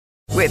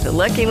With the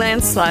Lucky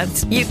Land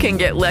Slots, you can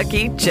get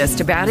lucky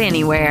just about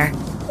anywhere.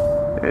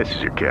 This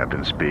is your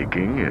captain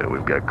speaking.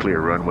 We've got clear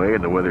runway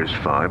and the weather's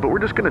fine, but we're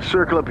just going to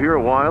circle up here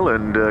a while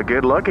and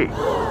get lucky.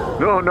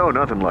 No,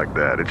 nothing like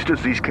that. It's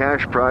just these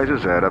cash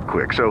prizes add up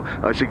quick. So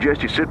I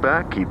suggest you sit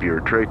back, keep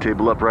your tray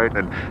table upright,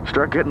 and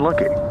start getting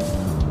lucky.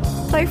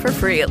 Play for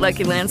free at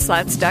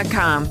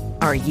LuckyLandSlots.com.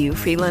 Are you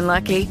feeling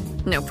lucky?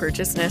 No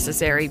purchase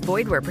necessary.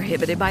 Void where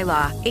prohibited by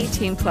law.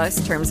 18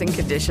 plus terms and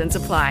conditions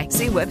apply.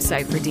 See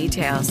website for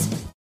details.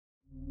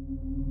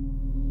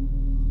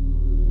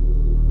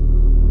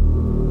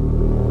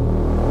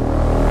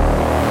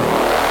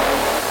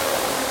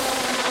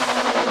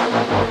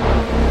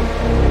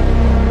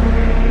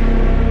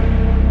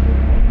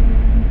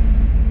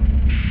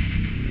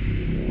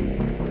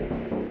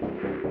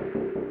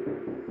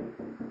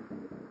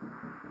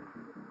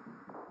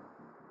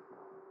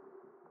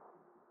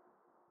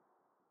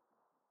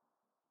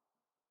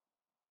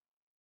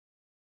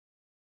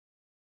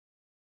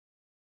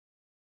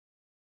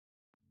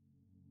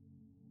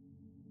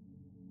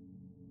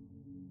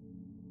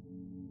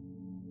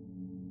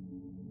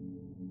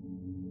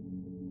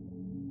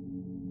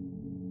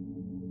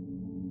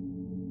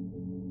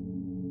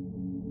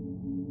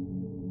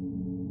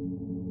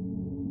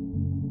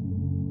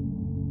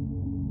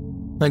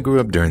 I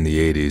grew up during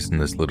the 80s in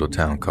this little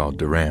town called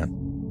Durant,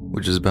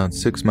 which is about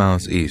 6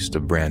 miles east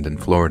of Brandon,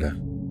 Florida.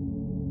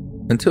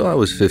 Until I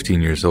was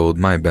 15 years old,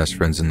 my best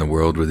friends in the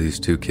world were these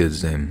two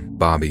kids named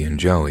Bobby and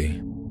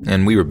Joey,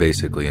 and we were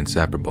basically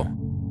inseparable.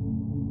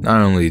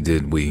 Not only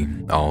did we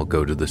all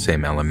go to the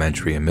same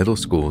elementary and middle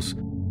schools,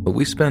 but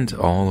we spent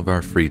all of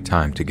our free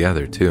time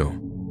together too.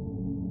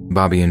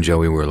 Bobby and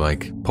Joey were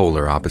like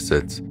polar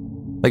opposites.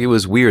 Like it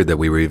was weird that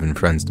we were even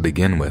friends to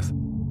begin with.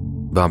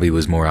 Bobby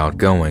was more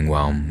outgoing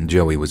while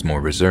Joey was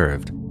more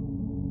reserved.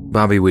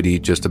 Bobby would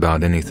eat just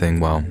about anything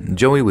while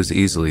Joey was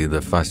easily the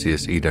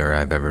fussiest eater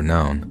I've ever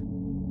known.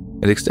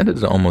 It extended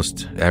to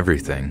almost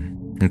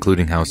everything,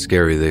 including how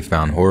scary they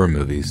found horror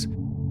movies.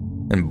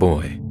 And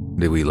boy,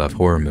 did we love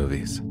horror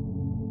movies.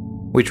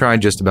 We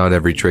tried just about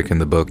every trick in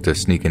the book to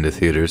sneak into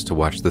theaters to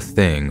watch The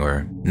Thing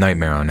or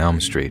Nightmare on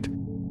Elm Street.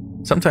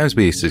 Sometimes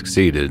we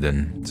succeeded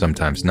and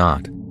sometimes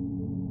not.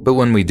 But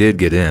when we did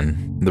get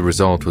in, the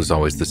result was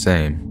always the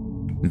same.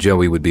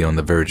 Joey would be on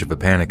the verge of a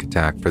panic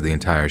attack for the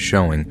entire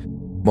showing,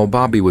 while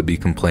Bobby would be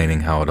complaining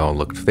how it all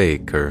looked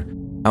fake or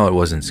how it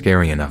wasn't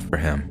scary enough for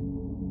him.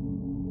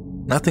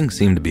 Nothing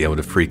seemed to be able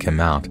to freak him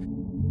out,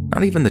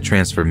 not even the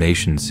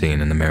transformation scene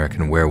in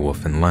American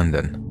Werewolf in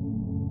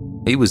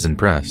London. He was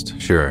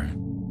impressed, sure,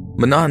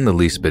 but not in the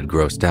least bit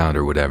grossed out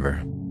or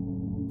whatever.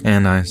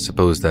 And I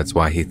suppose that's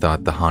why he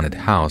thought the haunted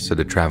house at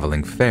a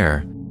traveling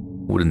fair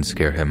wouldn't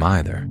scare him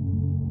either.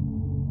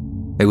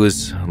 It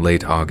was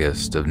late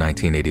August of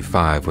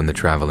 1985 when the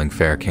traveling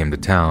fair came to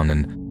town,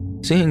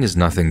 and seeing as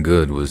nothing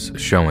good was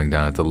showing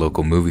down at the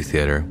local movie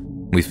theater,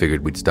 we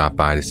figured we'd stop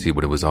by to see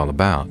what it was all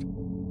about.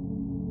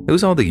 It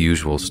was all the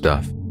usual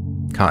stuff: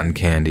 cotton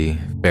candy,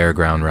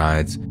 fairground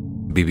rides,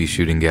 BB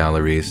shooting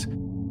galleries,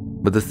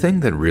 but the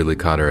thing that really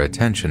caught our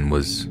attention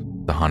was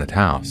the haunted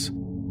house.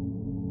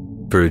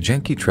 For a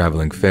janky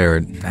traveling fair,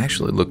 it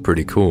actually looked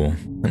pretty cool,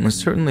 and was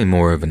certainly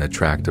more of an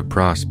attractive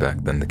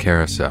prospect than the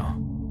carousel.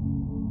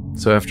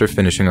 So after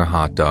finishing our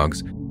hot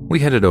dogs, we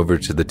headed over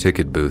to the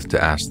ticket booth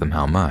to ask them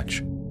how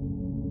much.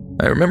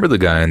 I remember the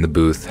guy in the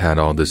booth had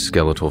all this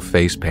skeletal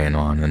face paint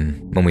on,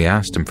 and when we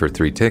asked him for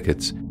 3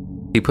 tickets,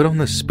 he put on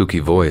this spooky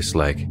voice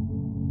like,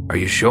 "Are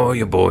you sure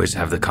you boys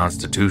have the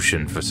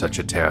constitution for such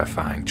a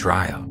terrifying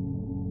trial?"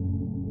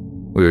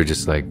 We were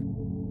just like,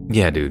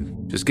 "Yeah,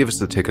 dude, just give us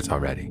the tickets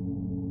already."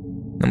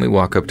 Then we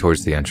walk up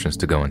towards the entrance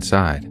to go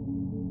inside.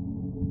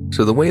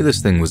 So the way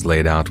this thing was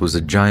laid out was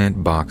a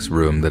giant box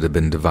room that had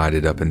been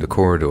divided up into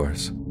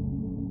corridors.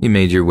 You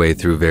made your way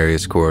through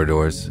various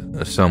corridors,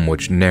 some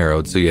which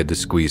narrowed so you had to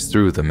squeeze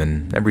through them,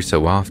 and every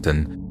so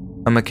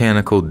often, a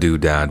mechanical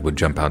doodad would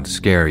jump out to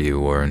scare you,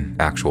 or an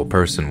actual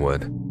person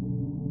would.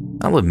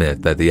 I'll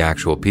admit that the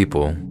actual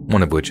people,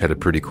 one of which had a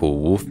pretty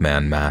cool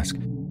Wolfman mask,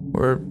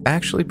 were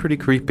actually pretty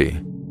creepy,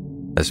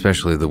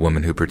 especially the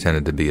woman who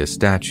pretended to be a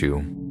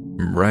statue,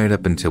 right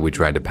up until we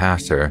tried to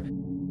pass her,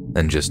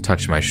 and just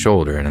touched my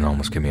shoulder and it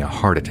almost gave me a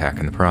heart attack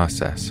in the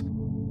process.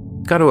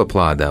 Gotta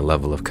applaud that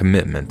level of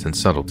commitment and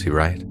subtlety,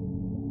 right?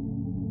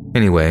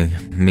 Anyway,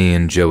 me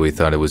and Joey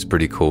thought it was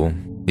pretty cool,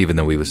 even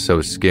though he was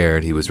so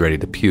scared he was ready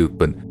to puke,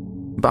 but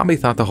Bobby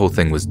thought the whole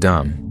thing was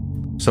dumb,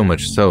 so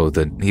much so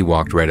that he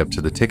walked right up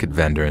to the ticket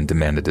vendor and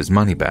demanded his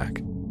money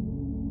back.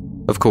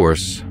 Of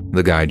course,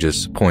 the guy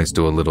just points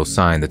to a little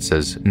sign that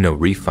says no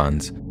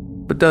refunds,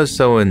 but does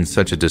so in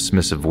such a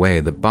dismissive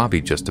way that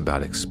Bobby just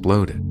about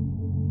exploded.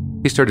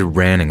 He started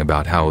ranting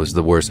about how it was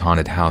the worst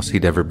haunted house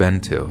he'd ever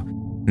been to,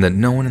 and that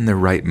no one in their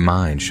right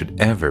mind should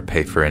ever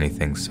pay for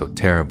anything so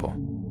terrible.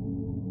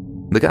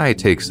 The guy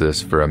takes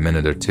this for a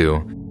minute or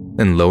two,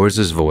 then lowers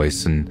his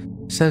voice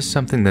and says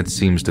something that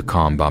seems to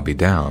calm Bobby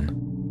down.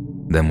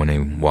 Then when he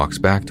walks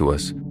back to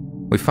us,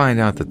 we find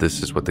out that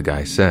this is what the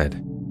guy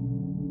said.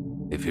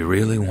 "If you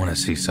really want to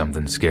see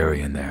something scary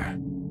in there,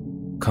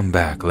 come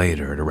back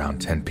later at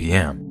around 10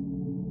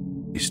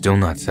 p.m. You're still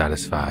not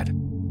satisfied,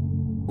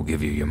 we'll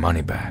give you your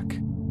money back.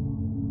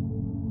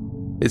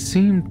 It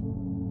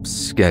seemed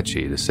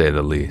sketchy, to say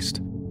the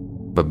least,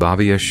 but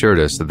Bobby assured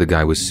us that the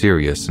guy was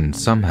serious, and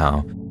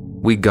somehow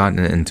we'd gotten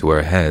it into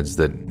our heads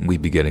that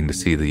we'd be getting to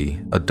see the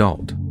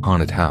adult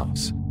haunted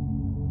house.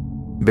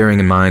 Bearing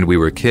in mind we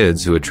were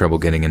kids who had trouble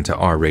getting into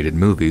R-rated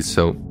movies,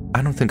 so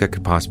I don't think I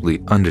could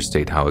possibly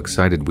understate how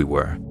excited we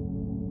were.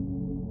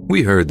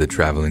 We heard that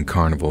traveling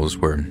carnivals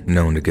were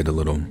known to get a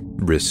little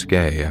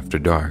risque after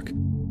dark,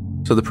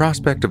 so the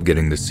prospect of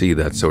getting to see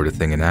that sort of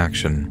thing in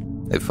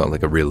action, it felt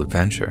like a real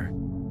adventure.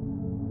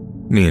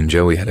 Me and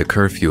Joey had a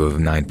curfew of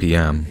 9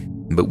 p.m.,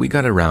 but we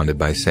got around it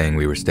by saying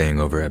we were staying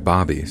over at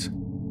Bobby's.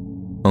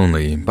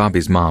 Only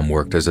Bobby's mom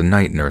worked as a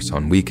night nurse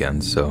on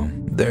weekends, so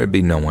there'd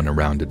be no one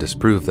around to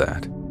disprove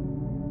that.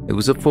 It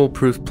was a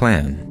foolproof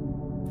plan.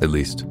 At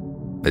least,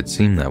 it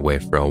seemed that way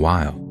for a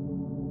while.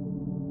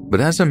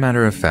 But as a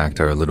matter of fact,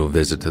 our little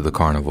visit to the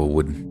carnival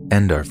would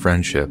end our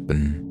friendship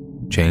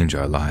and change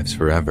our lives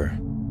forever.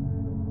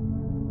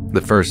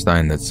 The first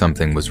sign that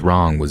something was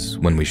wrong was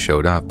when we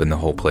showed up and the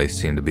whole place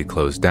seemed to be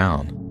closed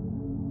down.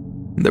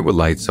 There were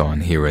lights on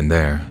here and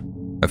there,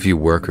 a few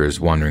workers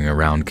wandering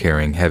around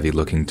carrying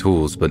heavy-looking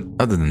tools, but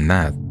other than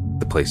that,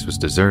 the place was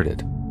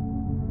deserted.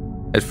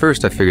 At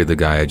first, I figured the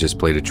guy had just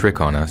played a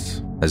trick on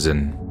us, as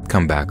in,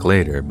 come back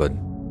later, but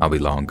I'll be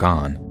long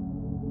gone.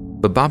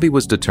 But Bobby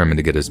was determined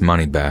to get his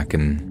money back,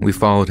 and we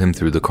followed him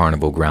through the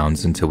carnival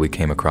grounds until we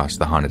came across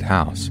the haunted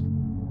house.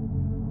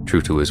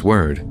 True to his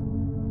word,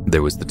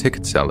 there was the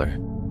ticket seller,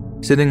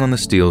 sitting on the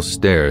steel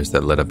stairs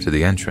that led up to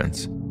the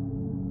entrance.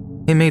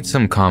 He made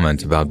some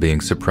comment about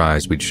being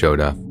surprised we'd showed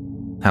up,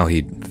 how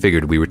he'd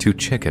figured we were too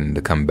chicken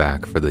to come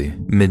back for the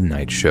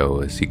midnight show,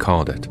 as he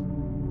called it.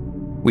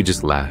 We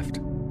just laughed.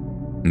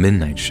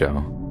 Midnight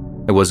show?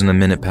 It wasn't a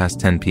minute past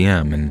 10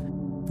 p.m.,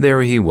 and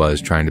there he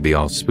was trying to be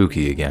all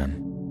spooky again.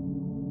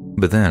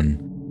 But then,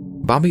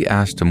 Bobby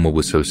asked him what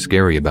was so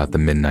scary about the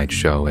midnight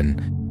show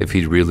and if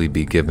he'd really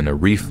be given a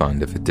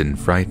refund if it didn't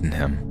frighten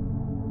him.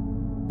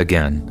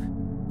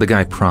 Again, the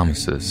guy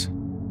promises,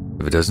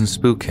 if it doesn't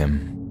spook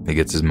him, he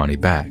gets his money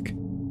back.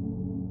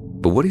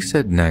 But what he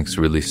said next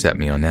really set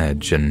me on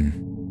edge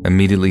and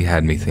immediately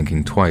had me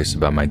thinking twice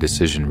about my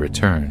decision to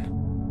return.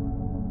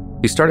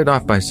 He started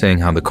off by saying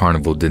how the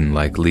carnival didn't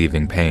like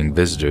leaving paying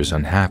visitors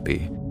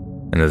unhappy,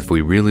 and that if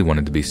we really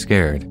wanted to be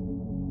scared,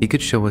 he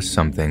could show us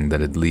something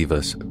that'd leave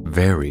us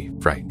very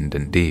frightened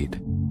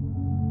indeed.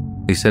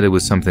 He said it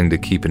was something to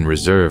keep in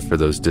reserve for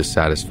those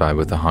dissatisfied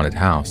with the haunted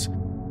house,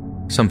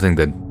 something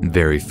that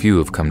very few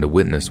have come to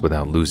witness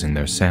without losing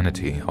their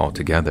sanity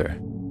altogether.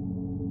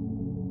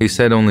 He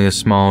said only a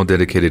small,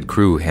 dedicated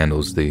crew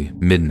handles the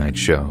midnight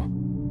show,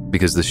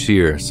 because the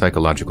sheer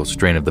psychological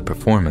strain of the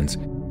performance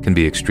can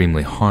be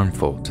extremely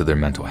harmful to their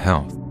mental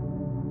health.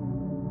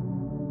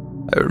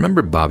 I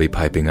remember Bobby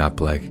piping up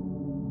like,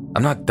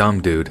 "I'm not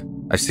dumb, dude.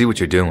 I see what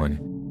you're doing.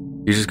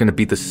 You're just gonna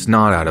beat the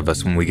snot out of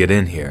us when we get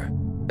in here,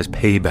 as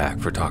payback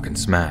for talking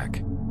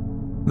smack."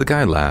 The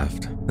guy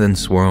laughed, then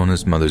swore on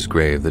his mother's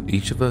grave that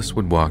each of us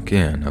would walk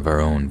in of our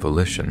own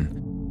volition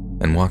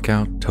and walk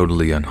out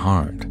totally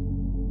unharmed.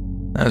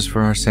 As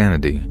for our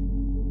sanity,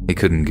 he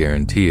couldn't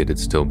guarantee it'd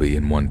still be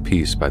in one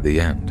piece by the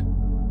end.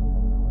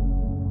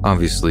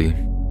 Obviously,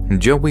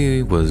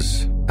 Joey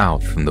was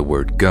out from the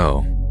word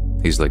go.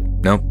 He's like,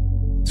 "Nope,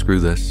 screw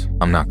this,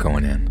 I'm not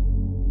going in."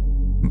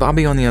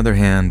 Bobby, on the other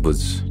hand,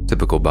 was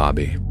typical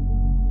Bobby.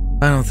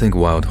 I don't think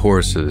wild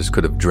horses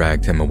could have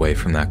dragged him away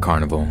from that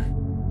carnival.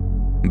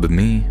 But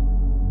me?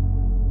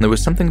 There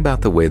was something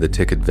about the way the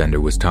ticket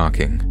vendor was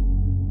talking.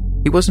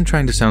 He wasn't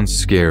trying to sound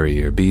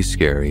scary or be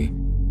scary.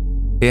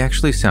 He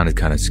actually sounded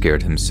kind of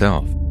scared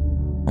himself,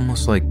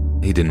 almost like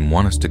he didn't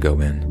want us to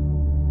go in.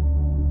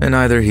 And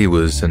either he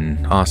was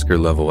an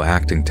Oscar-level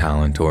acting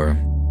talent or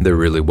there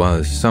really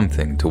was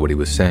something to what he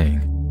was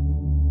saying.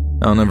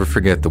 I'll never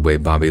forget the way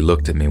Bobby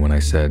looked at me when I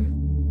said,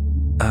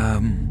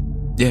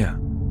 yeah,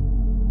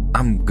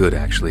 I'm good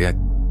actually.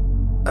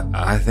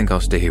 I think I'll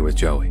stay here with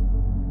Joey."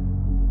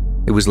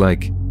 It was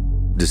like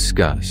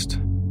disgust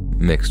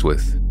mixed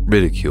with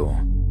ridicule.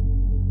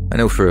 I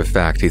know for a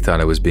fact he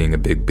thought I was being a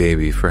big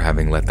baby for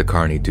having let the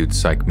carny dude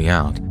psych me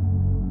out,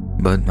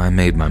 but I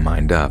made my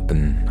mind up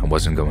and I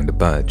wasn't going to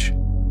budge.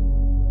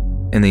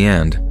 In the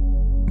end,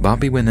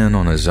 Bobby went in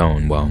on his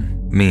own while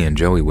me and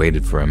Joey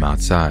waited for him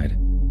outside.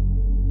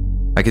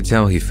 I could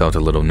tell he felt a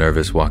little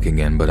nervous walking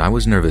in, but I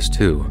was nervous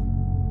too.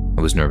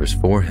 I was nervous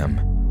for him.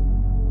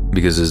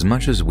 Because as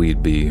much as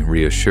we'd be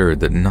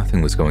reassured that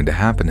nothing was going to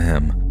happen to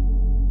him,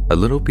 a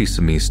little piece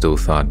of me still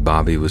thought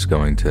Bobby was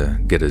going to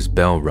get his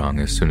bell rung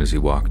as soon as he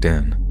walked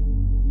in.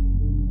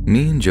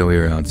 Me and Joey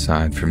are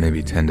outside for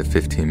maybe 10 to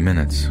 15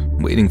 minutes,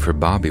 waiting for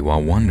Bobby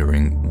while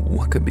wondering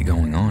what could be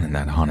going on in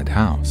that haunted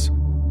house.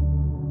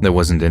 There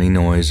wasn't any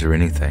noise or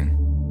anything,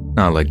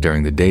 not like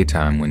during the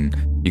daytime when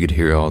you could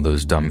hear all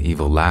those dumb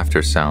evil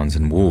laughter sounds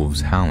and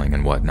wolves howling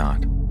and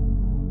whatnot.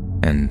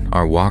 And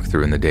our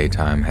walkthrough in the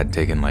daytime had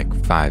taken like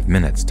 5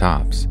 minutes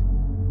tops.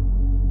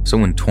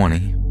 So in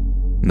 20,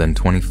 then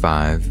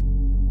 25,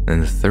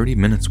 then 30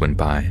 minutes went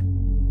by.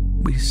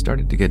 We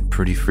started to get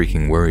pretty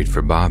freaking worried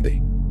for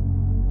Bobby.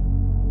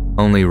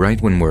 Only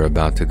right when we're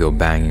about to go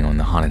banging on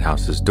the haunted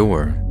house's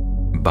door,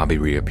 Bobby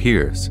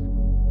reappears.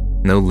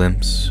 No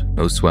limps,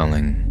 no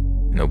swelling,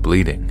 no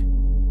bleeding.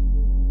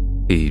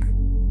 He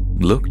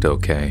looked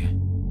okay,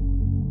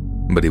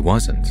 but he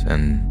wasn't,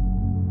 and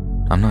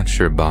I'm not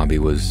sure Bobby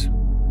was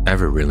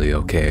ever really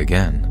okay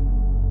again.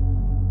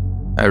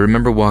 I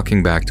remember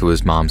walking back to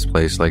his mom's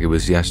place like it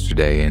was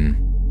yesterday, and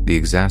the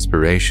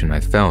exasperation I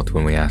felt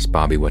when we asked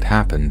Bobby what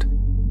happened,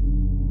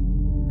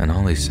 and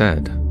all he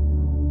said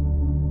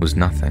was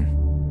nothing.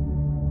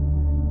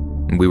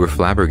 We were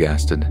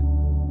flabbergasted.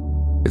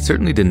 It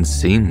certainly didn't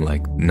seem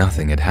like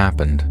nothing had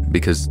happened,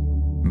 because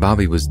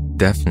Bobby was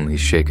definitely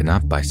shaken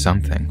up by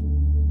something.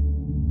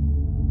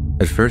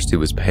 At first he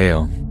was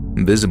pale,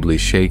 visibly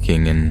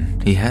shaking,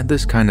 and he had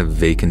this kind of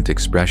vacant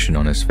expression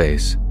on his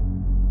face.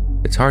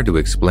 It's hard to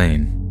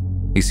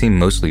explain. He seemed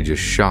mostly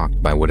just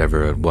shocked by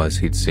whatever it was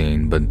he'd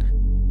seen, but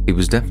he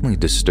was definitely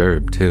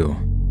disturbed too.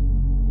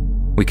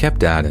 We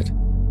kept at it,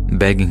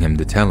 begging him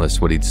to tell us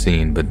what he'd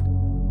seen, but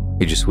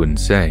he just wouldn't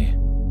say.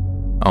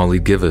 All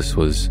he'd give us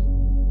was,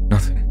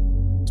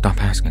 "Nothing.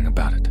 Stop asking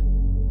about it."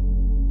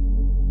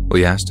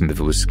 We asked him if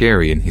it was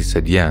scary, and he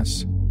said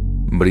yes,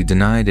 but he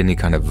denied any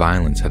kind of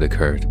violence had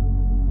occurred.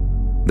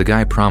 The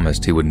guy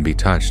promised he wouldn't be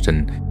touched,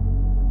 and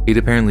he'd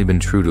apparently been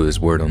true to his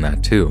word on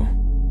that too.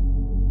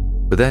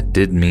 But that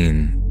did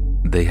mean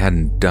they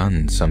hadn't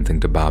done something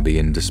to Bobby,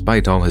 and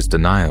despite all his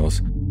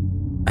denials,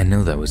 I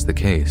know that was the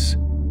case.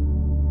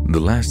 The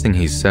last thing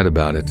he said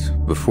about it,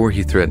 before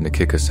he threatened to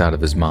kick us out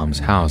of his mom's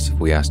house if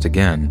we asked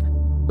again,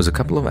 was a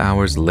couple of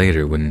hours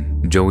later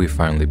when Joey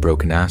finally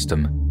broke and asked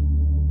him,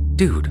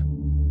 "Dude,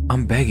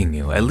 I'm begging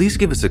you, at least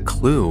give us a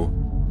clue.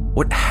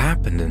 What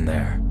happened in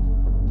there?"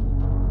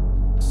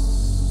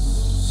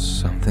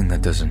 "Something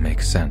that doesn't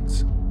make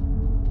sense,"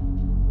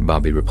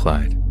 Bobby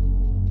replied.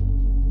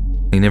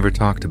 He never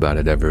talked about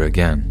it ever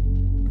again.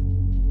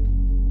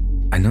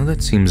 I know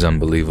that seems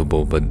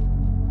unbelievable, but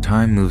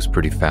time moves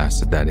pretty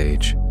fast at that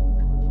age.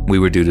 We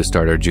were due to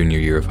start our junior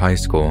year of high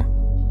school.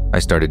 I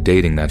started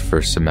dating that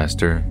first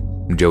semester.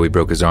 Joey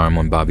broke his arm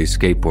on Bobby's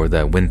skateboard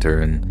that winter,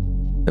 and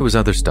there was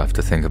other stuff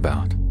to think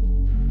about.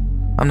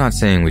 I'm not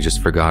saying we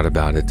just forgot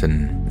about it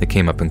and it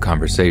came up in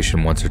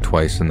conversation once or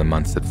twice in the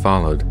months that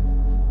followed,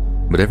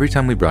 but every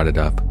time we brought it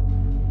up,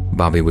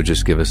 Bobby would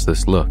just give us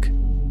this look.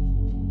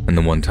 And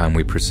the one time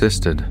we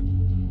persisted,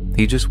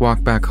 he just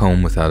walked back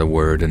home without a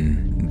word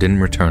and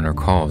didn't return our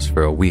calls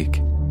for a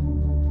week.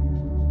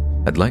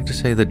 I'd like to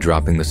say that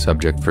dropping the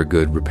subject for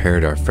good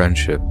repaired our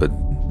friendship, but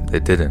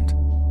it didn't.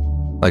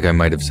 Like I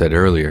might have said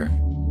earlier,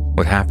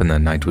 what happened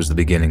that night was the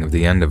beginning of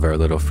the end of our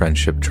little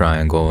friendship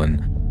triangle,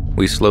 and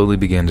we slowly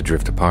began to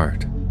drift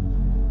apart.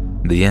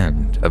 The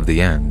end of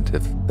the end,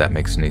 if that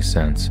makes any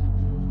sense,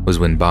 was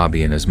when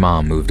Bobby and his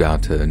mom moved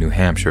out to New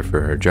Hampshire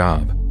for her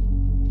job.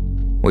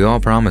 We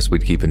all promised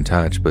we'd keep in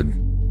touch, but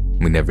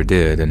we never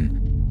did,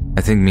 and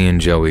I think me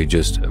and Joey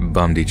just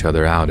bummed each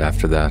other out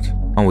after that,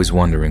 always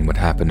wondering what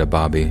happened to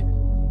Bobby,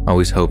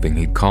 always hoping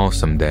he'd call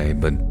someday,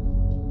 but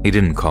he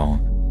didn't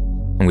call,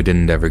 and we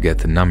didn't ever get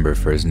the number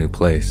for his new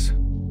place.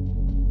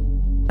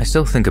 I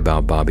still think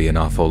about Bobby an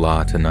awful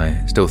lot, and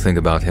I still think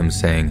about him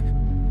saying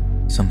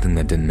something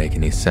that didn't make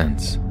any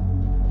sense.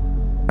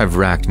 I've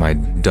racked my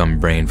dumb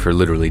brain for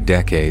literally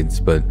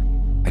decades, but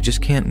I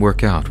just can't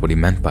work out what he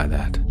meant by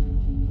that.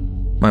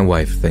 My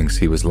wife thinks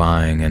he was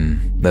lying and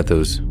that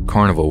those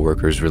carnival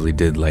workers really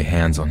did lay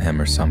hands on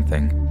him or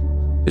something.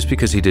 Just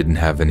because he didn't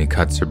have any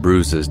cuts or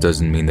bruises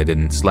doesn't mean they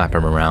didn't slap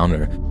him around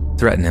or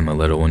threaten him a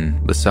little,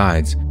 and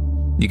besides,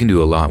 you can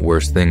do a lot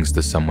worse things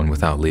to someone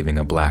without leaving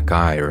a black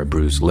eye or a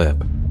bruised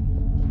lip.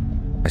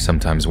 I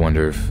sometimes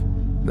wonder if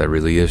that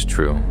really is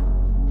true,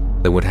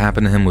 that what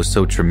happened to him was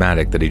so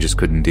traumatic that he just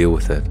couldn't deal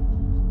with it.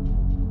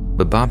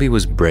 But Bobby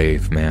was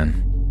brave,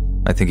 man.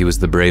 I think he was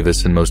the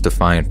bravest and most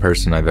defiant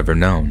person I've ever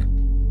known.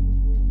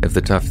 If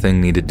the tough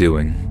thing needed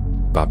doing,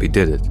 Bobby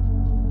did it.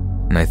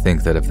 And I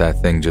think that if that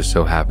thing just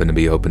so happened to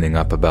be opening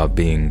up about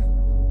being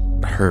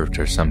hurt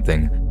or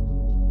something,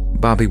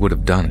 Bobby would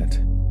have done it.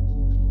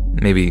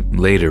 Maybe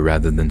later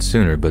rather than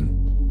sooner, but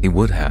he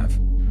would have.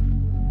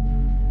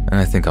 And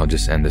I think I'll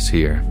just end this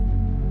here.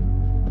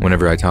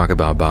 Whenever I talk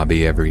about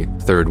Bobby, every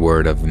third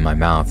word of my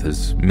mouth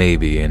is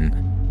maybe, and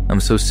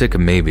I'm so sick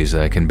of maybes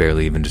that I can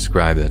barely even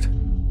describe it.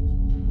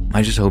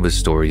 I just hope his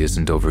story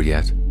isn't over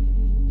yet,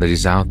 that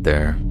he's out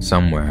there,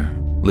 somewhere,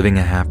 living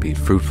a happy,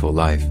 fruitful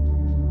life.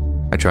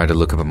 I try to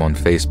look up him on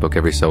Facebook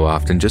every so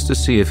often just to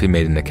see if he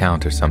made an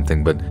account or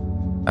something, but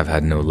I've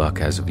had no luck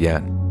as of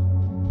yet.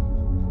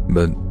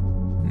 But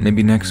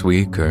maybe next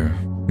week, or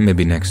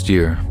maybe next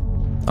year,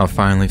 I'll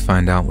finally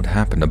find out what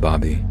happened to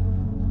Bobby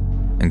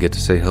and get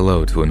to say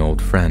hello to an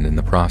old friend in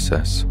the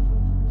process.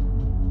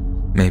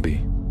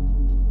 Maybe.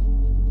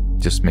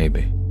 Just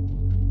maybe.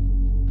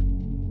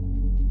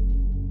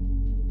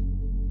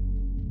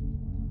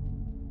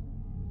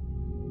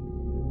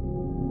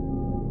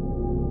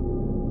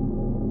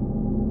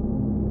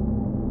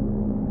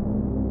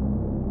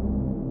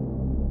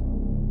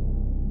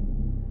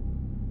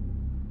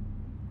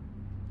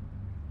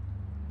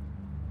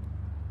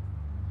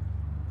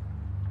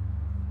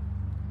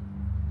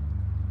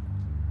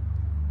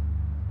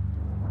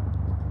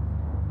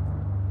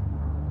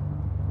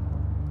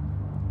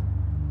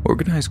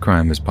 Organized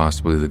crime is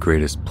possibly the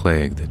greatest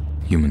plague that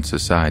human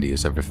society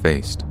has ever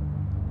faced.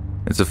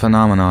 It's a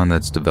phenomenon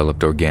that's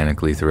developed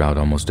organically throughout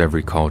almost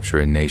every culture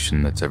and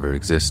nation that's ever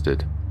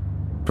existed.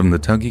 From the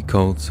Thuggee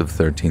cults of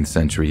 13th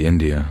century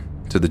India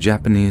to the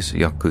Japanese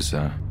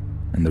Yakuza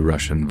and the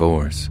Russian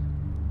Vors,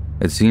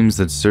 it seems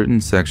that certain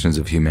sections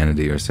of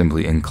humanity are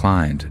simply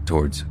inclined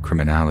towards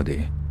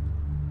criminality.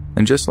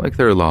 And just like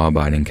their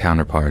law-abiding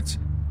counterparts,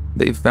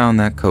 they've found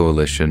that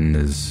coalition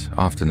is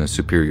often a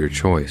superior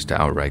choice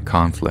to outright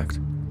conflict.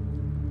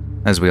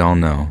 As we all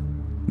know,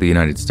 the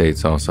United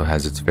States also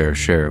has its fair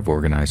share of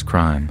organized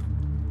crime,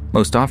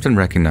 most often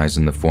recognized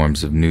in the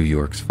forms of New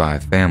York's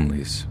Five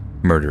Families,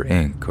 Murder,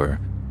 Inc., or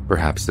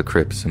perhaps the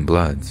Crips and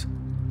Bloods.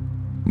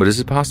 But is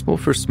it possible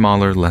for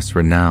smaller, less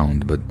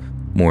renowned, but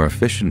more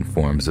efficient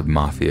forms of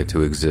mafia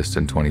to exist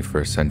in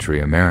 21st century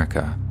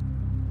America?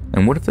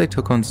 And what if they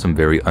took on some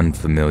very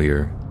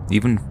unfamiliar,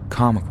 even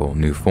comical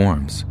new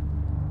forms?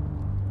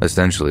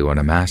 Essentially what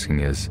I'm asking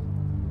is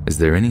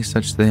there any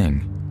such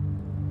thing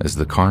as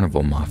the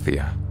Carnival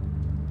Mafia?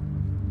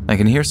 I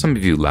can hear some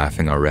of you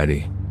laughing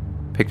already,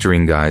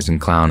 picturing guys in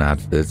clown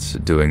outfits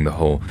doing the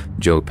whole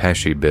Joe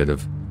Pesci bit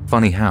of,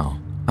 funny how?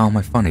 How am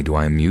I funny? Do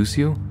I amuse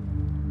you?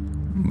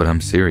 But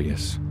I'm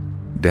serious,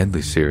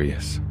 deadly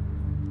serious.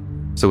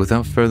 So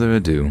without further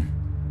ado,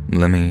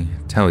 let me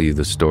tell you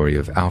the story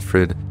of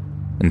Alfred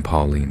and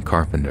Pauline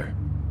Carpenter.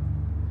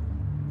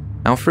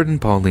 Alfred and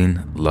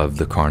Pauline loved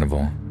the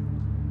carnival.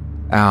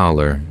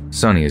 Al, or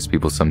Sonny as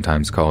people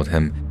sometimes called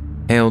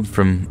him, hailed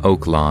from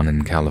Oak Lawn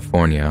in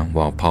California,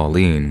 while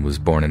Pauline was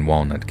born in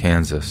Walnut,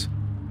 Kansas.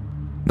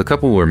 The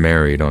couple were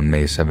married on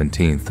May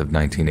 17th of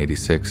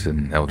 1986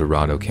 in El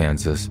Dorado,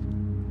 Kansas,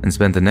 and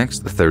spent the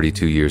next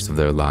 32 years of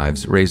their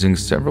lives raising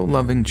several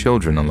loving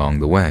children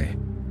along the way.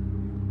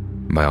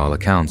 By all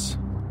accounts,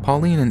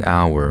 Pauline and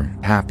Al were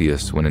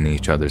happiest when in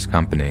each other's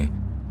company,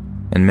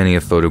 and many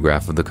a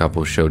photograph of the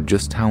couple showed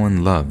just how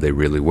in love they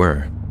really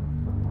were.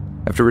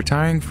 After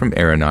retiring from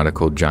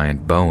aeronautical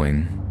giant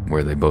Boeing,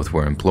 where they both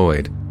were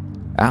employed,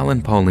 Al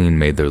and Pauline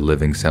made their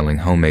living selling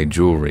homemade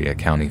jewelry at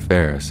county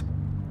fairs,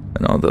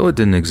 and although it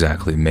didn't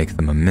exactly make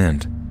them a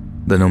mint,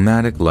 the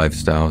nomadic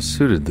lifestyle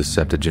suited the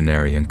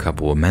septuagenarian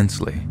couple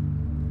immensely.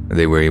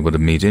 They were able to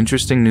meet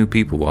interesting new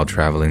people while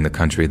traveling the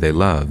country they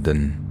loved,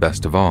 and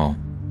best of all,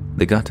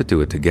 they got to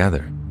do it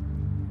together.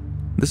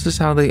 This is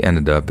how they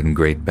ended up in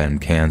Great Bend,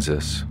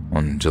 Kansas,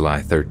 on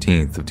July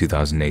 13th of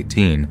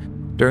 2018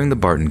 during the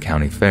Barton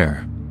County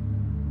Fair.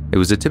 It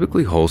was a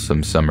typically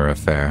wholesome summer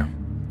affair,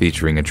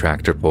 featuring a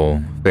tractor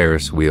pull,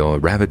 Ferris wheel, a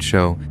rabbit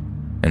show,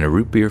 and a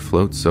root beer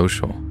float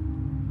social.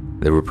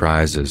 There were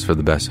prizes for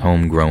the best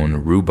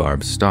homegrown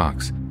rhubarb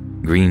stalks,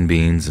 green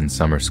beans, and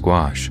summer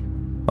squash,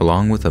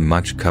 along with a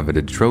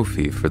much-coveted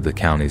trophy for the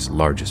county's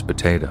largest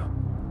potato.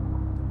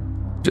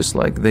 Just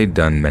like they'd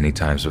done many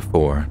times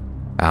before,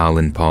 Al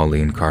and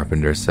Pauline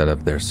Carpenter set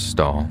up their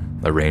stall,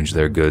 arranged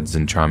their goods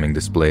in charming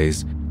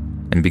displays,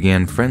 and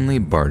began friendly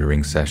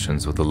bartering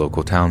sessions with the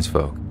local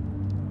townsfolk.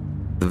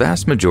 The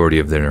vast majority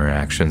of their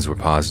interactions were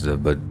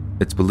positive, but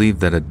it's believed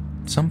that at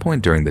some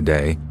point during the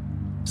day,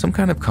 some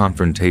kind of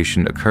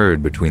confrontation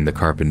occurred between the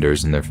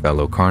Carpenters and their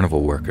fellow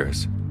carnival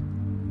workers.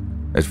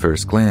 At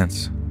first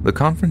glance, the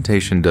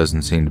confrontation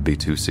doesn't seem to be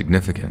too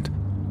significant,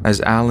 as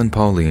Al and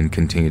Pauline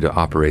continue to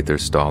operate their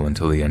stall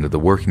until the end of the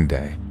working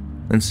day,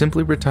 and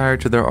simply retire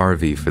to their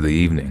RV for the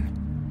evening.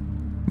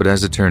 But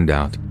as it turned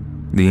out,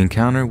 the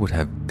encounter would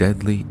have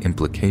deadly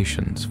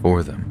implications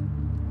for them.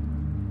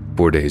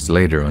 4 days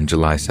later, on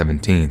July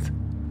 17th,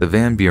 the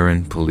Van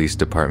Buren Police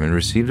Department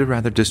received a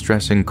rather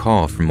distressing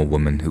call from a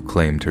woman who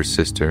claimed her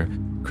sister,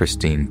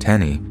 Christine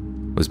Tenney,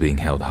 was being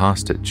held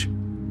hostage.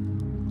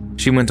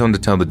 She went on to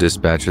tell the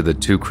dispatcher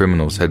that 2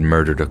 criminals had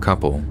murdered a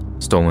couple,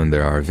 stolen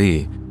their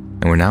RV,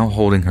 and were now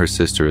holding her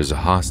sister as a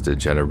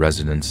hostage at a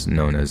residence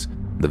known as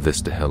the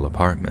Vista Hill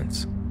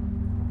Apartments.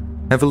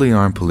 Heavily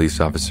armed police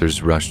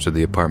officers rushed to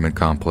the apartment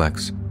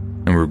complex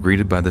and were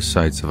greeted by the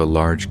sights of a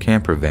large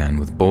camper van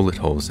with bullet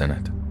holes in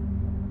it.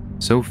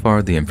 So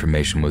far, the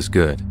information was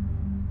good,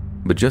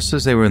 but just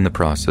as they were in the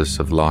process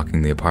of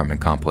locking the apartment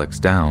complex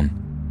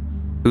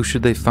down, who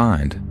should they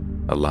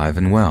find, alive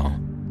and well,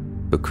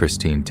 but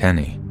Christine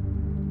Tenney.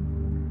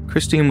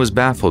 Christine was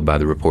baffled by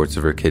the reports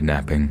of her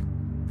kidnapping,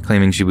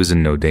 claiming she was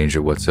in no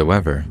danger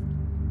whatsoever.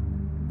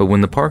 But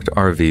when the parked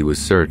RV was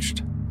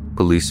searched,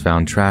 police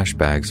found trash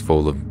bags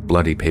full of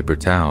bloody paper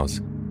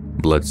towels,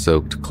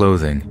 blood-soaked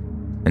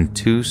clothing, and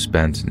 2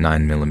 spent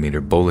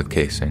 9mm bullet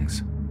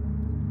casings.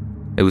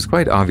 It was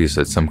quite obvious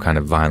that some kind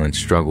of violent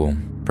struggle,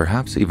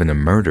 perhaps even a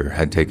murder,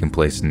 had taken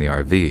place in the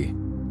RV.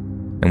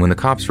 And when the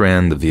cops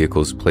ran the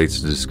vehicle's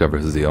plates to discover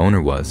who the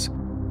owner was,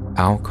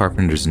 Al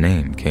Carpenter's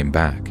name came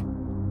back.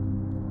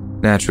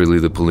 Naturally,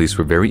 the police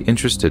were very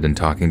interested in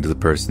talking to the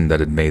person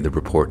that had made the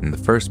report in the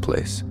first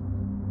place.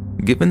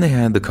 Given they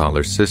had the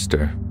caller's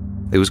sister,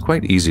 it was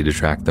quite easy to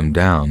track them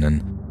down,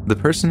 and the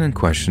person in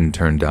question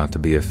turned out to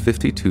be a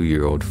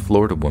 52-year-old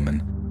Florida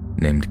woman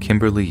named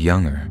Kimberly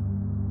Younger.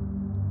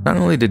 Not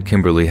only did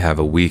Kimberly have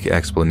a weak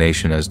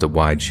explanation as to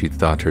why she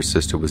thought her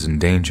sister was in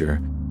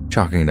danger,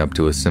 chalking it up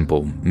to a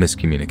simple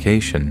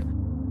miscommunication,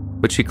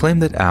 but she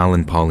claimed that Al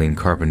and Pauline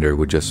Carpenter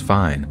were just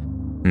fine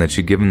and that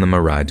she'd given them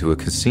a ride to a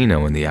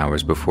casino in the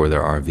hours before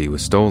their RV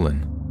was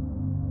stolen.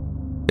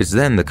 It's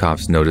then the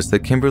cops noticed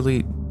that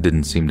Kimberly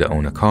didn't seem to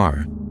own a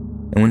car,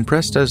 and when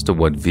pressed as to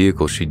what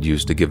vehicle she'd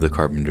used to give the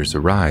Carpenters a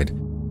ride,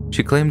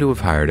 she claimed to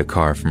have hired a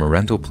car from a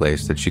rental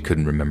place that she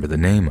couldn't remember the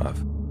name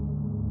of.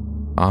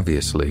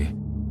 Obviously,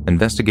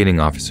 investigating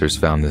officers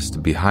found this to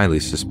be highly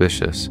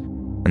suspicious,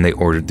 and they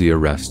ordered the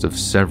arrest of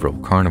several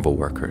carnival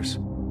workers.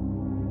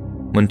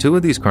 When two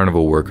of these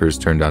carnival workers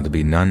turned out to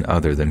be none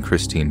other than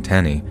Christine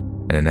Tenney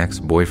and an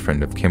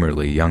ex-boyfriend of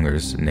Kimberly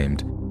Younger's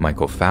named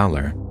Michael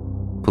Fowler,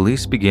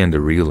 police began to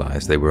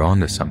realize they were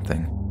onto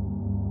something.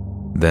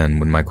 Then,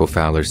 when Michael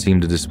Fowler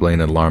seemed to display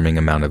an alarming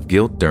amount of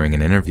guilt during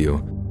an interview,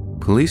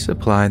 police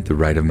applied the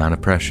right amount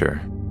of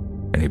pressure,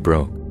 and he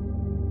broke.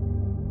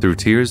 Through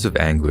tears of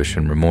anguish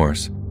and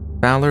remorse,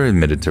 Fowler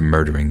admitted to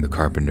murdering the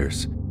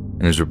Carpenters,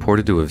 and is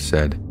reported to have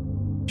said,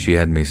 "She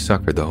had me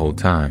suckered the whole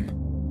time.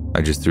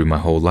 I just threw my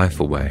whole life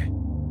away.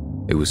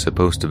 It was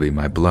supposed to be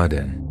my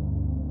blood-in."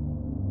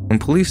 When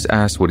police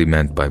asked what he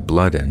meant by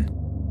blood-in,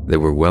 they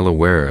were well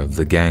aware of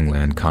the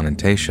gangland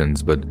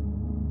connotations, but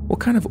what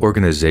kind of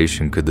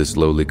organization could this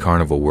lowly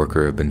carnival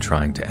worker have been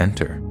trying to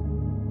enter?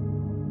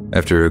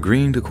 After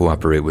agreeing to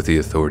cooperate with the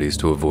authorities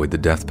to avoid the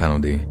death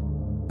penalty,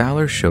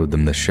 Fowler showed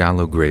them the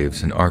shallow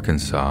graves in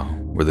Arkansas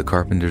where the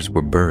Carpenters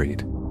were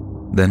buried,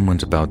 then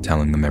went about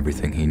telling them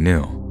everything he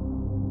knew.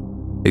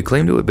 He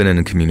claimed to have been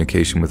in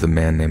communication with a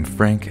man named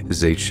Frank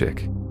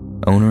Zaitchik,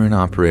 owner and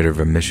operator of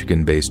a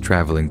Michigan-based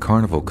traveling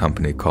carnival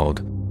company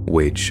called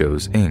Wade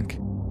Shows, Inc.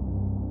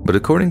 But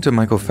according to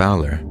Michael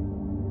Fowler,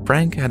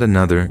 Frank had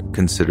another,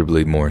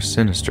 considerably more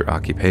sinister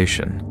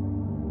occupation: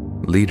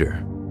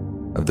 leader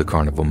of the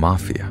Carnival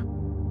Mafia.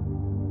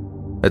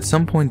 At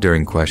some point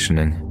during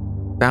questioning,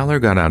 Fowler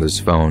got out his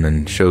phone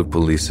and showed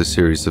police a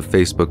series of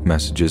Facebook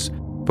messages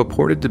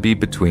purported to be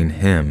between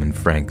him and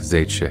Frank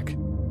Zaitchik.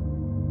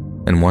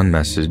 In one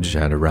message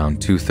at around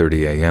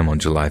 2:30 a.m. on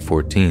July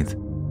 14th,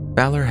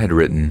 Fowler had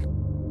written,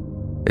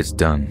 "It's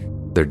done.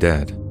 They're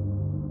dead."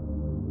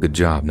 "Good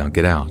job, now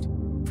get out,"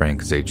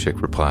 Frank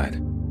Zaitchik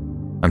replied.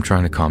 "I'm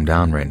trying to calm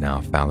down right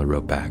now," Fowler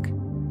wrote back.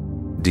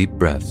 "Deep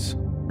breaths,"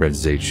 read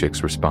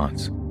Zaitchik's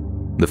response.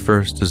 "The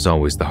first is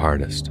always the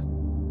hardest.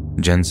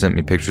 Jen sent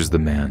me pictures of the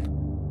man.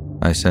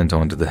 I sent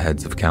on to the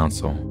heads of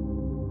council.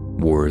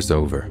 War is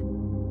over."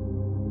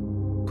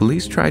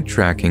 Police tried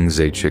tracking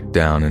Zaitchik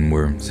down and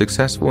were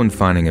successful in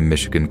finding a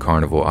Michigan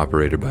carnival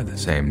operator by the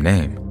same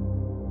name.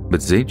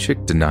 But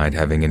Zaitchik denied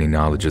having any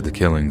knowledge of the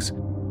killings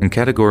and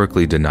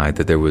categorically denied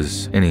that there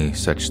was any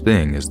such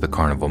thing as the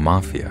Carnival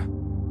Mafia.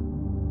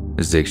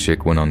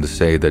 Zaitchik went on to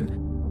say that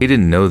he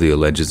didn't know the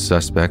alleged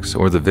suspects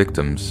or the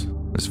victims.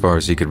 As far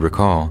as he could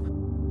recall,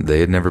 they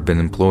had never been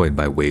employed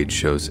by Wade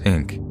Shows,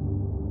 Inc.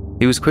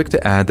 He was quick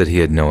to add that he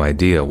had no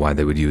idea why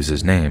they would use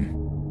his name.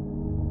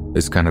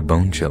 "It's kind of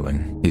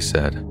bone-chilling," he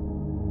said.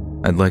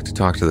 "I'd like to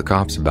talk to the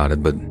cops about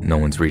it, but no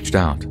one's reached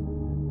out.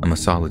 I'm a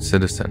solid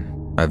citizen.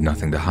 I have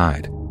nothing to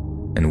hide.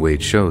 And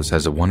Wade Shows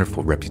has a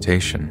wonderful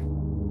reputation."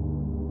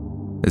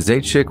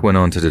 Zaitchik went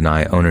on to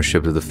deny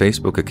ownership of the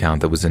Facebook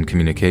account that was in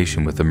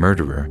communication with the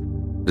murderer,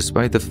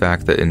 despite the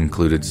fact that it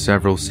included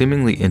several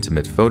seemingly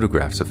intimate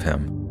photographs of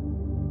him.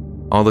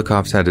 All the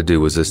cops had to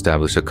do was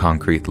establish a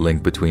concrete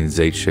link between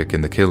Zaitchik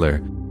and the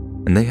killer,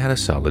 and they had a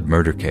solid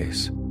murder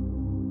case.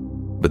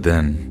 But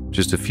then,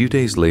 just a few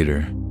days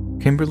later,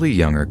 Kimberly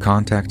Younger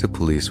contacted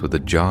police with a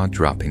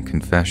jaw-dropping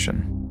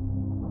confession.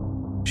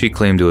 She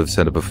claimed to have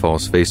set up a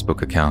false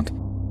Facebook account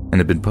and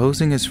had been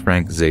posing as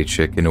Frank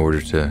Zaitchik in order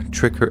to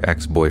trick her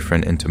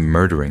ex-boyfriend into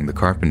murdering the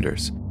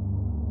Carpenters.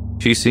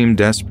 She seemed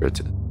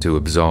desperate to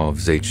absolve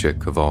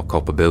Zaitchik of all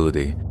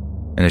culpability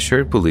and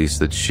assured police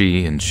that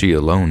she and she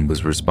alone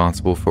was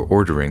responsible for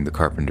ordering the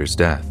Carpenters'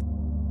 death.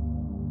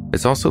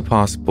 It's also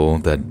possible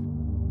that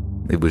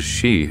it was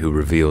she who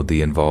revealed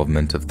the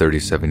involvement of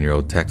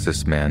 37-year-old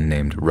Texas man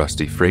named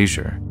Rusty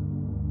Frazier.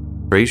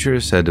 Frazier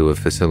is said to have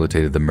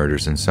facilitated the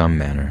murders in some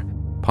manner,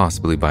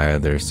 possibly by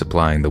either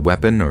supplying the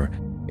weapon or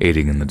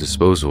aiding in the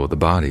disposal of the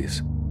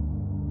bodies.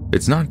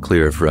 It's not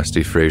clear if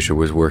Rusty Frazier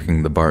was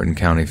working the Barton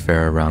County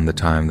Fair around the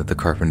time that the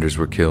Carpenters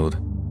were killed,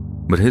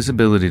 but his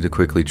ability to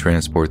quickly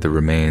transport the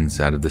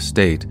remains out of the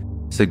state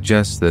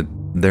suggests that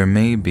there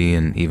may be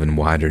an even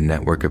wider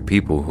network of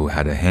people who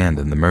had a hand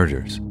in the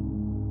murders.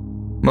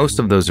 Most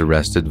of those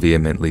arrested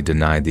vehemently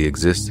denied the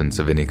existence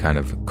of any kind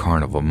of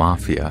carnival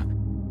mafia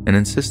and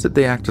insisted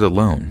they acted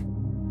alone.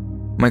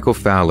 Michael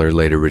Fowler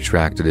later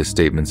retracted his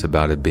statements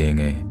about it being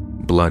a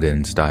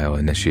blood-in style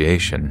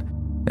initiation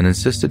and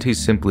insisted he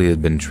simply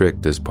had been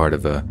tricked as part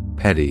of a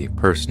petty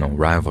personal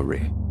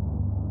rivalry.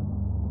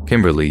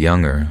 Kimberly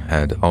Younger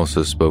had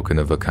also spoken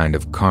of a kind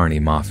of carny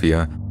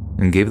mafia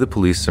and gave the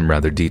police some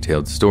rather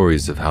detailed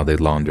stories of how they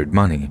laundered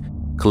money,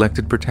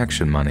 collected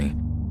protection money,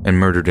 and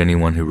murdered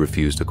anyone who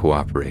refused to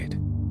cooperate.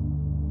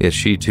 Yet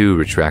she too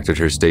retracted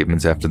her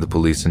statements after the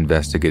police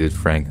investigated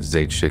Frank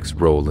Zaitchik's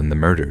role in the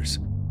murders.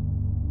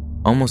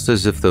 Almost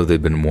as if though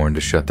they'd been warned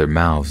to shut their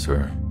mouths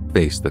or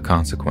face the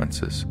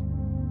consequences.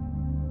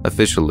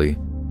 Officially,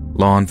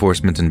 law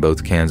enforcement in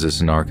both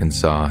Kansas and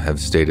Arkansas have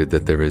stated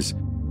that there is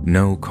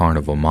no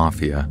carnival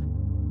mafia,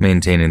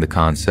 maintaining the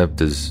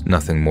concept as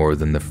nothing more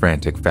than the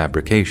frantic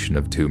fabrication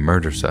of two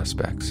murder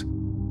suspects.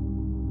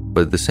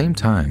 But at the same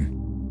time,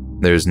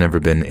 there has never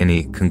been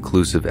any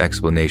conclusive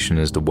explanation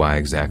as to why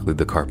exactly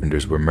the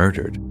Carpenters were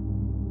murdered.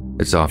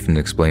 It's often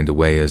explained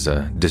away as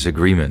a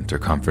disagreement or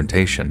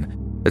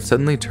confrontation that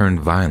suddenly turned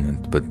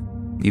violent, but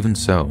even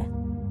so,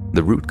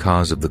 the root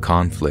cause of the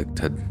conflict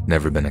had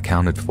never been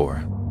accounted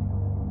for.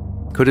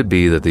 Could it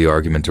be that the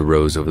argument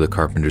arose over the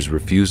Carpenters'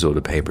 refusal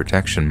to pay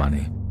protection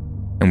money,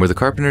 and were the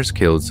Carpenters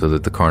killed so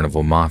that the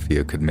carnival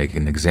mafia could make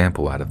an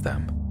example out of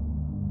them?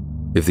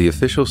 If the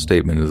official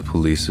statement of the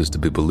police is to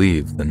be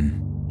believed,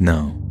 then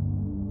no,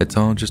 it's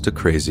all just a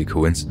crazy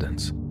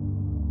coincidence.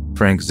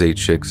 Frank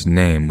Zaitchik's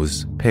name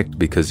was picked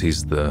because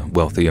he's the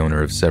wealthy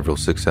owner of several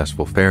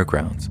successful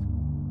fairgrounds.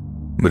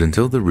 But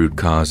until the root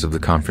cause of the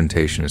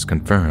confrontation is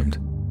confirmed,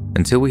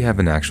 until we have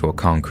an actual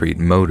concrete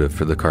motive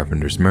for the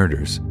Carpenters'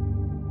 murders,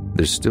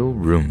 there's still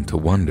room to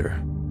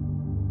wonder.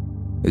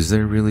 Is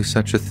there really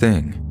such a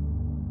thing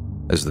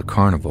as the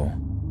carnival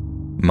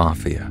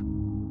mafia?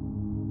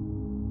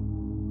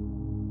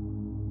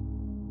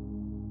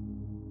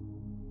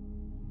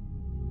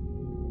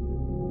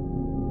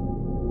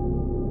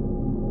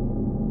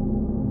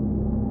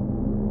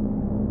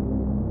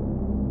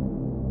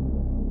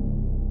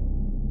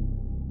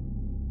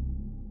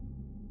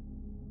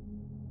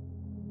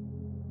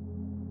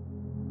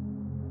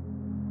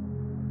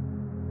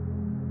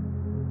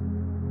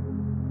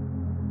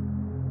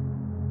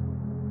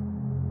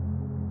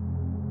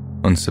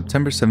 On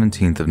September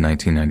 17th of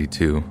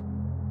 1992,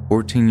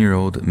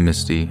 14-year-old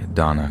Misty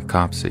Donna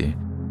Copsey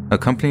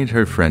accompanied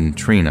her friend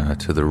Trina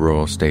to the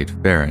Rural State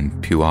Fair in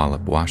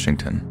Puyallup,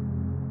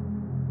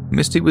 Washington.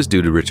 Misty was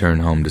due to return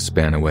home to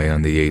Spanaway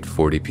on the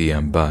 8:40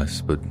 p.m. bus,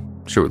 but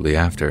shortly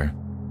after,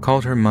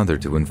 called her mother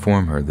to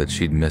inform her that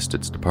she'd missed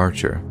its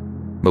departure,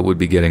 but would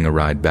be getting a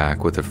ride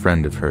back with a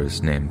friend of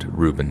hers named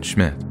Reuben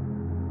Schmidt.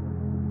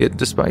 Yet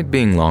despite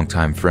being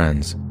longtime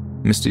friends,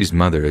 Misty's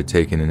mother had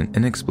taken an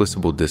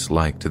inexplicable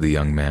dislike to the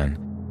young man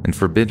and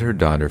forbid her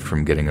daughter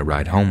from getting a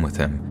ride home with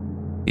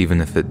him, even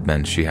if it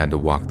meant she had to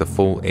walk the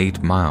full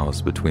 8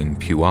 miles between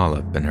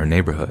Puyallup and her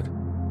neighborhood.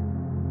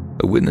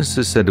 A witness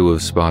is said to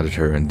have spotted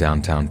her in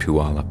downtown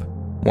Puyallup,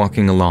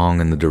 walking along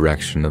in the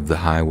direction of the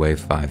Highway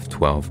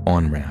 512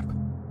 on-ramp.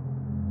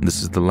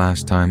 This is the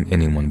last time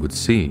anyone would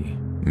see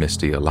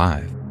Misty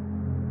alive.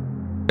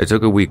 It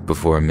took a week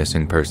before a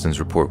missing persons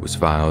report was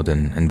filed,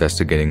 and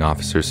investigating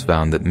officers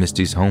found that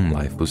Misty's home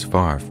life was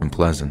far from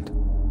pleasant.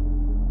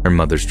 Her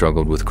mother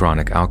struggled with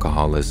chronic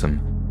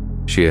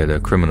alcoholism. She had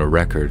a criminal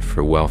record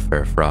for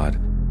welfare fraud,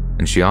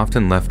 and she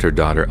often left her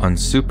daughter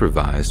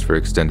unsupervised for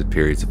extended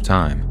periods of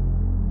time.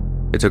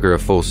 It took her a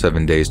full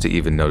 7 days to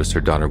even notice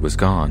her daughter was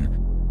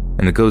gone,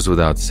 and it goes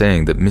without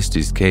saying that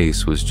Misty's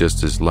case was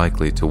just as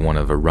likely to one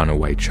of a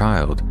runaway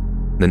child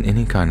than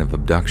any kind of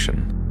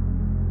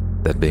abduction.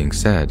 That being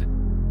said,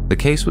 the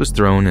case was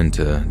thrown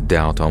into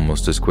doubt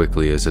almost as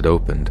quickly as it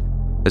opened,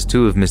 as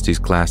 2 of Misty's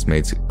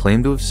classmates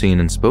claimed to have seen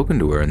and spoken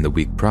to her in the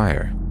week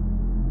prior.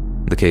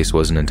 The case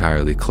wasn't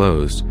entirely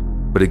closed,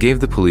 but it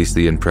gave the police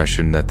the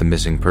impression that the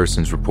missing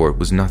persons report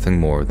was nothing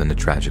more than a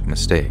tragic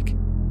mistake.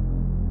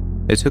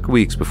 It took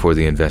weeks before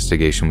the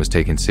investigation was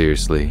taken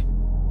seriously,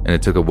 and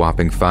it took a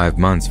whopping 5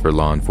 months for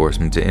law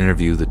enforcement to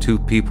interview the 2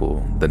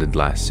 people that had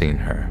last seen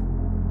her.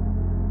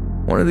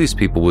 One of these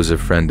people was a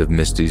friend of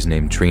Misty's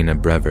named Trina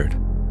Brevard,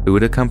 who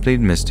had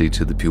accompanied Misty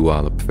to the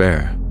Puyallup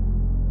Fair.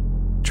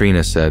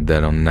 Trina said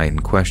that on the night in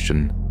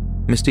question,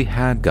 Misty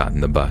had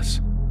gotten the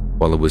bus,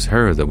 while it was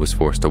her that was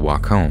forced to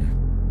walk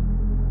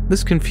home.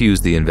 This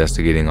confused the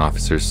investigating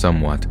officers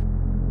somewhat,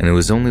 and it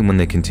was only when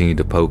they continued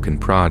to poke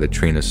and prod at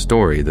Trina's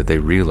story that they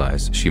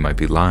realized she might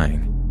be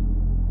lying.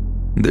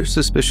 Their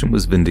suspicion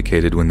was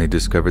vindicated when they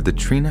discovered that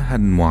Trina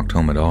hadn't walked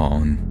home at all,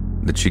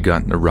 and that she'd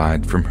gotten a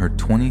ride from her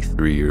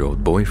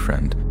 23-year-old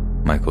boyfriend,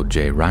 Michael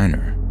J.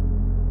 Reiner.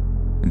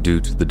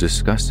 Due to the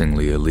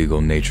disgustingly illegal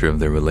nature of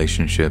their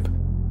relationship,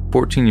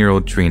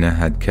 14-year-old Trina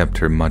had kept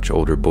her much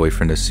older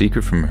boyfriend a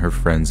secret from her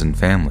friends and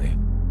family.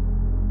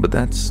 But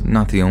that's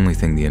not the only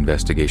thing the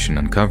investigation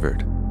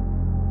uncovered.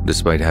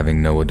 Despite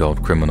having no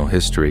adult criminal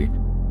history,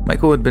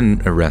 Michael had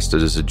been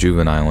arrested as a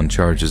juvenile on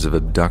charges of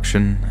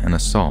abduction and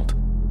assault,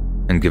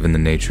 and given the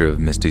nature of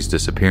Misty's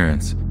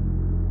disappearance,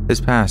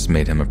 his past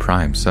made him a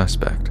prime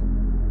suspect.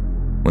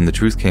 When the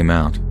truth came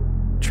out,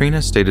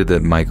 Trina stated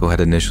that Michael had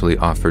initially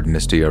offered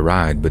Misty a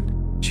ride, but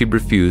she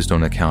refused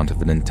on account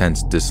of an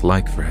intense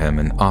dislike for him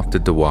and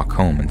opted to walk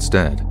home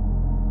instead.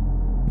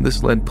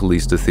 This led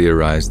police to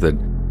theorize that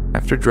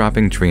after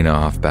dropping Trina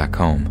off back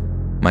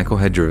home, Michael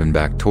had driven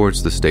back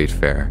towards the state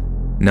fair,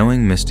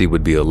 knowing Misty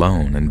would be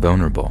alone and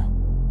vulnerable.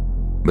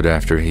 But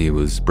after he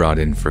was brought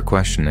in for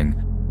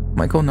questioning,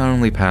 Michael not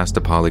only passed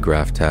a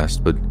polygraph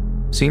test, but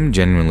seemed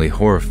genuinely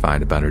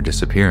horrified about her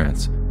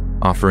disappearance,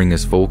 offering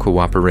his full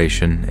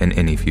cooperation in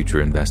any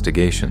future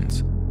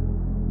investigations.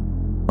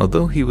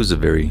 Although he was a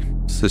very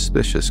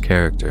suspicious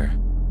character.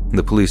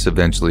 The police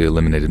eventually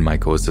eliminated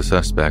Michael as the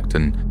suspect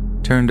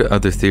and turned to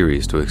other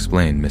theories to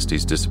explain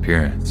Misty's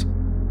disappearance.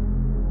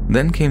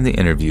 Then came the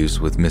interviews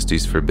with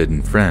Misty's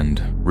forbidden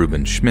friend,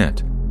 Ruben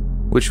Schmidt,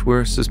 which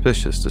were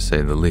suspicious to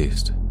say the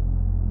least.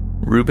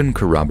 Ruben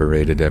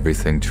corroborated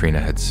everything Trina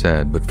had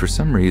said, but for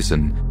some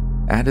reason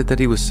added that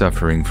he was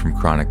suffering from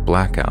chronic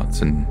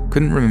blackouts and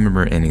couldn't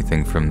remember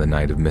anything from the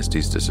night of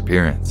Misty's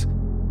disappearance.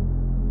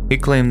 He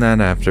claimed that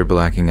after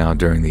blacking out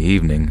during the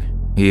evening,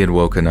 he had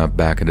woken up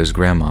back at his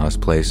grandma's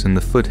place in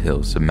the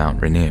foothills of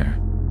Mount Rainier.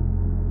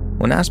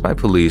 When asked by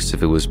police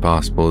if it was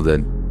possible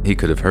that he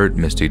could have hurt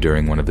Misty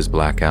during one of his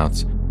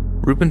blackouts,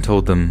 Ruben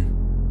told them,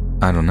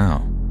 "I don't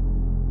know."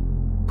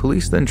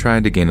 Police then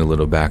tried to gain a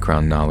little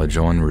background knowledge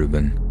on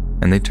Ruben,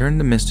 and they turned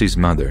to Misty's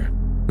mother,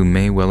 who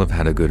may well have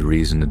had a good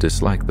reason to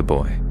dislike the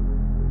boy.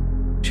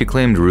 She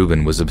claimed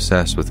Ruben was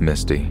obsessed with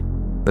Misty,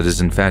 that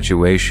his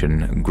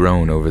infatuation had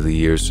grown over the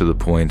years to the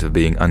point of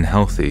being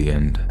unhealthy,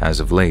 and as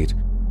of late,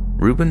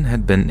 Ruben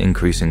had been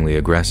increasingly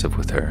aggressive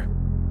with her,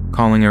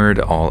 calling her at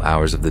all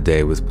hours of the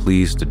day with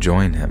pleas to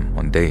join him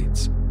on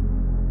dates.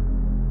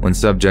 When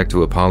subject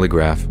to a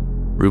polygraph,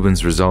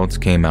 Ruben's results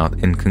came out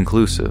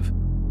inconclusive,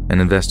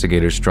 and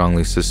investigators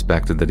strongly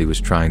suspected that he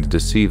was trying to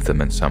deceive them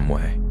in some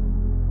way.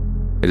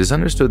 It is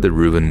understood that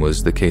Ruben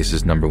was the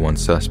case's #1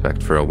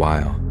 suspect for a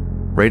while,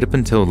 right up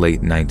until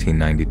late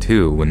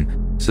 1992 when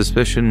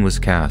suspicion was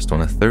cast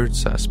on a third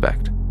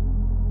suspect.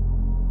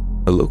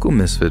 A local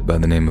misfit by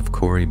the name of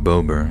Corey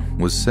Bober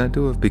was said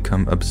to have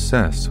become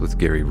obsessed with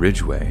Gary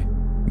Ridgway,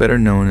 better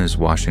known as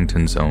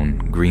Washington's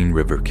own Green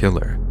River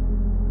Killer.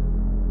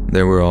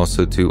 There were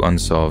also 2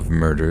 unsolved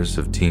murders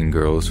of teen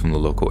girls from the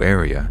local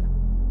area,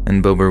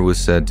 and Bober was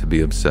said to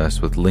be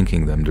obsessed with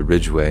linking them to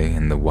Ridgway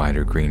and the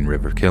wider Green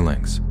River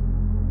killings.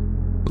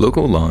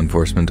 Local law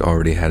enforcement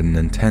already had an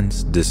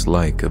intense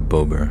dislike of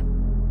Bober,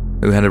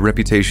 who had a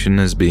reputation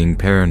as being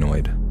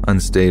paranoid,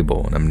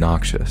 unstable, and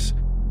obnoxious,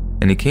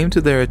 and he came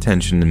to their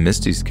attention in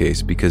Misty's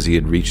case because he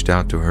had reached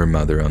out to her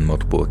mother on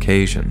multiple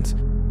occasions,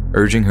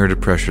 urging her to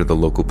pressure the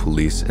local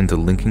police into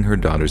linking her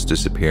daughter's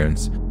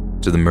disappearance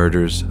to the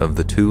murders of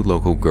the 2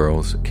 local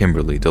girls,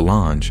 Kimberly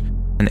DeLonge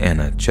and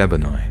Anna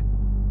Chebanoy.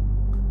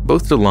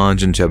 Both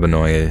DeLonge and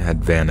Chebanoy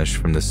had vanished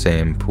from the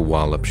same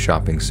Puyallup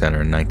shopping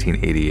center in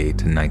 1988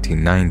 to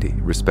 1990,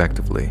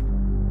 respectively,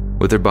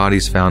 with their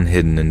bodies found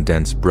hidden in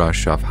dense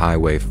brush off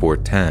Highway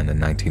 410 in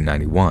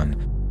 1991,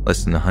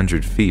 less than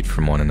 100 feet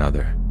from one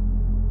another.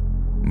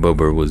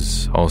 Bober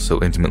was also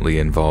intimately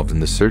involved in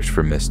the search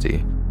for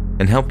Misty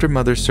and helped her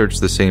mother search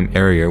the same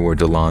area where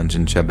DeLonge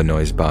and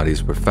Chebanoy's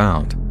bodies were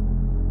found.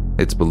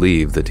 It's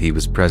believed that he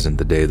was present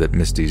the day that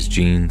Misty's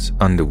jeans,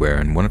 underwear,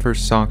 and one of her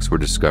socks were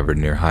discovered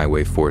near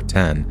Highway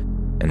 410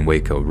 and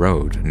Waco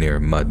Road near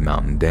Mud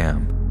Mountain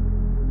Dam.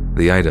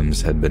 The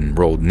items had been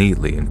rolled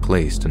neatly and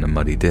placed in a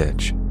muddy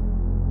ditch.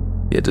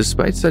 Yet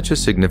despite such a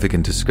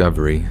significant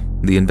discovery,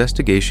 the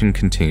investigation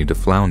continued to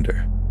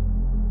flounder.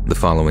 The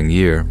following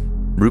year,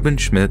 Ruben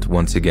Schmidt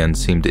once again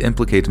seemed to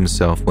implicate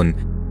himself when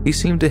he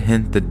seemed to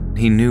hint that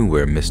he knew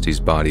where Misty's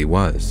body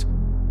was.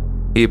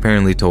 He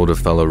apparently told a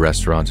fellow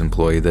restaurant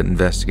employee that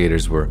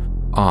investigators were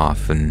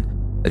off and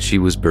that she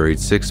was buried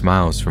 6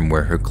 miles from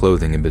where her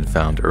clothing had been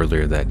found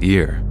earlier that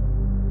year.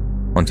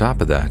 On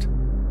top of that,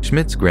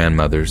 Schmidt's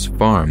grandmother's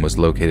farm was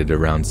located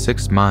around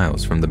 6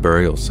 miles from the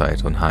burial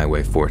site on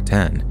Highway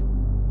 410.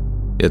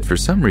 Yet for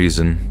some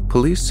reason,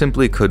 police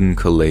simply couldn't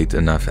collate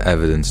enough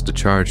evidence to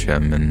charge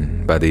him,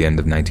 and by the end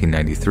of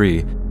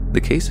 1993,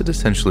 the case had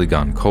essentially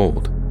gone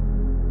cold.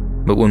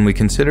 But when we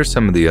consider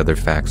some of the other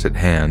facts at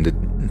hand, it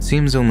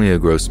seems only a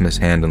gross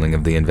mishandling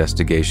of the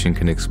investigation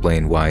can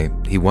explain why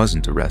he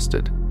wasn't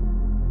arrested.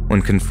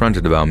 When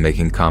confronted about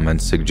making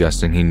comments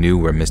suggesting he knew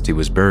where Misty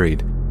was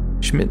buried,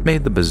 Schmidt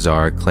made the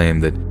bizarre claim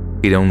that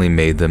he'd only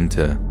made them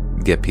to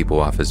get people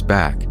off his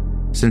back,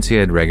 since he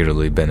had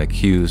regularly been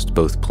accused,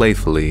 both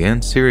playfully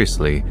and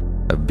seriously,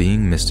 of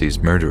being Misty's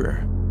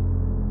murderer.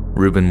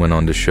 Ruben went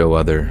on to show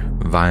other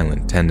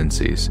violent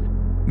tendencies,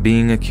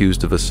 being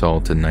accused of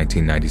assault in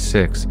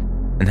 1996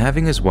 and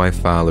having his wife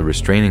file a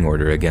restraining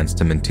order against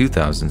him in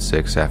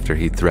 2006 after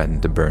he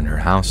threatened to burn her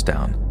house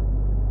down.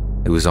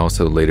 It was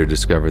also later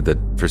discovered that,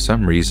 for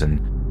some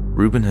reason,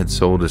 Ruben had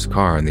sold his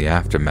car in the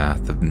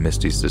aftermath of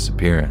Misty's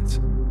disappearance.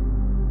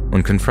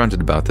 When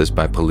confronted about this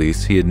by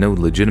police, he had no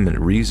legitimate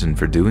reason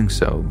for doing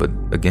so, but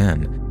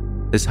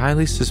again, this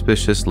highly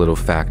suspicious little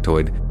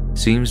factoid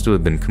seems to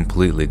have been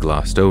completely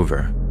glossed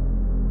over.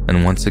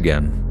 And once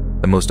again,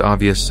 the most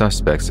obvious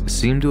suspects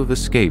seem to have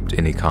escaped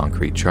any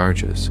concrete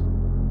charges.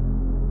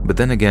 But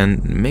then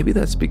again, maybe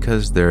that's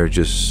because there are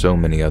just so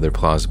many other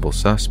plausible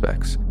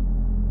suspects.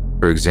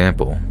 For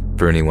example,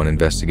 for anyone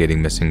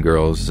investigating missing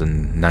girls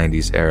in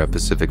 90s-era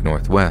Pacific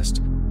Northwest,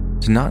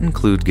 to not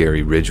include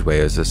Gary Ridgway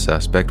as a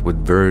suspect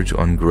would verge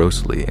on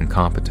grossly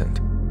incompetent.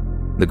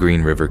 The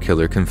Green River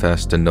Killer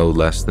confessed to no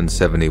less than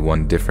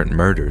 71 different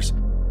murders,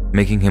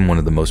 making him one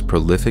of the most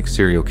prolific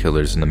serial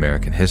killers in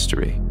American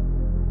history.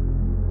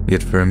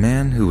 Yet for a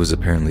man who was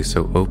apparently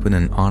so open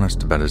and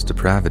honest about his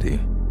depravity,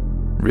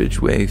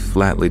 Ridgway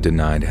flatly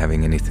denied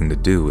having anything to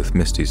do with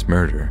Misty's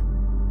murder,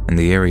 and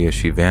the area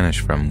she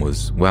vanished from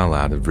was well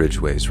out of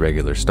Ridgway's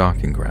regular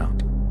stalking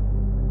ground.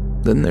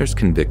 Then there's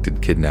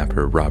convicted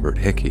kidnapper Robert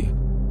Hickey,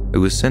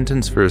 who was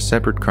sentenced for a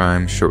separate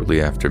crime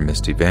shortly after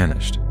Misty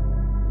vanished.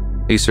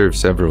 He served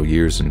several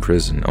years in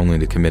prison only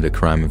to commit a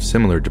crime of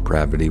similar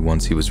depravity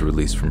once he was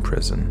released from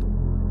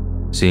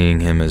prison. Seeing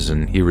him as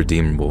an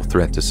irredeemable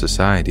threat to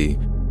society,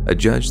 a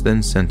judge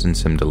then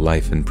sentenced him to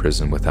life in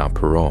prison without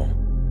parole.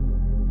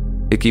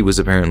 Hickey was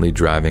apparently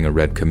driving a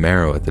red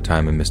Camaro at the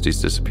time of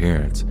Misty's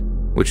disappearance,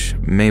 which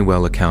may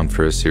well account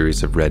for a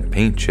series of red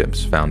paint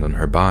chips found on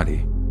her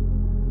body.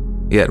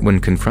 Yet when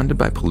confronted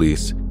by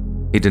police,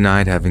 he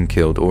denied having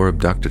killed or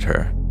abducted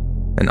her,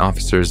 and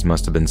officers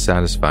must have been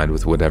satisfied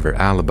with whatever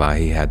alibi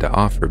he had to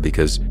offer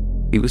because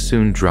he was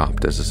soon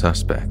dropped as a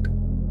suspect.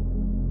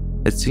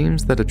 It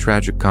seems that a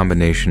tragic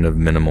combination of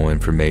minimal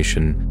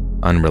information,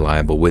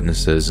 unreliable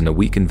witnesses, and a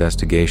weak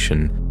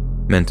investigation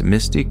meant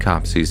Misty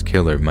Copsey's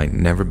killer might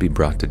never be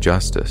brought to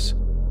justice.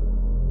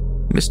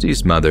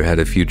 Misty's mother had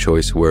a few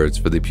choice words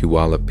for the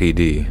Puyallup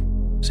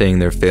PD, saying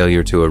their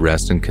failure to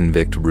arrest and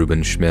convict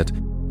Reuben Schmidt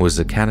was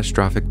a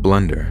catastrophic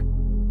blunder,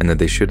 and that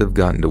they should have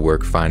gotten to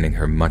work finding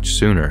her much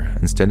sooner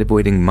instead of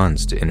waiting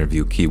months to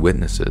interview key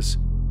witnesses.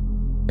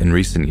 In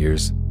recent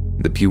years,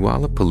 the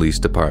Puyallup Police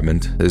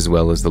Department, as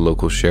well as the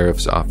local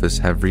sheriff's office,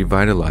 have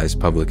revitalized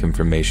public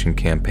information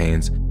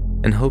campaigns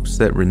in hopes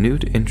that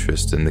renewed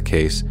interest in the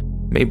case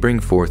may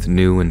bring forth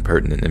new and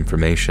pertinent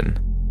information.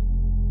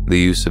 The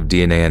use of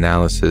DNA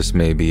analysis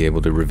may be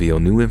able to reveal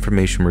new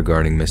information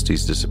regarding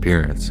Misty's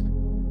disappearance.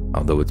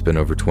 Although it's been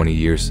over 20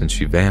 years since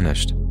she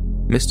vanished,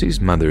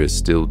 Misty's mother is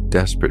still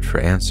desperate for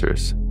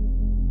answers.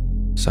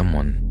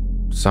 Someone,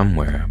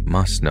 somewhere,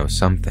 must know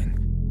something,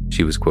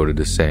 she was quoted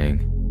as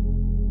saying.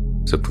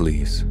 So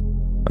please,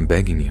 I'm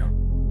begging you,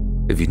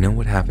 if you know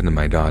what happened to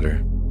my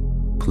daughter,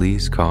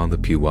 please call the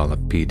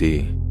Puyallup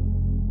PD.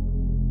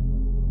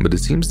 But it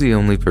seems the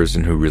only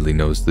person who really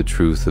knows the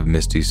truth of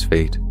Misty's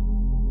fate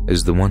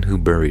is the one who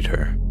buried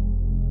her.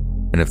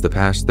 And if the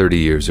past 30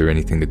 years are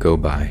anything to go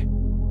by,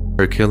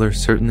 her killer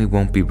certainly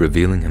won't be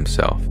revealing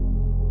himself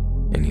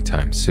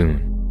anytime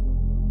soon.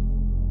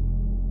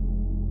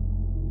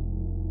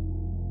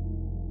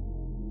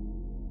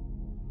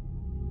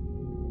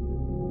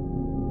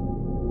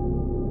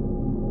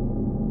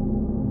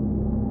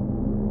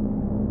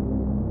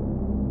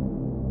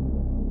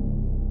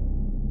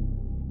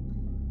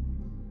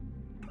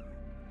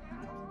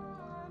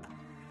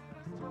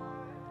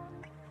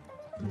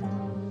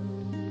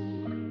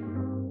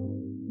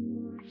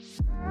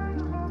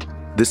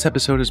 This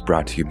episode is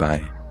brought to you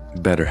by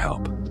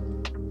BetterHelp.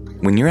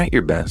 When you're at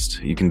your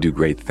best, you can do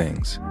great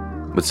things,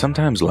 but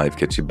sometimes life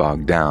gets you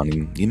bogged down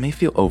and you may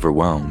feel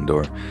overwhelmed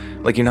or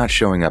like you're not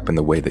showing up in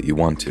the way that you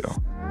want to.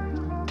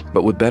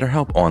 But with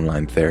BetterHelp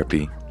Online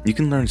Therapy, you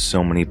can learn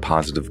so many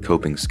positive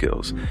coping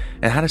skills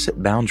and how to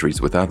set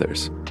boundaries with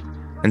others.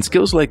 And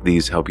skills like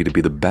these help you to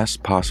be the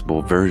best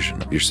possible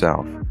version of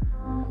yourself.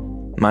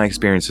 My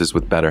experiences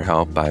with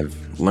BetterHelp,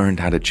 I've learned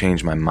how to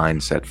change my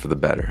mindset for the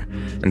better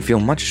and feel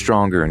much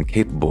stronger and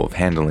capable of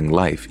handling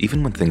life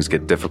even when things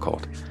get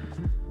difficult.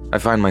 I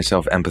find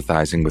myself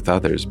empathizing with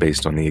others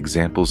based on the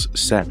examples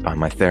set by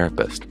my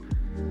therapist.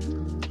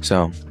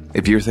 So,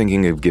 if you're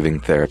thinking of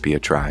giving therapy a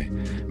try,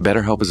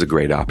 BetterHelp is a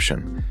great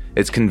option.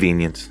 It's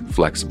convenient,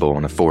 flexible,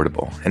 and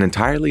affordable, and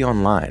entirely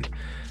online.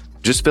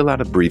 Just fill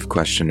out a brief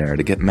questionnaire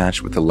to get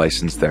matched with a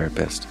licensed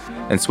therapist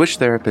and switch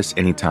therapists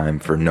anytime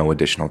for no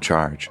additional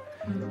charge.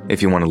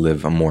 If you want to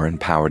live a more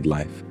empowered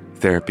life,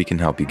 therapy can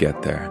help you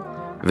get there.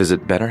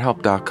 Visit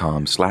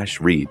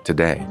BetterHelp.com/read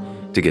today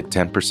to get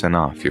 10%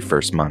 off your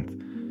first month.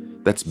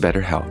 That's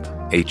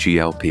BetterHelp,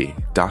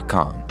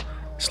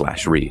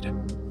 HELP.com/read.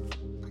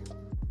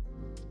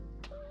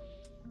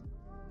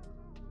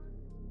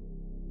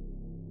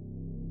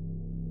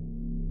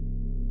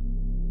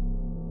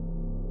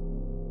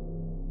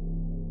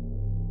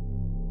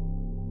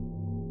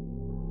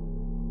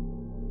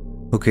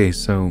 Okay,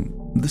 so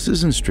this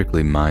isn't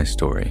strictly my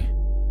story,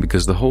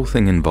 because the whole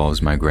thing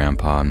involves my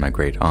grandpa and my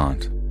great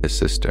aunt, his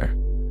sister.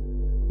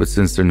 But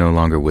since they're no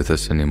longer with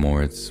us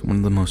anymore, it's one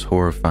of the most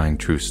horrifying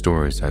true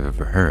stories I've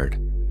ever heard,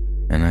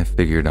 and I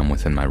figured I'm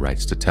within my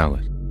rights to tell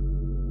it.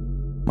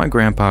 My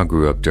grandpa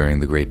grew up during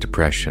the Great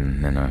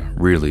Depression in a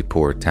really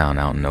poor town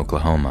out in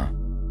Oklahoma.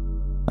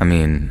 I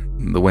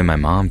mean, the way my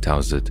mom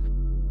tells it,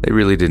 they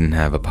really didn't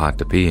have a pot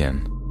to pee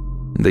in.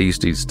 They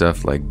used to eat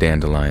stuff like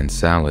dandelion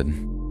salad,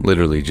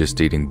 literally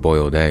just eating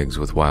boiled eggs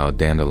with wild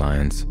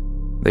dandelions.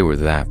 They were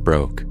that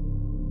broke.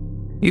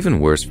 Even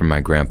worse for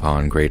my grandpa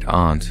and great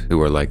aunt,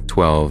 who are like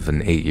 12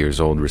 and 8 years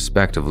old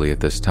respectively at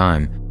this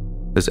time,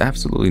 there's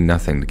absolutely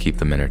nothing to keep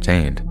them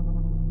entertained.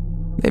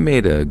 They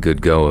made a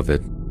good go of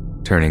it,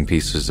 turning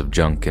pieces of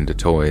junk into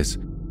toys.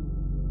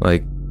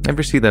 Like,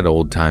 ever see that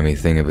old-timey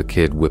thing of a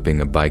kid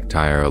whipping a bike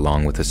tire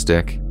along with a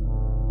stick?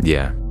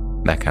 Yeah,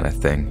 that kind of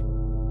thing.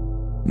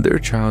 Their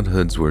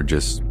childhoods were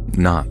just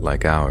not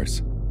like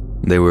ours.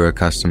 They were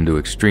accustomed to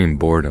extreme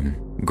boredom,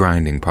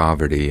 grinding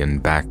poverty,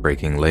 and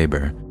backbreaking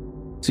labor.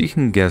 so you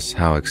can guess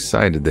how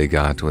excited they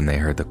got when they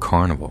heard the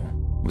carnival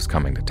was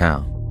coming to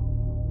town.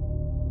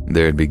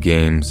 There'd be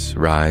games,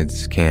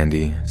 rides,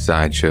 candy,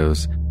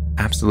 sideshows,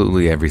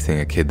 absolutely everything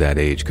a kid that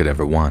age could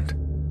ever want.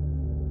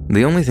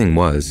 The only thing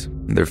was,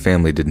 their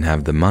family didn't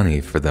have the money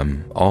for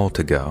them all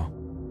to go,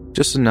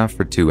 just enough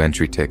for 2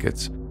 entry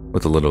tickets,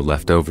 with a little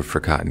left over for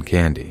cotton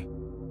candy.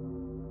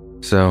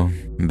 So,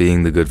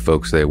 being the good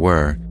folks they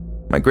were,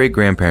 my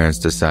great-grandparents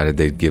decided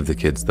they'd give the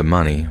kids the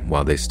money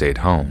while they stayed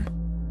home.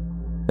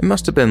 It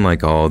must have been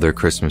like all their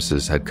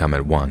Christmases had come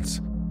at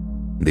once.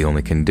 The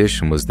only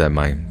condition was that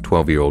my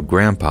 12-year-old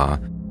grandpa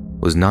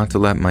was not to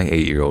let my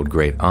 8-year-old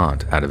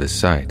great-aunt out of his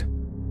sight.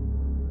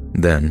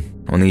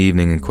 Then, on the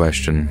evening in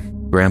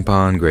question,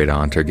 Grandpa and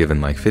great-aunt are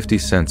given like 50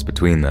 cents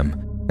between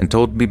them and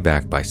told to be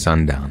back by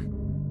sundown.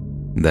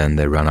 Then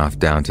they run off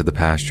down to the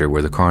pasture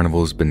where the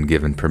carnival's been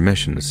given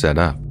permission to set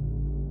up.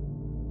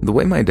 The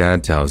way my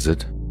dad tells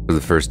it, for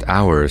the first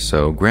hour or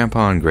so,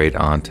 Grandpa and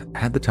great-aunt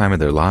had the time of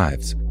their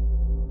lives.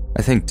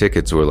 I think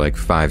tickets were like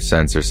 5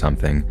 cents or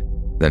something,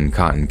 then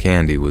cotton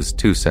candy was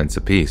 2 cents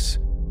apiece.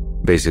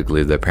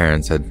 Basically, their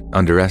parents had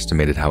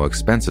underestimated how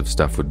expensive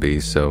stuff would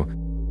be, so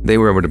they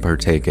were able to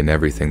partake in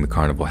everything the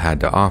carnival had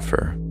to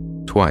offer,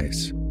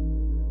 twice.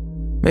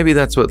 Maybe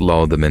that's what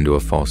lulled them into a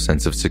false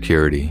sense of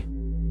security,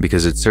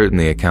 because it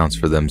certainly accounts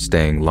for them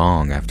staying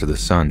long after the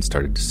sun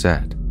started to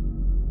set.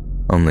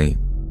 Only,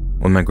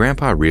 when my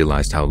grandpa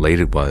realized how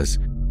late it was,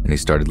 and he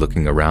started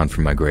looking around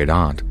for my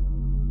great-aunt,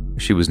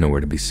 she was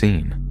nowhere to be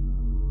seen.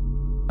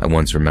 I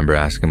once remember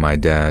asking my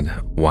dad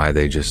why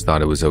they just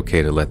thought it was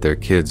okay to let their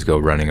kids go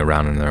running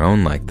around on their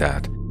own like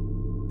that,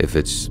 if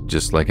it's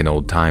just like an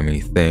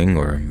old-timey thing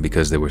or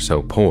because they were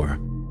so poor.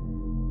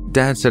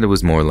 Dad said it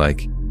was more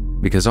like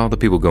because all the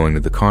people going to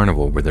the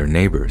carnival were their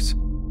neighbors.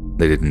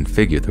 They didn't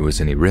figure there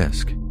was any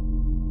risk.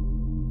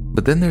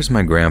 But then there's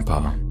my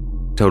grandpa,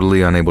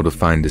 totally unable to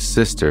find his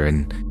sister,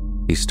 and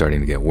he's starting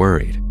to get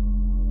worried.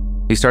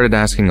 He started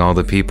asking all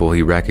the people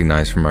he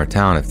recognized from our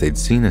town if they'd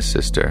seen his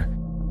sister,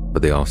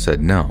 but they all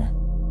said no.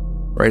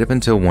 Right up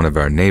until one of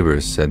our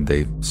neighbors said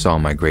they saw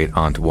my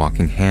great-aunt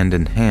walking hand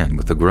in hand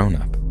with a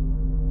grown-up.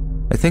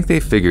 I think they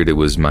figured it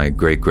was my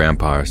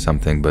great-grandpa or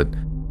something, but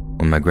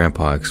when my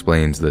grandpa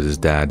explains that his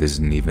dad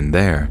isn't even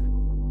there,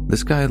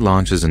 this guy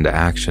launches into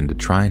action to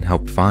try and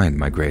help find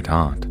my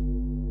great-aunt.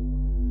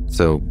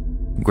 So,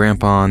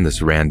 Grandpa and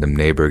this random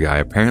neighbor guy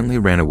apparently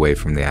ran away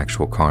from the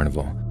actual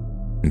carnival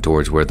and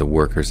towards where the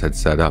workers had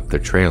set up their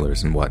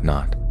trailers and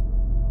whatnot.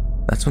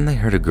 That's when they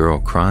heard a girl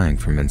crying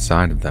from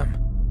inside of them.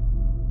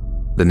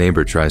 The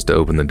neighbor tries to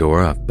open the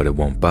door up, but it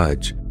won't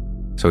budge,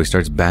 so he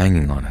starts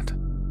banging on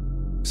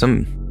it.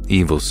 Some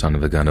evil son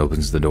of a gun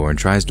opens the door and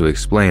tries to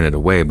explain it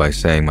away by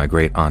saying my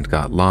great-aunt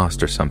got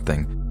lost or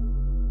something,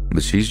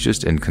 but she's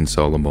just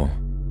inconsolable,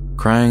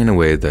 crying in a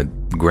way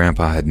that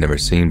Grandpa had never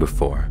seen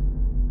before,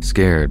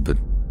 scared but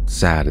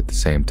sad at the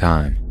same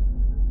time.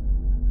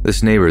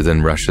 This neighbor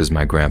then rushes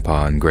my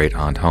grandpa and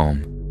great-aunt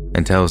home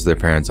and tells their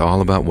parents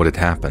all about what had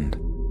happened.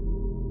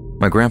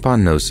 My grandpa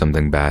knows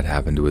something bad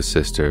happened to his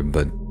sister,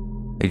 but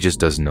he just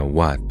doesn't know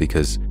what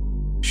because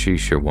she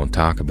sure won't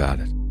talk about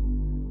it.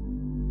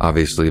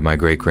 Obviously, my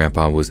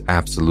great-grandpa was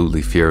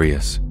absolutely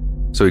furious,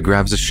 so he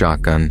grabs a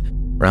shotgun,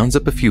 rounds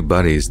up a few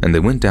buddies, and they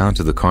went down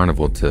to the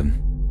carnival to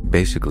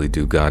basically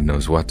do God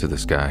knows what to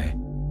this guy.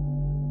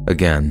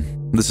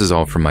 Again, this is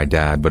all from my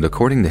dad, but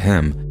according to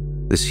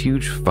him, this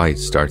huge fight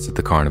starts at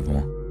the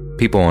carnival.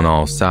 People on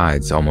all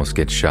sides almost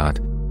get shot,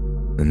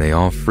 then they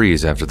all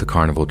freeze after the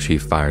carnival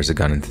chief fires a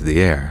gun into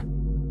the air.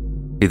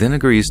 He then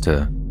agrees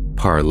to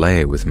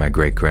parlay with my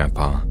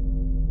great-grandpa.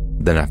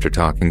 Then after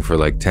talking for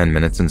like 10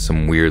 minutes in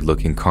some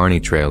weird-looking carny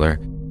trailer,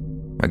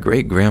 my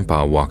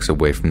great-grandpa walks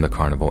away from the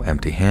carnival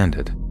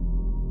empty-handed.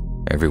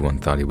 Everyone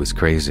thought he was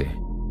crazy.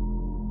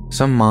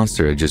 Some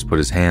monster had just put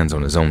his hands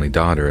on his only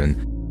daughter,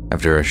 and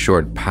after a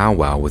short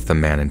powwow with the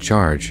man in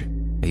charge,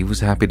 he was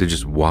happy to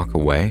just walk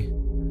away.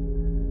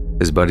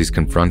 His buddies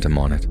confront him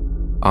on it,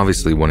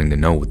 obviously wanting to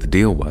know what the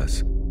deal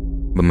was,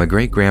 but my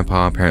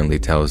great-grandpa apparently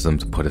tells them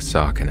to put a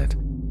sock in it,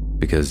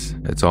 because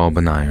it's all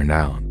been ironed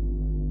out.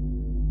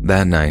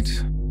 That night,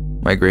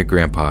 my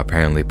great-grandpa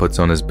apparently puts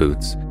on his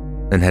boots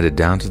and headed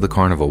down to the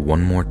carnival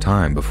one more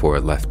time before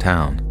it left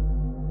town.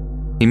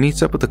 He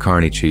meets up with the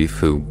carny chief,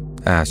 who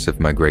asks if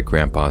my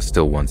great-grandpa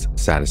still wants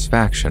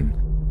satisfaction,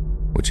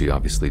 which he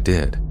obviously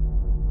did.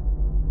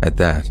 At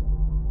that,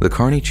 the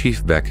carny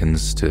chief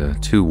beckons to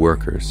 2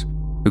 workers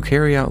who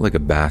carry out like a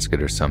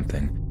basket or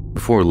something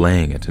before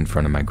laying it in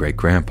front of my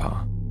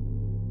great-grandpa.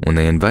 When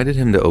they invited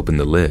him to open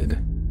the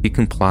lid, he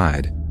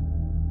complied,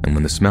 and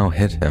when the smell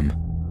hit him,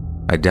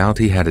 I doubt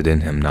he had it in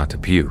him not to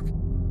puke.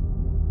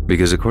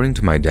 Because according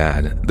to my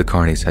dad, the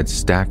carnies had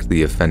stacked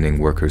the offending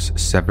worker's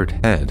severed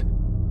head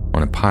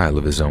on a pile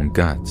of his own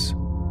guts,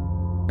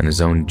 and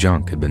his own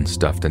junk had been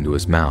stuffed into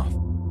his mouth.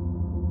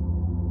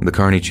 The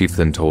carny chief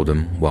then told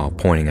him, while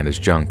pointing at his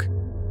junk,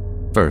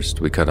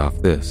 "First we cut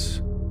off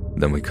this,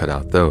 then we cut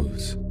out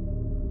those,"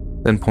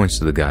 then points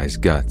to the guy's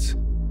guts.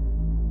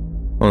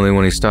 "Only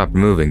when he stopped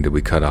moving did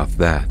we cut off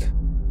that,"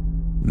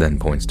 then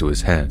points to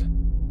his head.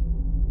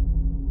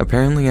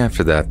 Apparently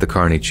after that, the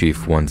carny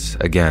chief once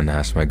again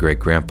asked my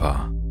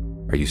great-grandpa,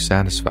 "Are you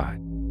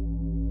satisfied?"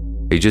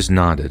 He just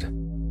nodded,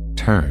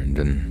 turned,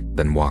 and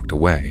then walked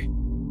away.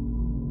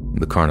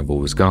 The carnival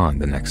was gone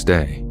the next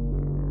day.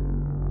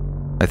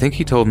 I think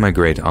he told my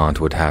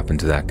great-aunt what happened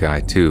to that guy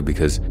too,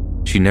 because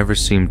she never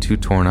seemed too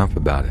torn up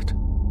about it.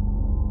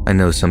 I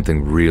know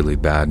something really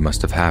bad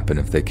must have happened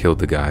if they killed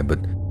the guy, but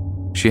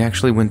she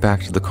actually went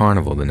back to the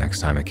carnival the next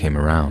time it came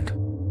around.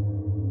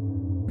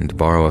 And to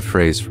borrow a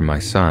phrase from my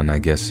son, I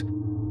guess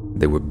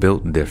they were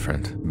built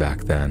different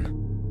back then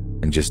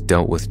and just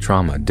dealt with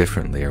trauma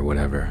differently or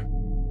whatever.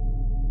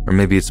 Or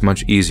maybe it's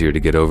much easier to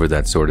get over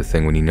that sort of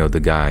thing when you know the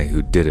guy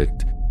who did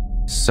it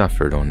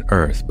suffered on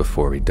Earth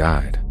before he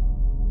died.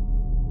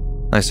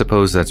 I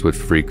suppose that's what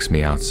freaks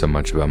me out so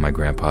much about my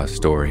grandpa's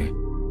story,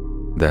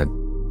 that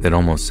it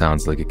almost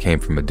sounds like it came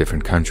from a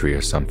different country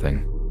or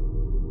something.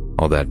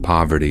 All that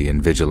poverty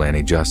and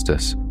vigilante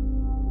justice.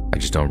 I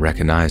just don't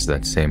recognize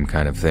that same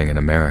kind of thing in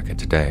America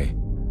today.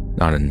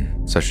 Not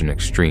in such an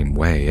extreme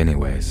way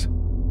anyways.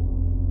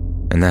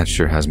 And that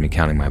sure has me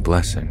counting my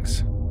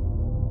blessings,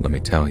 let me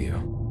tell you.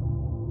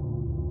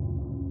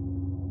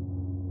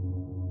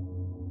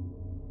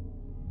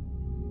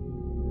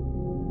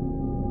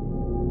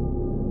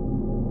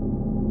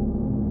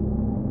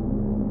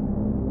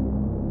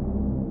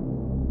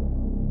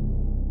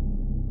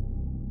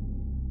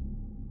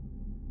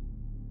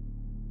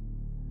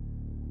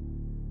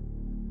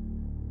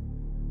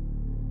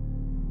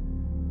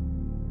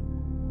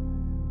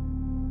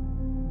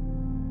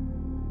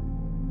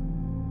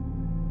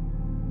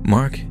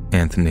 Mark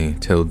Anthony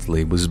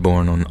Tildesley was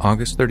born on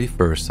August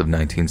 31st of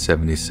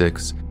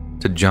 1976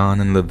 to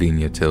John and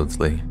Lavinia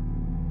Tildesley.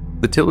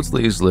 The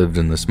Tildesleys lived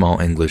in the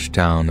small English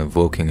town of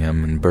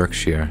Wokingham in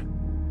Berkshire,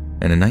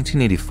 and in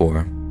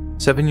 1984,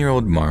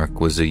 7-year-old Mark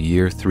was a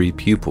Year 3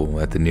 pupil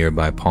at the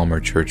nearby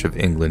Palmer Church of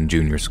England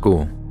Junior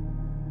School.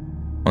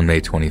 On May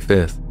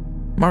 25th,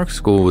 Mark's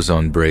school was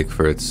on break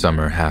for its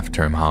summer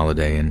half-term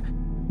holiday, and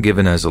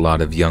given as a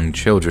lot of young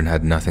children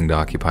had nothing to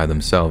occupy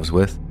themselves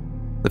with,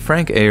 the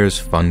Frank Ayers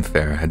Fun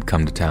Fair had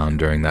come to town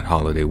during that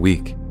holiday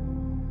week.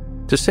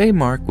 To say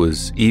Mark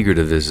was eager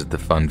to visit the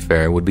fun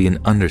fair would be an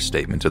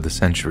understatement of the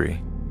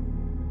century.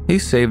 He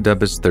saved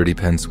up his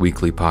 30p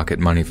weekly pocket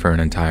money for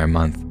an entire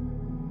month,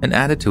 and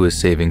added to his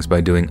savings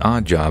by doing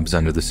odd jobs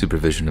under the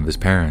supervision of his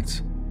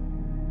parents.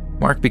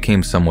 Mark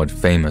became somewhat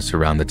famous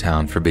around the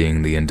town for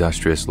being the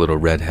industrious little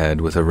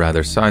redhead with a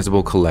rather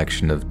sizable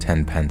collection of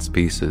 10p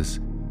pieces.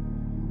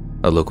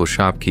 A local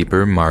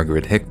shopkeeper,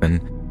 Margaret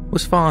Hickman,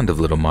 was fond of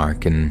little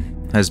Mark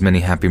and has many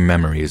happy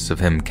memories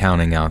of him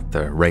counting out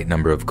the right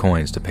number of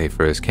coins to pay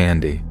for his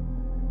candy.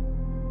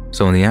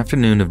 So on the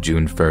afternoon of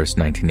June 1st,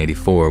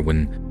 1984,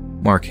 when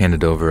Mark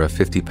handed over a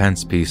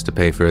 50p piece to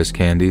pay for his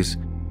candies,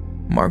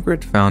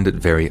 Margaret found it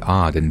very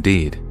odd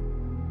indeed.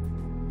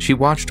 She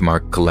watched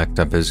Mark collect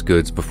up his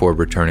goods before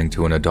returning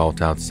to an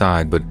adult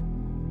outside, but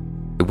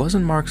it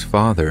wasn't Mark's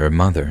father or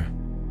mother.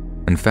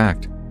 In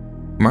fact,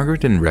 Margaret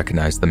didn't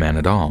recognize the man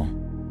at all.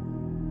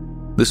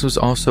 This was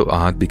also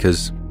odd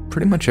because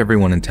pretty much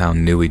everyone in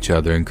town knew each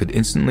other and could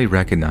instantly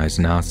recognize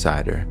an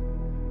outsider.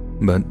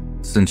 But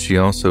since she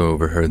also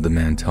overheard the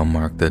man tell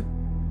Mark that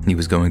he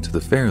was going to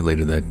the fair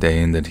later that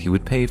day and that he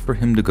would pay for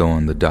him to go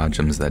on the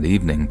dodgems that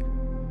evening,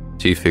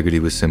 she figured he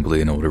was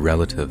simply an older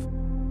relative.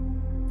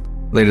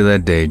 Later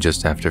that day,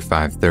 just after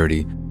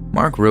 5:30,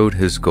 Mark rode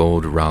his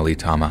gold Raleigh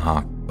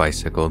Tomahawk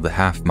bicycle the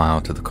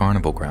half-mile to the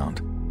carnival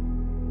ground.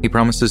 He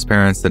promised his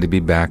parents that he'd be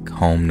back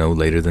home no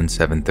later than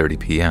 7:30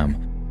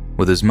 p.m.,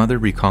 with his mother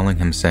recalling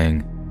him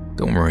saying,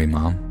 "Don't worry,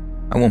 Mom,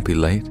 I won't be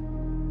late."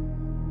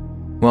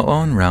 While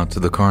en route to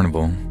the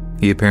carnival,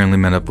 he apparently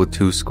met up with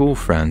 2 school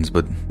friends,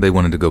 but they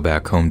wanted to go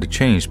back home to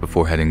change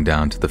before heading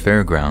down to the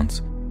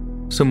fairgrounds.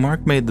 So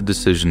Mark made the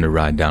decision to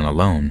ride down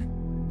alone,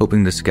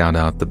 hoping to scout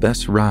out the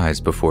best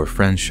rides before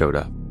friends showed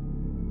up.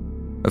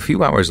 A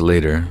few hours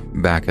later,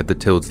 back at the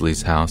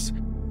Tildesleys' house,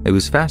 it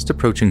was fast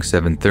approaching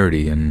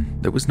 7:30 and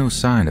there was no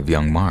sign of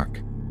young Mark.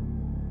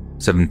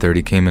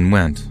 7:30 came and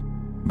went,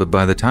 but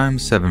by the time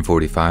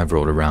 7:45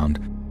 rolled around,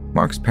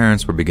 Mark's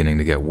parents were beginning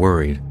to get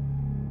worried,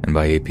 and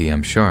by 8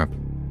 p.m. sharp,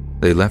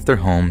 they left their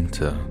home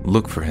to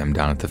look for him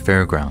down at the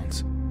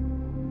fairgrounds.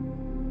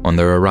 On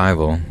their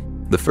arrival,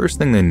 the first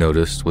thing they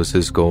noticed was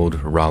his gold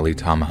Raleigh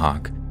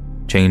Tomahawk,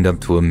 chained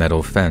up to a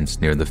metal fence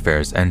near the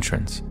fair's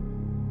entrance.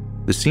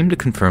 This seemed to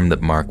confirm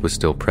that Mark was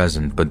still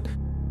present, but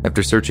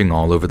after searching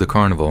all over the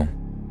carnival,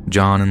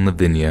 John and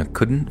Lavinia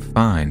couldn't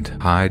find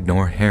hide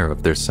nor hair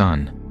of their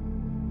son.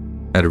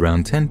 At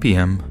around 10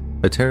 p.m.,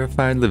 a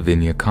terrified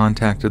Lavinia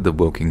contacted the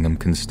Wokingham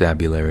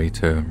Constabulary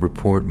to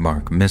report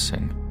Mark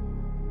missing,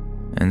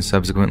 and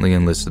subsequently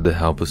enlisted the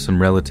help of some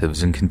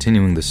relatives in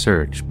continuing the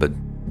search, but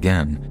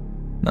again,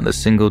 not a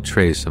single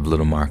trace of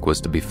little Mark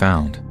was to be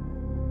found.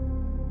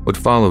 What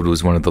followed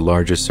was one of the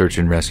largest search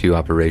and rescue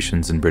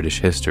operations in British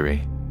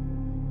history.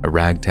 A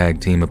ragtag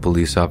team of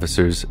police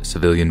officers,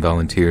 civilian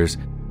volunteers,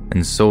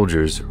 and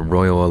soldiers,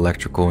 Royal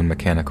Electrical and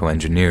Mechanical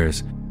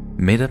Engineers,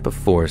 made up a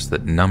force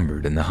that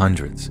numbered in the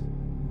hundreds.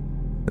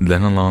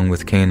 Then, along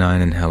with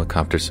canine and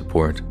helicopter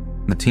support,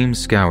 the team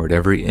scoured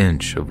every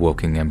inch of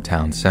Wokingham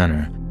town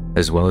center,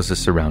 as well as the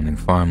surrounding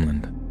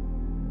farmland.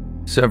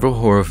 Several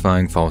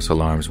horrifying false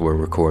alarms were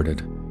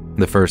recorded,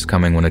 the first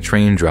coming when a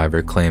train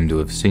driver claimed to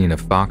have seen a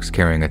fox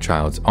carrying a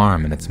child's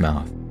arm in its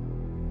mouth.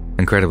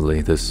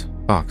 Incredibly, this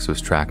fox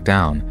was tracked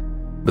down,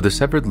 but the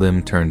severed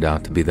limb turned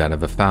out to be that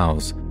of a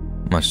fowl's,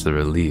 much to the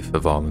relief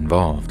of all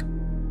involved.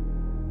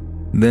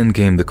 Then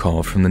came the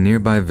call from the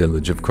nearby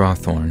village of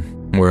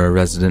Crawthorne, where a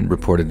resident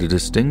reported a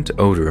distinct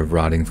odor of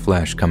rotting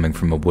flesh coming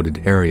from a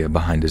wooded area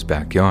behind his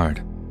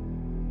backyard.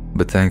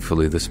 But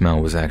thankfully, the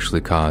smell was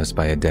actually caused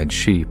by a dead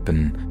sheep,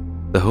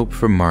 and the hope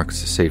for Mark's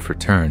safe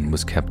return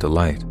was kept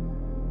alight.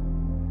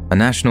 A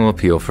national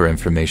appeal for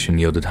information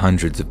yielded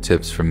hundreds of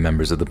tips from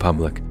members of the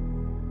public,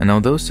 and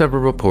although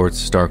several reports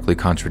starkly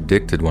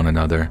contradicted one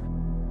another,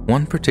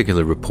 one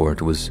particular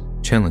report was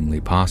chillingly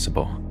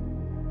possible.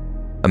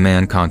 A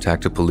man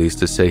contacted police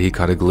to say he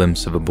caught a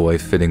glimpse of a boy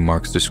fitting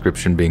Mark's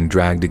description being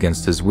dragged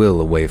against his will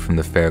away from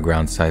the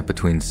fairground site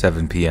between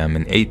 7 p.m.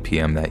 and 8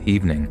 p.m. that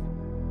evening.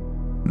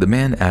 The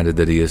man added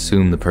that he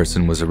assumed the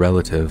person was a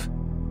relative,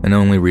 and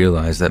only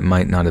realized that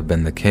might not have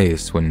been the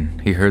case when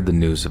he heard the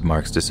news of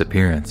Mark's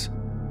disappearance.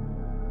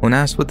 When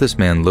asked what this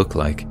man looked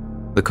like,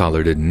 the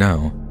caller didn't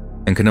know,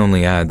 and can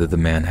only add that the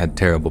man had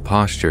terrible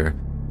posture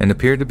and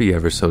appeared to be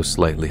ever so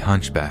slightly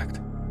hunchbacked.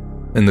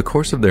 In the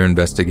course of their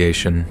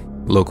investigation,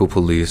 local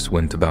police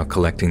went about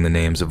collecting the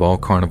names of all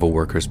carnival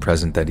workers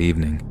present that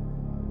evening.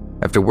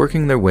 After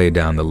working their way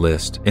down the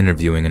list,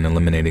 interviewing and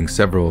eliminating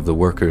several of the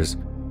workers,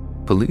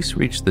 police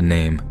reached the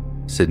name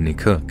Sidney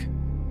Cook.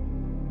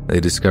 They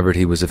discovered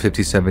he was a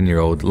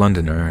 57-year-old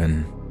Londoner,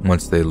 and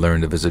once they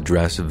learned of his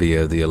address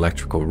via the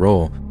electrical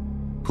roll,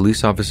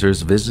 police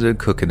officers visited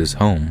Cook at his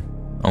home,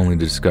 only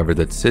to discover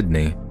that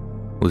Sidney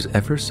was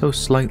ever so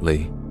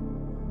slightly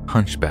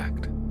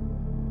hunchbacked.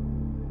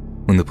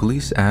 When the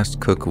police asked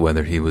Cook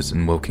whether he was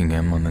in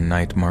Wokingham on the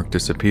night Mark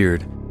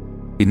disappeared,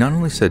 he not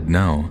only said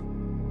no,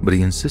 but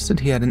he insisted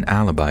he had an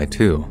alibi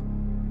too.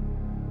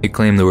 He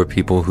claimed there were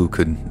people who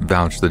could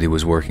vouch that he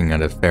was working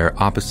at a fair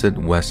opposite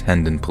West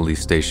Hendon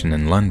police station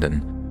in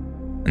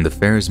London, and the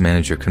fair's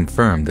manager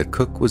confirmed that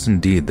Cook was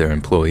indeed their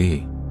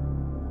employee.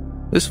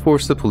 This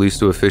forced the police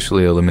to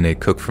officially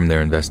eliminate Cook from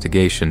their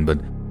investigation, but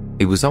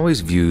he was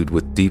always viewed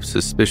with deep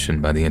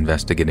suspicion by the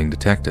investigating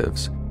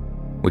detectives,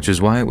 which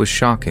is why it was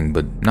shocking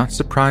but not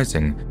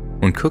surprising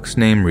when Cook's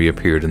name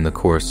reappeared in the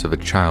course of a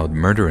child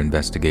murder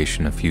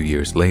investigation a few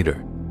years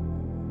later.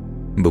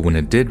 But when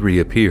it did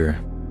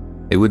reappear,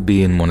 it would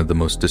be in one of the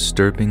most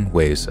disturbing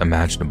ways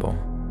imaginable.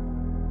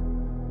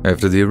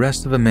 After the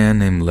arrest of a man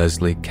named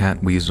Leslie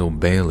Catweasel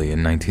Bailey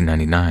in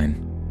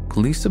 1999,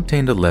 police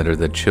obtained a letter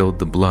that chilled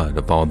the blood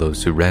of all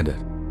those who read it.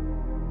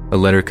 The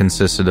letter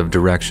consisted of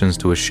directions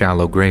to a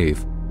shallow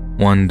grave,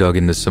 one dug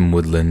into some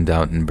woodland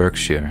out in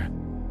Berkshire.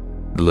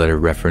 The letter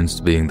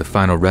referenced being the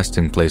final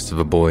resting place of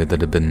a boy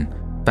that had been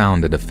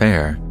found at a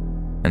fair,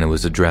 and it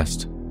was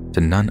addressed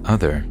to none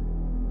other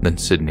than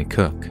Sidney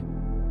Cook.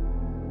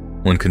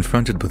 When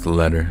confronted with the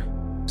letter,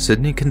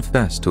 Sidney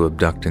confessed to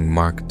abducting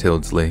Mark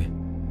Tildesley.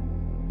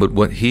 But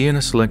what he and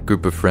a select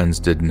group of friends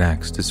did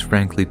next is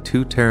frankly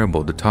too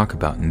terrible to talk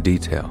about in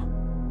detail.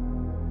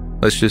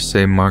 Let's just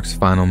say Mark's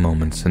final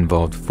moments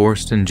involved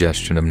forced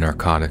ingestion of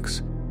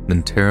narcotics,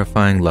 then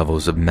terrifying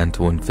levels of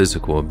mental and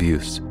physical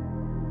abuse,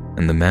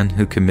 and the men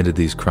who committed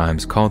these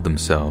crimes called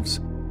themselves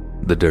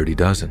the Dirty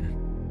Dozen.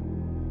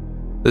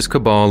 This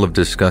cabal of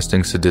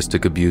disgusting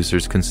sadistic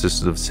abusers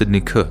consisted of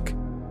Sidney Cook,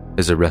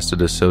 his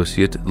arrested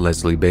associate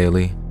Leslie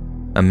Bailey,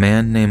 a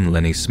man named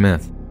Lenny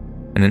Smith,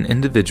 and an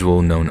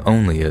individual known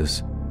only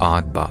as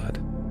Odd Bod.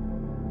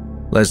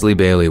 Leslie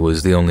Bailey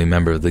was the only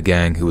member of the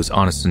gang who was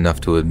honest enough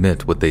to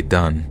admit what they'd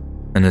done,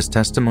 and his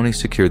testimony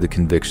secured the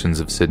convictions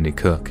of Sidney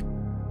Cook.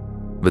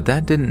 But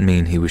that didn't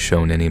mean he was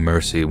shown any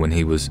mercy when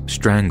he was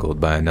strangled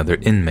by another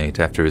inmate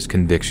after his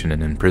conviction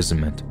and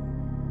imprisonment.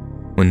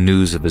 When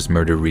news of his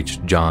murder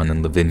reached John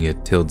and Lavinia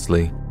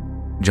Tildesley,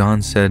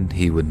 John said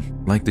he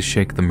would like to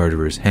shake the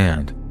murderer's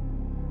hand,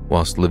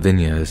 whilst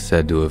Lavinia is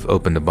said to have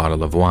opened a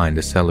bottle of wine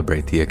to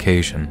celebrate the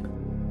occasion.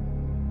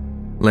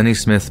 Lenny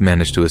Smith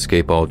managed to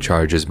escape all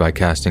charges by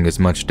casting as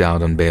much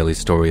doubt on Bailey's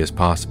story as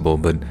possible,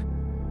 but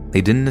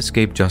he didn't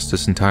escape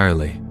justice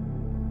entirely.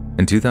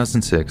 In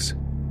 2006,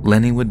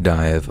 Lenny would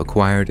die of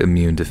acquired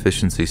immune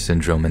deficiency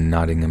syndrome in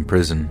Nottingham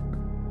prison.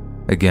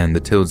 Again, the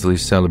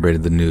Tildesleys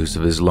celebrated the news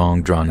of his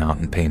long drawn-out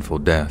and painful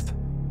death.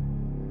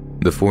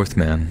 The fourth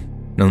man,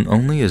 known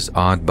only as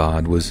Odd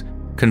Bod, was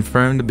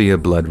confirmed to be a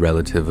blood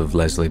relative of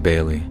Leslie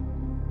Bailey.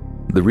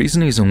 The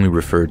reason he's only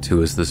referred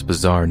to as this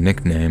bizarre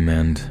nickname,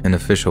 and in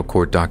official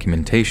court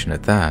documentation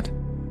at that,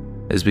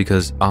 is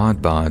because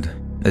Odd Bod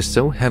is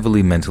so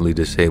heavily mentally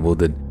disabled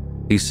that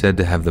he's said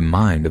to have the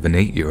mind of an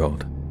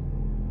 8-year-old.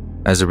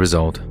 As a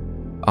result,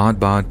 Odd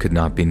Bod could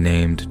not be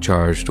named,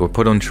 charged, or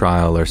put on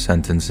trial or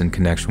sentenced in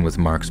connection with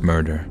Mark's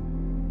murder.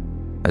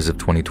 As of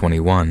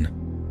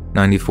 2021,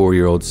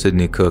 94-year-old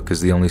Sidney Cook is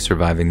the only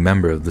surviving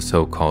member of the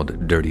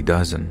so-called Dirty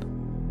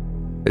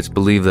Dozen. It's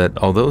believed that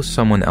although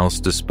someone else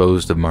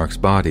disposed of Mark's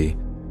body,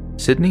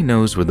 Sydney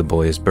knows where the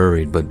boy is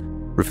buried but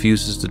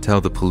refuses to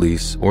tell the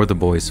police or the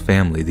boy's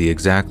family the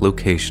exact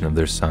location of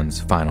their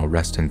son's final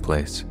resting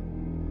place.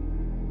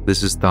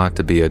 This is thought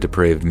to be a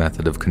depraved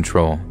method of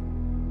control,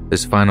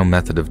 his final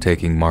method of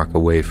taking Mark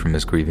away from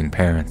his grieving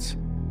parents.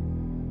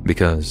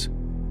 Because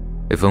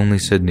if only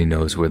Sydney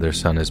knows where their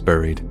son is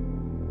buried,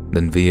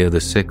 then via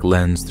the sick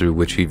lens through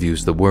which he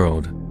views the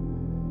world,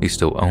 he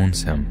still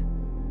owns him.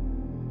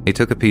 He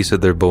took a piece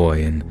of their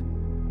boy and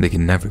they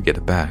can never get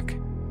it back.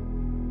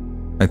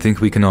 I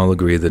think we can all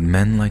agree that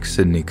men like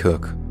Sidney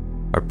Cook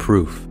are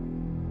proof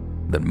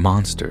that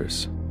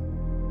monsters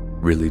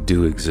really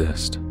do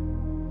exist.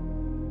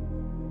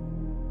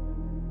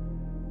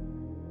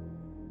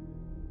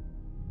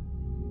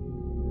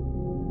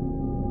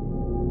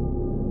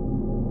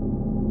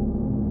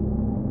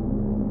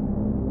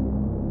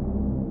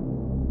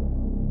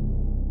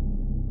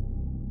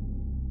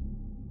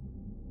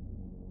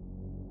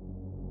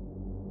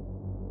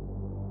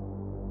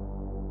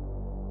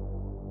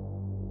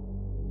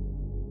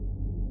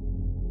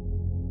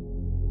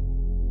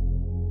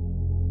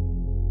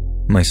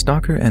 My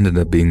stalker ended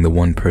up being the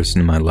one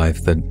person in my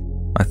life that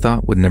I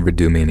thought would never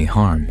do me any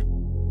harm.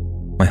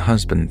 My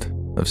husband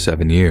of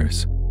 7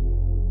 years.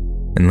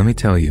 And let me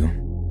tell you,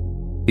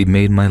 he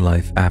made my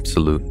life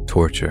absolute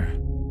torture.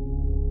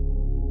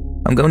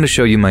 I'm going to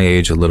show you my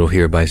age a little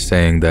here by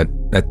saying that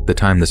at the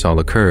time this all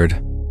occurred,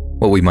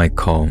 what we might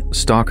call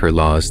stalker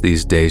laws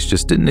these days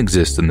just didn't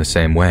exist in the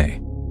same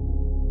way.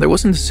 There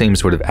wasn't the same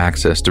sort of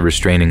access to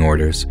restraining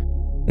orders.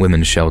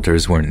 Women's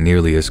shelters weren't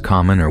nearly as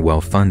common or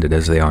well-funded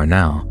as they are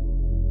now.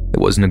 It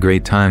wasn't a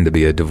great time to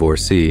be a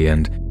divorcee,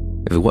 and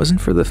if it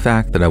wasn't for the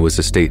fact that I was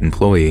a state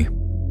employee,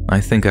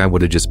 I think I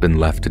would have just been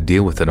left to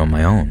deal with it on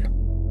my own.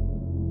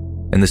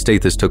 In the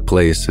state this took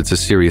place, it's a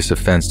serious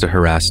offense to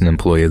harass an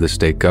employee of the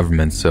state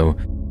government, so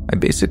I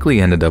basically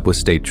ended up with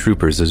state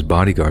troopers as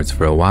bodyguards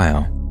for a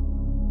while.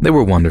 They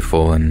were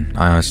wonderful, and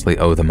I honestly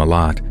owe them a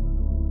lot.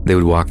 They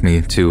would walk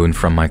me to and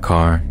from my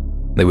car.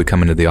 They would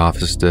come into the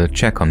office to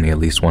check on me at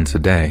least once a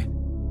day.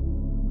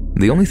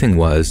 The only thing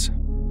was,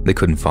 they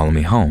couldn't follow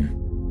me home.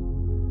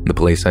 The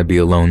place I'd be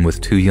alone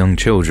with 2 young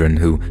children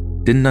who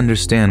didn't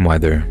understand why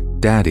their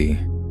daddy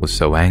was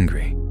so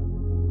angry.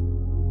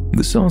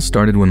 This all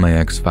started when my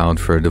ex filed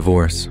for a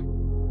divorce.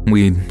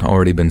 We'd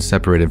already been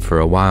separated for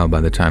a while by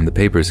the time the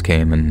papers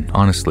came, and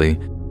honestly,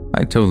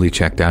 I totally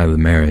checked out of the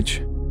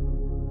marriage.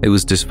 It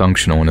was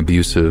dysfunctional and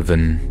abusive,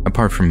 and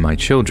apart from my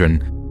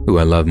children, who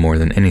I love more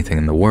than anything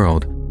in the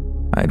world,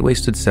 I had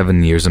wasted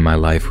 7 years of my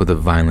life with a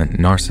violent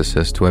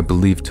narcissist who I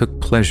believe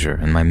took pleasure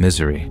in my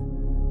misery.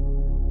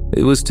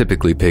 It was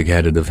typically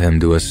pig-headed of him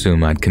to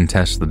assume I'd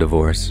contest the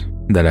divorce,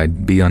 that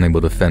I'd be unable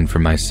to fend for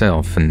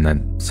myself, and that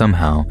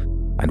somehow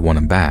I'd want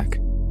him back.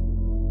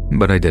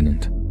 But I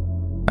didn't.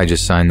 I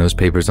just signed those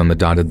papers on the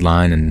dotted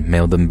line and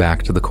mailed them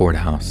back to the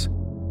courthouse.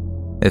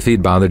 If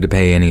he'd bothered to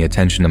pay any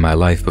attention to my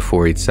life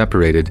before he'd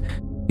separated,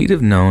 he'd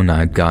have known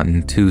I'd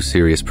gotten 2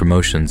 serious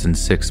promotions in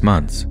 6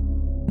 months.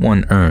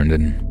 1 earned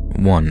and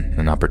 1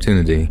 an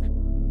opportunity,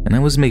 and I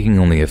was making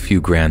only a few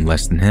grand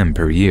less than him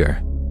per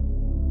year.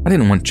 I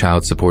didn't want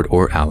child support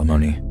or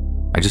alimony.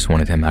 I just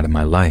wanted him out of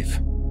my life.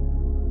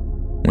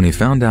 When he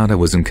found out I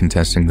wasn't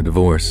contesting the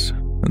divorce,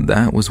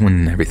 that was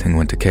when everything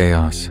went to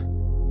chaos.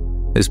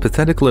 His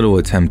pathetic little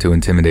attempt to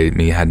intimidate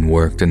me hadn't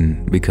worked,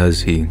 and because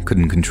he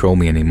couldn't control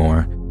me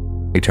anymore,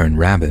 he turned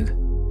rabid.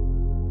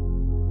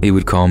 He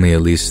would call me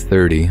at least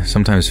 30,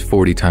 sometimes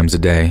 40 times a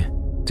day,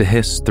 to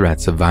hiss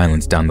threats of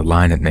violence down the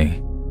line at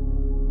me.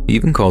 He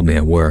even called me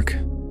at work.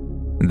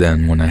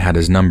 Then, when I had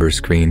his number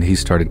screened, he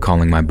started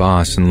calling my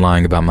boss and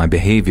lying about my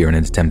behavior in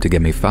an attempt to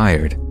get me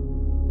fired.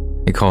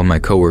 He called my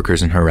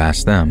coworkers and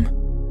harassed them.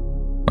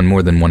 On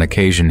more than one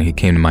occasion, he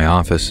came to my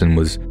office and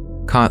was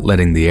caught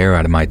letting the air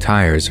out of my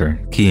tires or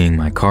keying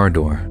my car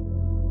door.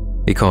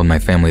 He called my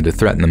family to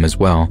threaten them as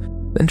well,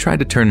 then tried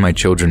to turn my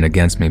children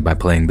against me by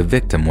playing the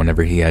victim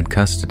whenever he had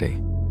custody.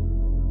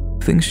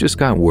 Things just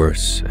got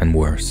worse and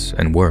worse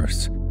and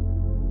worse.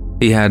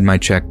 He had my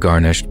check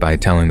garnished by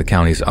telling the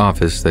county's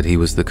office that he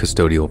was the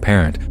custodial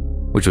parent,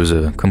 which was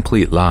a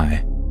complete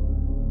lie.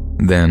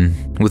 Then,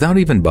 without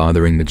even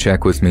bothering to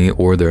check with me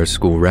or their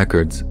school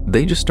records,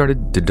 they just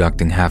started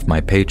deducting half my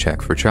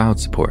paycheck for child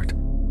support.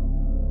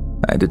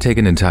 I had to take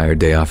an entire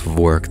day off of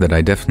work that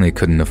I definitely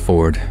couldn't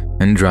afford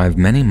and drive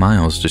many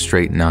miles to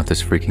straighten out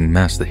this freaking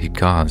mess that he'd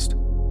caused.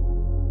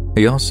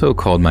 He also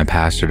called my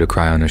pastor to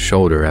cry on his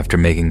shoulder after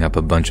making up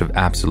a bunch of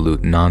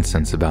absolute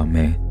nonsense about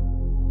me.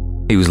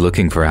 He was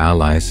looking for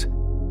allies.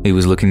 He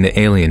was looking to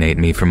alienate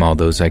me from all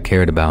those I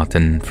cared about,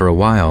 and for a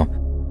while,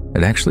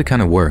 it actually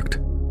kind of worked.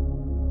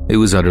 It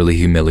was utterly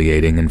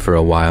humiliating, and for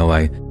a while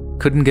I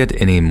couldn't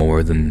get any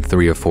more than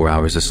 3 or 4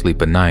 hours of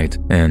sleep a night,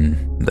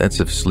 and that's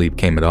if sleep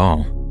came at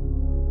all.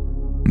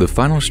 The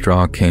final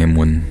straw came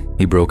when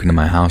he broke into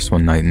my house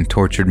one night and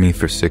tortured me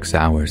for 6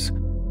 hours,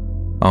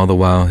 all the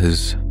while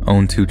his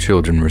own 2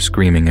 children were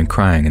screaming and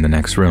crying in the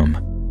next room.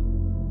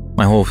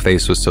 My whole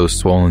face was so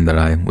swollen that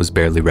I was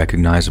barely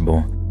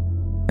recognizable.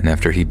 and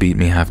after he beat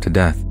me half to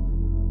death,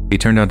 he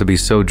turned out to be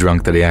so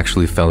drunk that he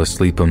actually fell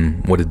asleep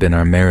on what had been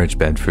our marriage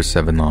bed for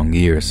 7 long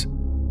years.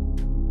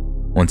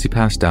 Once he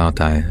passed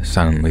out, I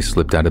silently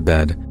slipped out of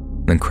bed,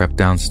 then crept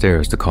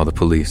downstairs to call the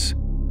police.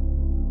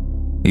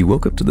 He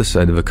woke up to the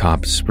sight of a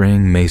cop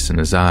spraying mace in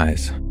his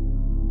eyes,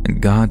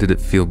 and God did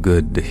it feel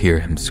good to hear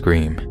him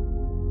scream.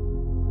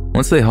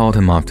 Once they hauled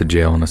him off to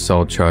jail on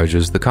assault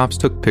charges, the cops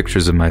took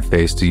pictures of my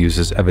face to use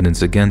as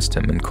evidence against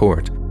him in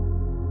court.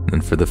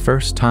 And for the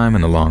first time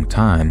in a long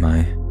time,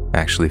 I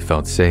actually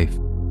felt safe.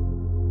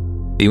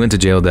 He went to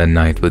jail that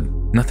night, but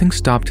nothing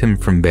stopped him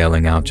from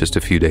bailing out just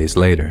a few days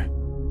later.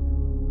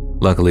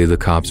 Luckily, the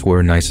cops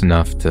were nice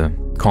enough to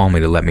call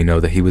me to let me know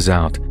that he was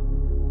out,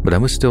 but I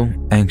was still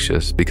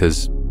anxious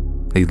because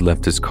he'd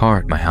left his car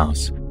at my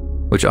house,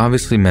 which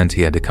obviously meant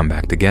he had to come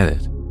back to get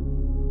it.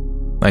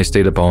 I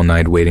stayed up all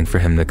night waiting for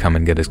him to come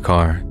and get his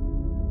car.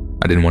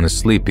 I didn't want to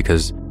sleep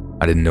because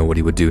I didn't know what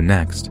he would do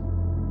next.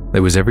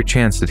 There was every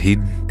chance that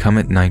he'd come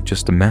at night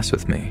just to mess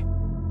with me.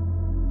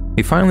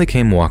 He finally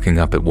came walking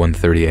up at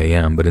 1:30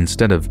 a.m., but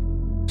instead of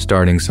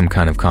starting some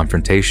kind of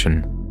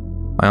confrontation,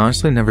 I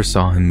honestly never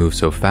saw him move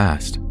so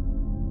fast.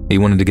 He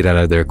wanted to get out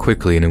of there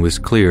quickly, and it was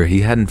clear he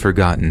hadn't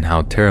forgotten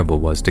how terrible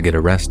it was to get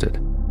arrested.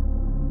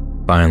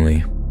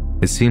 Finally,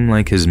 it seemed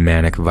like his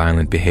manic,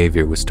 violent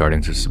behavior was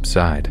starting to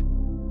subside.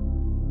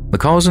 The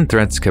calls and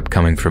threats kept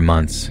coming for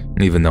months,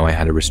 even though I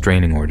had a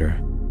restraining order.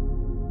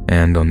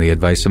 And on the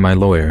advice of my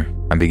lawyer,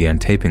 I began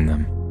taping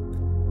them.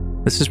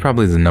 This is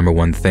probably the number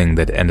one thing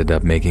that ended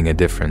up making a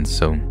difference,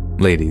 so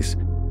ladies,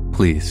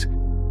 please,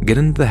 get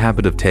into the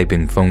habit of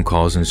taping phone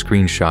calls and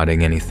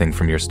screenshotting anything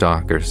from your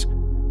stalkers.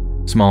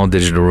 Small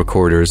digital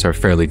recorders are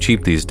fairly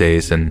cheap these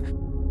days, and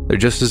they're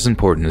just as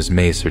important as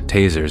mace or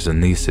tasers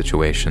in these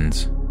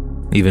situations.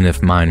 Even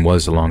if mine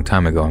was a long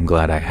time ago, I'm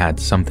glad I had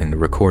something to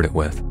record it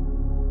with.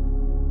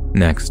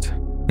 Next,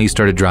 he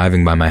started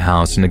driving by my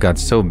house, and it got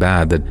so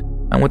bad that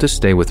I went to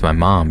stay with my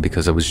mom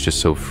because I was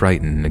just so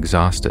frightened and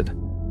exhausted.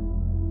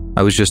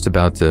 I was just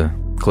about to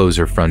close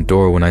her front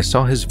door when I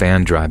saw his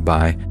van drive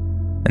by,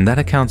 and that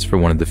accounts for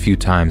one of the few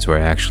times where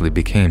I actually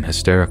became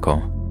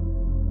hysterical.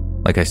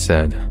 Like I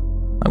said,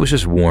 I was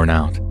just worn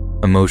out,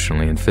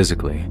 emotionally and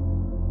physically.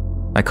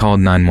 I called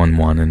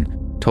 911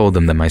 and told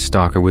them that my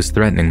stalker was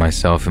threatening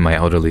myself and my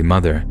elderly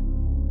mother,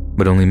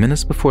 but only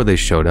minutes before they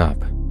showed up,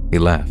 he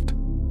left,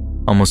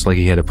 almost like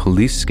he had a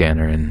police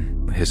scanner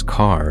in his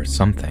car or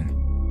something.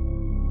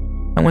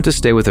 I went to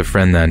stay with a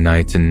friend that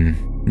night,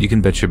 and you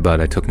can bet your butt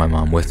I took my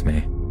mom with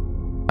me.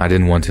 I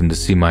didn't want him to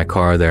see my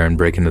car there and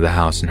break into the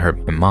house and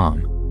hurt my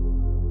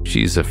mom.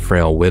 She's a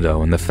frail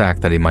widow, and the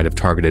fact that he might have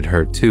targeted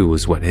her too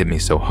was what hit me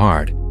so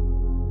hard.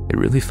 It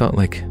really felt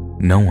like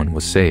no one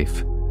was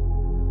safe.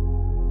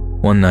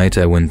 One night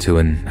I went to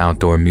an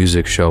outdoor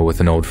music show with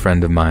an old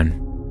friend of mine.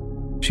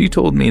 She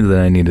told me that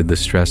I needed the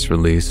stress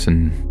release,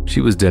 and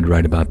she was dead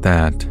right about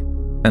that.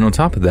 And on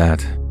top of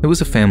that, it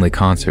was a family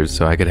concert,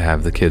 so I could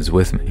have the kids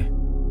with me.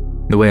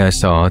 The way I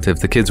saw it, if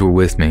the kids were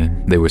with me,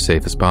 they were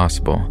safe as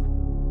possible.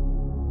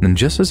 Then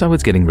just as I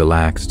was getting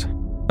relaxed,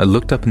 I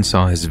looked up and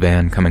saw his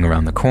van coming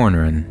around the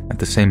corner, and at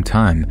the same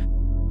time,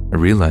 I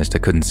realized I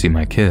couldn't see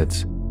my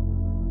kids.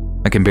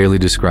 I can barely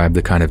describe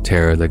the kind of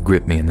terror that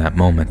gripped me in that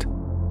moment.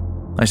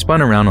 I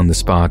spun around on the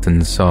spot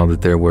and saw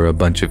that there were a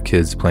bunch of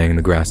kids playing in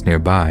the grass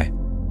nearby.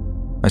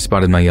 I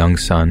spotted my young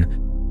son,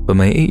 but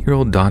my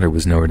 8-year-old daughter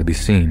was nowhere to be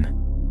seen.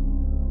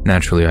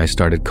 Naturally, I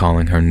started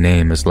calling her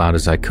name as loud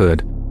as I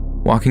could,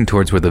 walking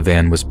towards where the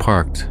van was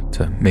parked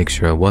to make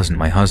sure it wasn't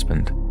my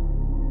husband.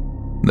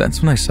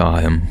 That's when I saw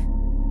him,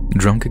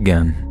 drunk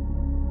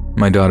again.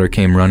 My daughter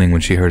came running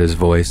when she heard his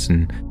voice,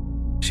 and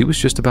she was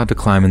just about to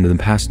climb into the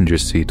passenger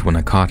seat when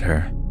I caught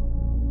her.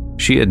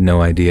 She had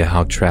no idea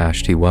how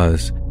trashed he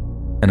was,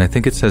 and I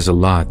think it says a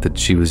lot that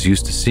she was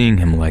used to seeing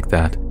him like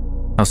that,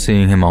 how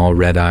seeing him all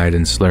red-eyed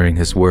and slurring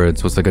his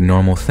words was like a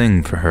normal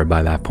thing for her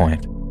by that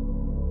point.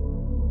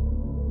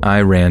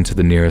 I ran to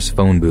the nearest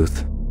phone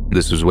booth,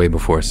 this was way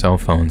before cell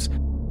phones,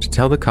 to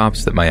tell the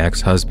cops that my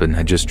ex-husband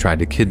had just tried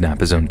to kidnap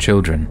his own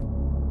children.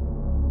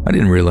 I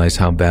didn't realize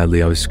how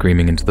badly I was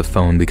screaming into the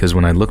phone because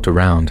when I looked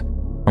around,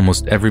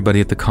 almost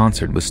everybody at the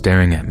concert was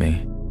staring at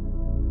me.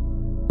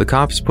 The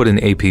cops put an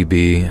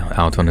APB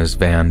out on his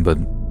van, but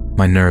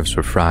my nerves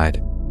were fried,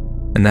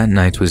 and that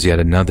night was yet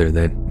another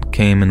that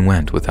came and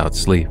went without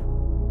sleep.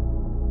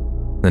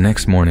 The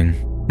next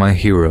morning, my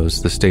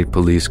heroes, the state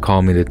police,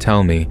 called me to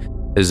tell me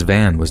his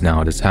van was now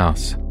at his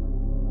house.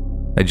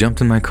 I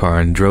jumped in my car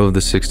and drove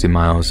the 60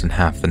 miles in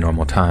half the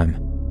normal time.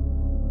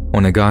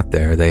 When I got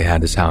there, they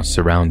had his house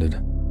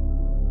surrounded.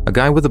 A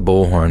guy with a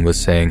bullhorn was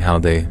saying how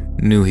they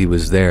knew he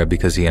was there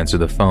because he answered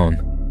the phone.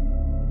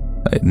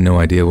 I had no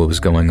idea what was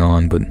going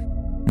on, but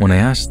when I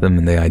asked them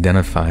and they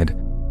identified,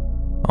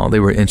 all they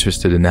were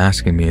interested in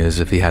asking me is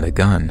if he had a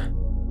gun.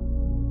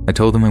 I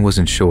told them I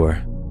wasn't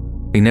sure.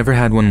 He never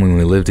had one when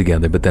we lived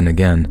together, but then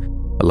again,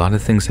 a lot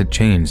of things had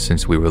changed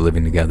since we were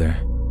living together.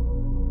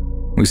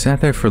 We sat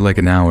there for like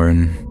an hour,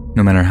 and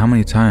no matter how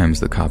many times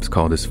the cops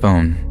called his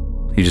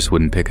phone, he just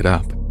wouldn't pick it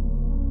up.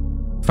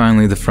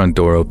 Finally, the front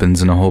door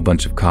opens and a whole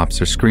bunch of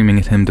cops are screaming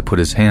at him to put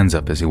his hands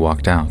up as he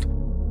walked out.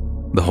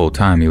 The whole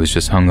time he was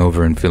just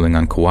hungover and feeling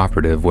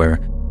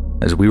uncooperative,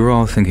 as we were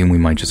all thinking we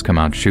might just come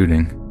out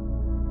shooting.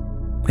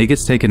 He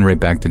gets taken right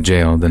back to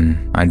jail,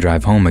 then I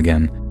drive home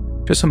again,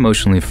 just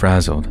emotionally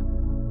frazzled.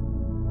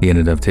 He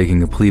ended up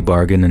taking a plea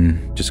bargain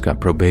and just got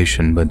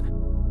probation, but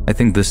I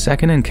think the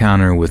second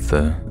encounter with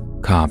the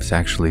cops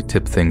actually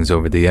tipped things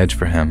over the edge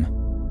for him.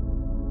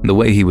 The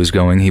way he was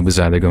going, he was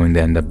either going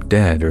to end up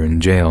dead or in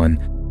jail, and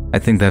I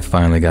think that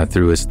finally got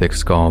through his thick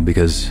skull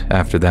because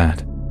after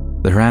that,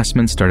 the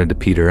harassment started to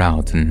peter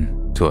out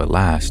until at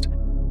last,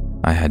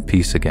 I had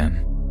peace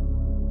again.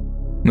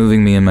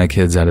 Moving me and my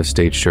kids out of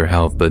state sure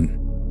helped, but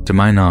to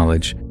my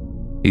knowledge,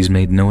 he's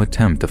made no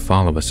attempt to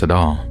follow us at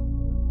all.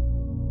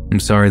 I'm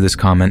sorry this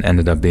comment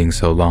ended up being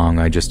so long.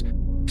 I just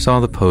saw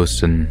the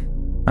post and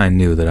I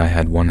knew that I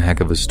had one heck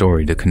of a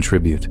story to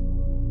contribute.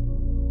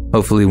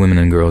 Hopefully women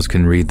and girls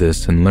can read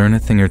this and learn a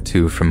thing or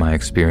two from my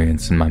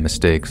experience and my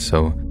mistakes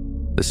so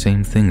the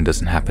same thing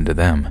doesn't happen to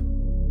them.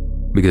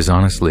 Because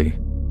honestly,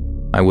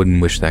 I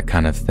wouldn't wish that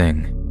kind of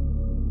thing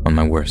on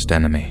my worst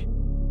enemy.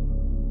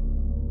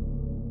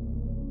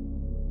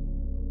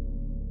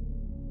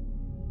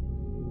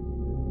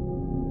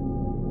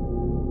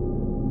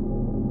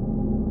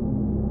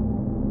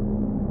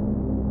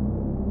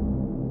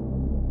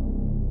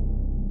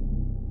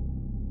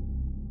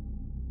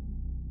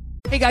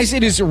 Hey guys,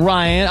 it is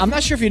Ryan. I'm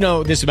not sure if you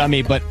know this about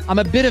me, but I'm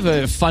a bit of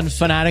a fun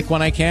fanatic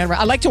when I can.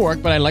 I like to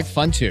work, but I like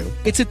fun too.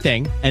 It's a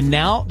thing. And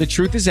now the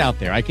truth is out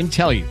there. I can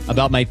tell you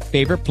about my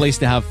favorite place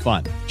to have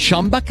fun.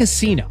 Chumba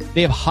Casino.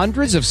 They have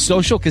hundreds of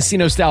social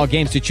casino style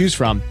games to choose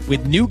from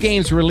with new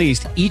games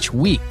released each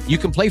week. You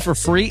can play for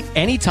free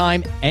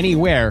anytime,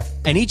 anywhere.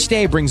 And each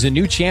day brings a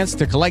new chance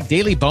to collect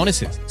daily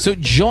bonuses. So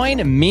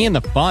join me in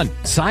the fun.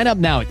 Sign up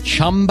now at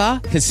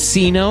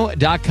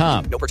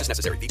ChumbaCasino.com. No purchase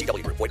necessary.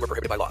 VGW Group. Void where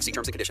prohibited by law. See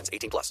terms and conditions.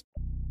 18+.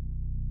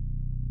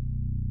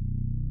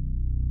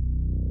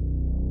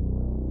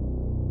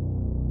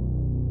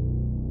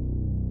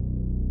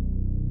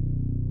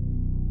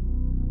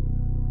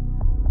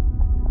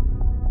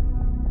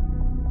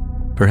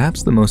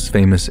 Perhaps the most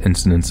famous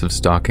incidents of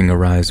stalking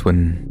arise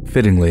when,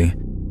 fittingly,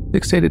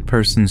 fixated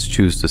persons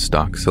choose to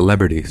stalk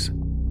celebrities.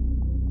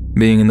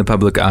 Being in the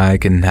public eye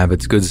can have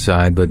its good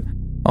side, but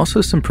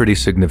also some pretty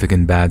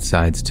significant bad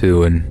sides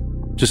too, and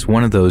just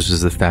one of those is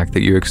the fact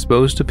that you're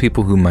exposed to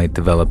people who might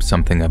develop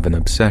something of an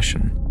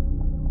obsession.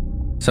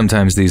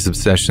 Sometimes these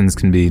obsessions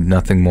can be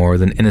nothing more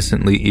than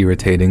innocently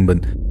irritating,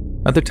 but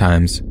other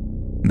times,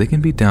 they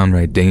can be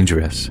downright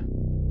dangerous.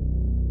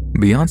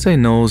 Beyonce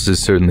Knowles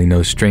is certainly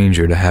no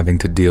stranger to having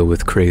to deal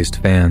with crazed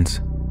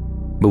fans.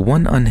 But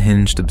one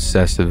unhinged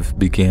obsessive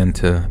began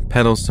to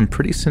peddle some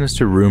pretty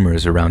sinister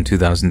rumors around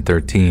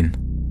 2013.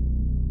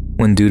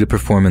 When due to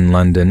perform in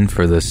London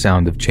for the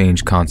Sound of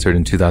Change concert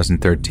in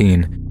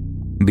 2013,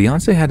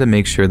 Beyonce had to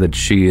make sure that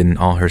she and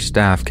all her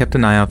staff kept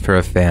an eye out for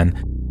a fan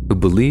who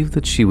believed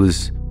that she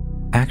was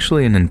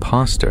actually an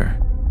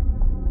imposter.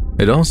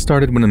 It all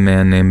started when a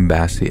man named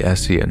Bassey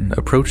Essien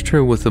approached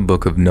her with a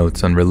book of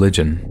notes on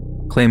religion,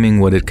 claiming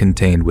what it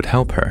contained would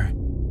help her.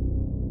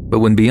 But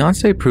when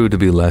Beyonce proved to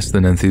be less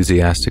than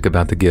enthusiastic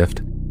about the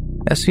gift,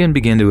 Essien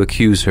began to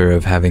accuse her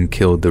of having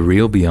killed the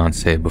real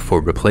Beyonce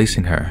before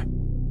replacing her.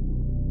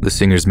 The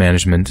singer's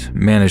management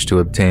managed to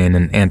obtain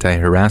an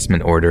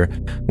anti-harassment order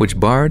which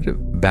barred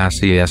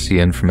Bassey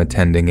Essien from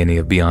attending any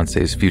of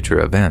Beyonce's future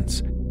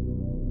events.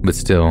 But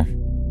still,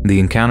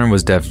 the encounter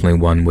was definitely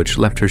one which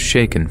left her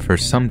shaken for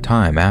some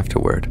time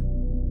afterward.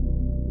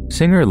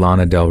 Singer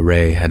Lana Del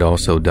Rey had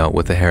also dealt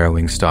with a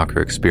harrowing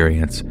stalker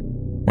experience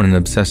when an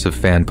obsessive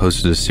fan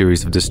posted a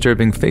series of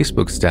disturbing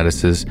Facebook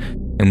statuses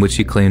in which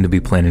he claimed to be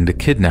planning to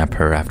kidnap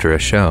her after a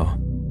show.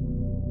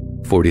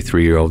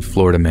 43-year-old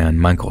Florida man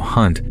Michael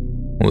Hunt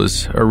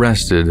was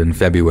arrested in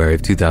February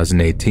of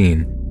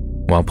 2018,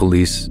 while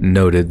police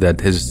noted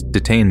that his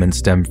detainment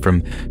stemmed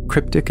from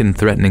cryptic and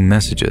threatening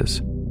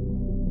messages.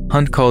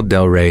 Hunt called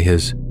Del Rey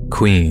his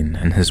queen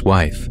and his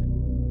wife,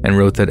 and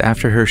wrote that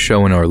after her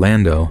show in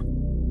Orlando,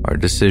 our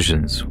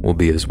decisions will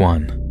be as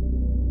one.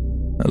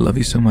 I love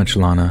you so much,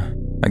 Lana.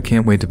 I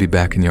can't wait to be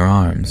back in your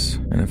arms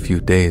in a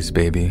few days,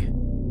 baby.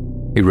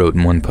 He wrote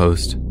in one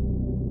post.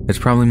 It's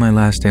probably my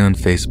last day on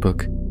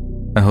Facebook.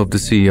 I hope to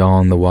see y'all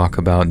on the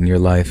walkabout in your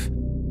life.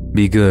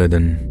 Be good,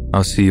 and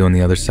I'll see you on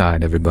the other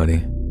side,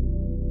 everybody.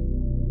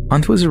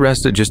 Hunt was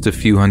arrested just a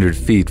few hundred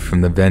feet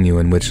from the venue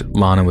in which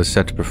Lana was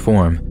set to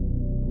perform,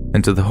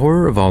 and to the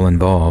horror of all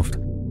involved,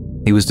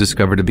 he was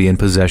discovered to be in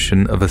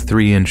possession of a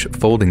 3-inch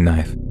folding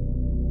knife.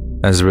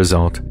 As a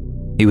result,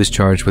 he was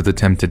charged with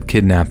attempted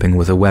kidnapping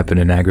with a weapon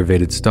and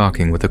aggravated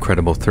stalking with a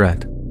credible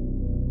threat.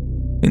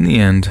 In the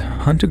end,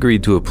 Hunt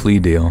agreed to a plea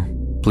deal,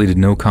 pleaded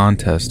no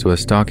contest to a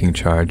stalking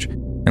charge,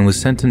 and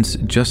was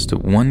sentenced just to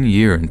 1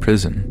 year in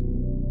prison.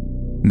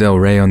 Del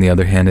Rey, on the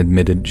other hand,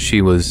 admitted she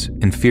was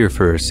in fear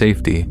for her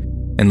safety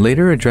and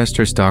later addressed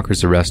her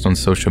stalker's arrest on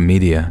social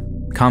media,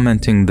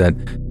 commenting that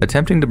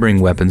attempting to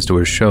bring weapons to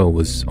her show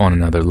was on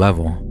another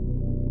level.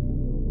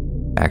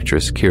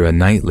 Actress Keira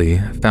Knightley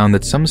found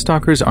that some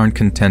stalkers aren't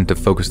content to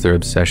focus their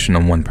obsession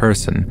on one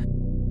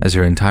person, as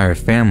her entire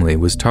family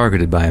was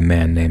targeted by a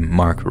man named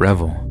Mark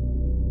Revell.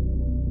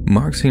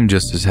 Mark seemed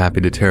just as happy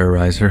to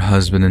terrorize her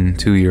husband and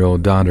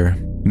 2-year-old daughter,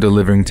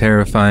 delivering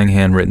terrifying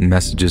handwritten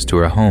messages to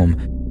her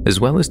home, as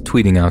well as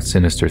tweeting out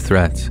sinister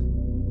threats.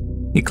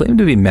 He claimed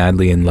to be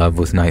madly in love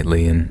with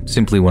Knightley and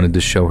simply wanted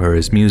to show her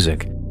his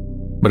music,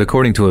 but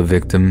according to a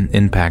victim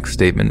impact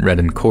statement read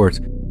in court,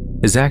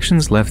 his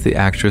actions left the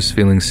actress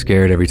feeling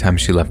scared every time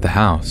she left the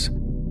house.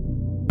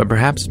 But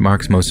perhaps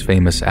Mark's most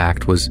famous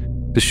act was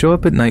to show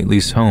up at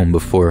Knightley's home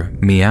before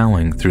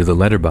meowing through the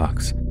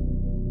letterbox.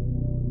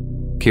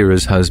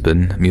 Keira's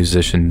husband,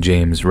 musician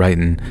James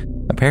Wrighton,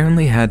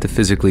 apparently had to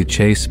physically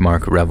chase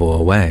Mark Revell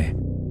away.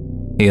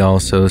 He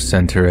also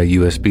sent her a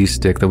USB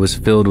stick that was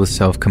filled with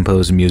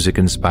self-composed music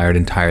inspired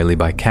entirely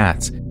by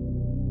cats,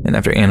 and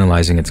after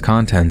analyzing its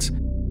contents,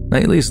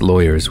 Knightley's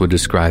lawyers would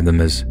describe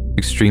them as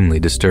extremely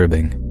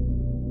disturbing.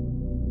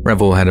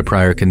 Revell had a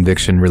prior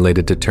conviction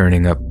related to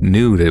turning up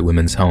nude at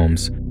women's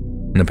homes,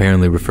 and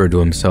apparently referred to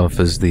himself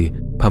as the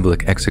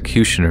public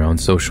executioner on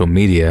social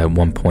media at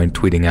one point,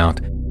 tweeting out,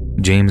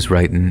 "James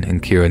Wrighton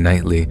and Keira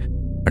Knightley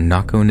are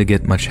not going to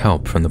get much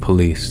help from the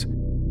police."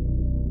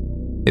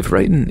 If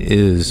Wrighton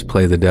is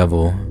play the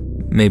devil,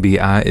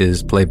 maybe I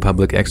is play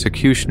public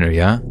executioner,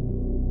 yeah?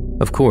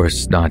 Of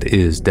course, not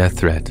is death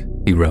threat,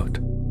 he wrote.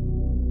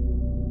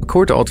 The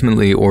court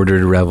ultimately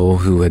ordered Revell,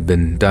 who had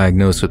been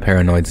diagnosed with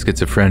paranoid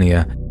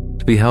schizophrenia,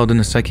 to be held in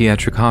a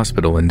psychiatric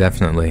hospital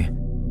indefinitely,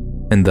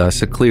 and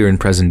thus a clear and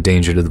present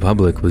danger to the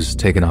public was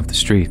taken off the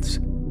streets.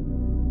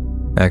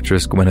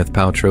 Actress Gwyneth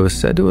Paltrow is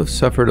said to have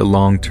suffered a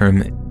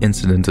long-term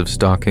incident of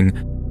stalking,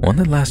 one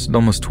that lasted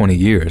almost 20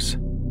 years.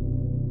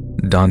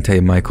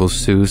 Dante Michael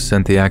Sue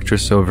sent the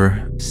actress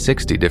over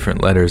 60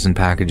 different letters and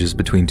packages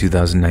between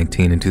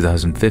 2019 and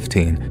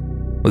 2015,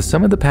 with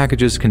some of the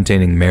packages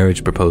containing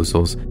marriage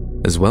proposals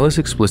as well as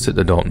explicit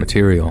adult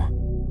material.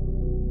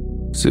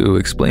 Sue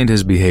explained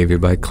his behavior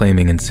by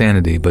claiming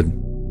insanity, but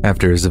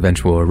after his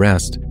eventual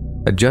arrest,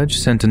 a judge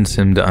sentenced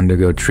him to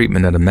undergo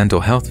treatment at a mental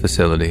health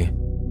facility.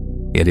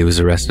 Yet he was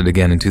arrested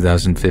again in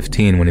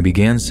 2015 when he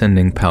began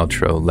sending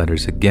Paltrow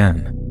letters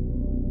again.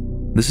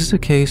 This is a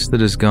case that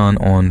has gone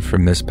on for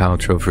Miss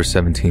Paltrow for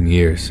 17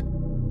 years.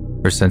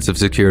 Her sense of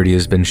security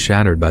has been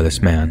shattered by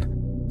this man,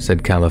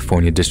 said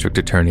California District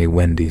Attorney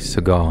Wendy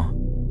Segal.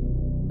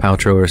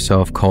 Paltrow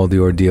herself called the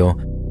ordeal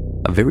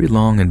a very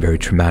long and very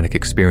traumatic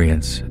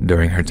experience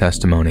during her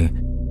testimony,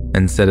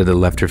 and said it had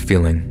left her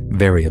feeling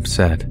very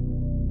upset.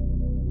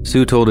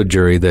 Sue told a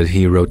jury that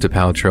he wrote to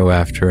Paltrow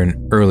after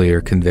an earlier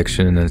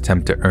conviction in an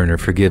attempt to earn her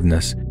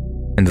forgiveness,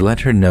 and to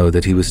let her know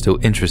that he was still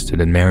interested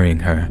in marrying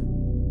her.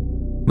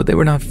 But they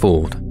were not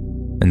fooled,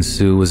 and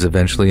Sue was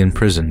eventually in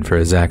prison for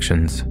his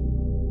actions.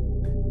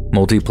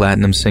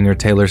 Multi-platinum singer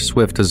Taylor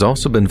Swift has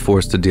also been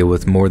forced to deal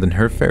with more than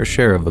her fair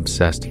share of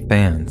obsessed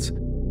fans.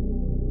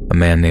 A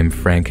man named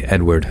Frank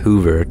Edward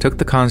Hoover took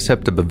the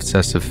concept of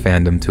obsessive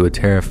fandom to a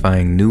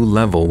terrifying new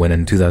level when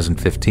in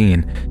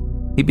 2015,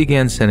 he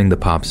began sending the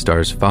pop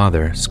star's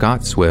father,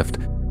 Scott Swift,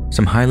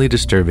 some highly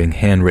disturbing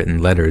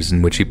handwritten letters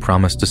in which he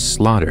promised to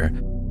slaughter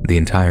the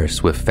entire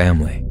Swift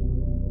family.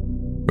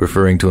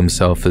 Referring to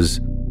himself as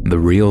the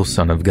real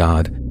Son of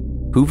God,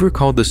 Hoover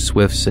called the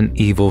Swifts an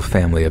evil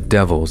family of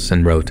devils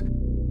and wrote,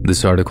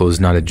 "This article is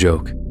not a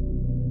joke,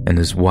 and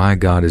is why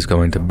God is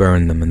going to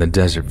burn them in the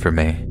desert for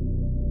me."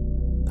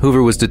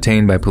 Hoover was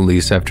detained by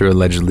police after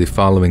allegedly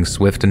following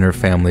Swift and her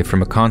family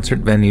from a concert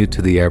venue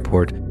to the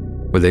airport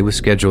where they were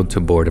scheduled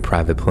to board a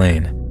private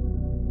plane.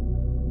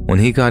 When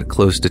he got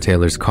close to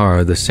Taylor's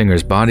car, the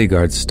singer's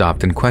bodyguards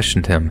stopped and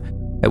questioned him,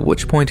 at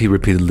which point he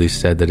repeatedly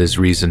said that his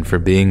reason for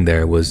being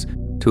there was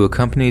to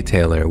accompany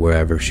Taylor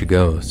wherever she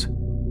goes.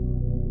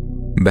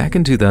 Back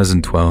in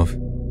 2012,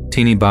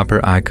 teeny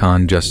bopper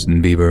icon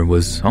Justin Bieber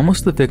was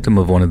almost the victim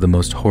of one of the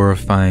most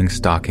horrifying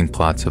stalking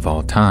plots of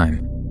all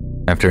time,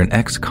 after an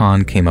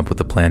ex-con came up with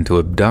a plan to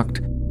abduct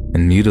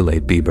and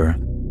mutilate Bieber,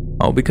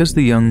 all because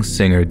the young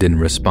singer didn't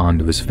respond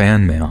to his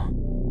fan mail.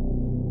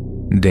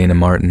 Dana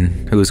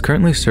Martin, who is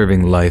currently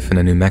serving life in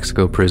a New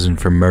Mexico prison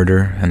for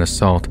murder and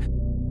assault,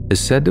 is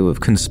said to have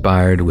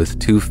conspired with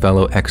 2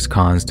 fellow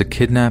ex-cons to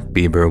kidnap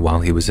Bieber while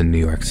he was in New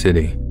York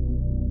City.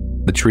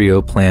 The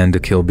trio planned to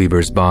kill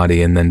Bieber's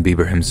body and then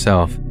Bieber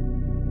himself,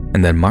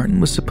 and then Martin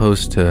was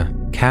supposed to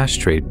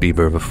castrate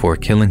Bieber before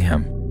killing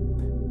him.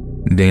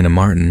 Dana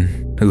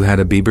Martin, who had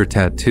a Bieber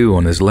tattoo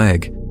on his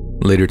leg,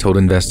 later told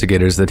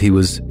investigators that he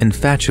was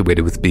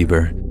infatuated with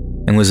Bieber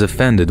and was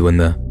offended when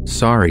the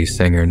sorry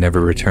singer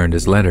never returned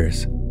his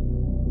letters.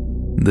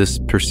 This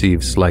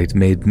perceived slight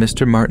made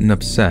Mr. Martin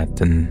upset,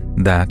 and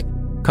that,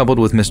 coupled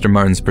with Mr.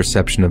 Martin's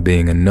perception of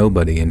being a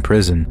nobody in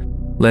prison,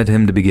 led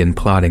him to begin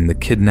plotting the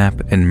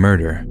kidnap and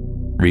murder,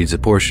 reads a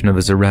portion of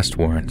his arrest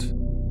warrant.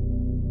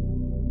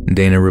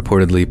 Dana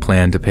reportedly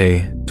planned to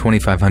pay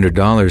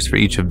 $2,500 for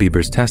each of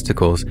Bieber's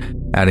testicles,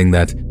 adding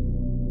that,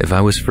 "If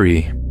I was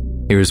free,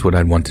 here's what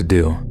I'd want to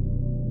do.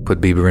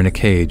 Put Bieber in a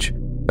cage,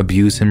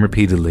 abuse him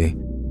repeatedly,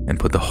 and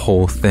put the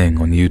whole thing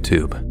on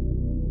YouTube."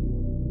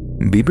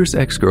 Bieber's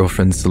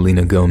ex-girlfriend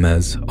Selena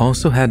Gomez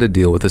also had to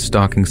deal with a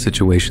stalking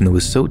situation that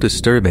was so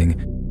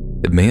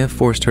disturbing it may have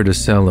forced her to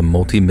sell a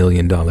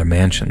multi-million-dollar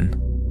mansion.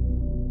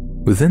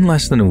 Within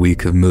less than a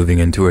week of moving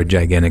into her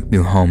gigantic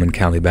new home in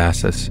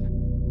Calabasas,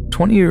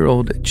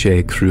 20-year-old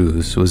Che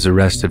Cruz was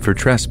arrested for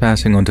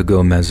trespassing onto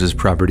Gomez's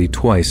property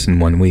twice in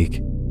 1 week.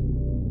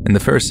 In the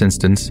first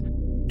instance,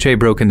 Che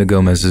broke into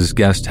Gomez's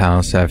guest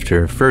house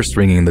after first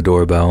ringing the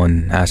doorbell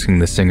and asking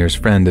the singer's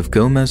friend if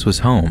Gomez was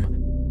home.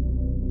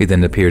 He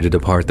then appeared to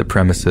depart the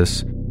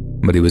premises,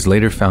 but he was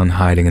later found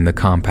hiding in the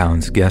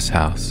compound's guest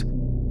house.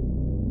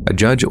 A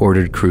judge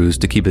ordered Cruz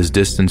to keep his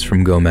distance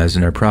from Gomez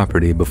and her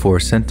property before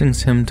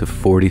sentencing him to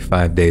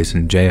 45 days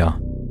in jail.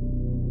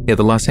 Yet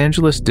the Los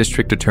Angeles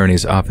District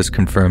Attorney's Office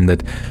confirmed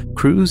that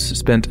Cruz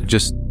spent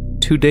just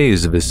 2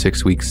 days of his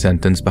 6-week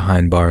sentence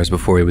behind bars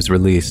before he was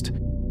released.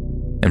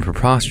 And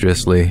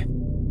preposterously,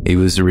 he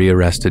was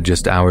rearrested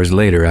just hours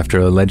later after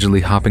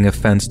allegedly hopping a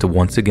fence to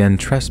once again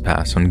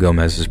trespass on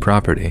Gomez's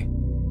property.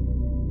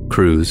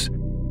 Cruz,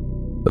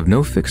 of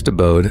no fixed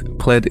abode,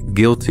 pled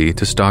guilty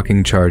to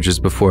stalking charges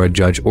before a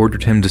judge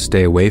ordered him to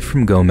stay away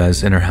from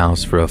Gomez in her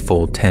house for a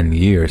full 10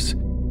 years.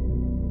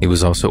 He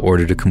was also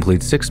ordered to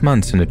complete 6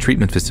 months in a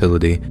treatment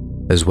facility,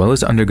 as well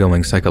as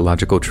undergoing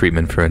psychological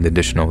treatment for an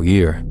additional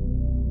year.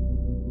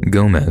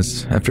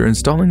 Gomez, after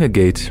installing a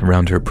gate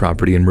around her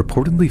property and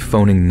reportedly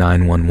phoning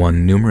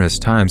 911 numerous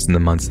times in the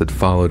months that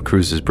followed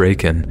Cruz's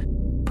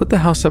break-in, put the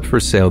house up for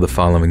sale the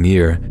following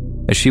year,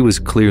 as she was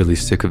clearly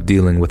sick of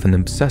dealing with an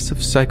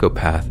obsessive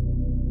psychopath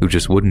who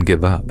just wouldn't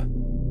give up.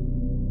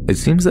 It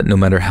seems that no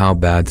matter how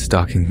bad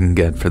stalking can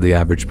get for the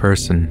average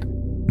person,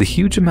 the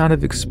huge amount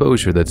of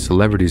exposure that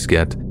celebrities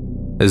get,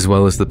 as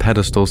well as the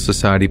pedestal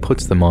society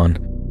puts them on,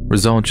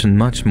 results in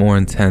much more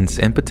intense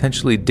and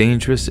potentially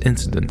dangerous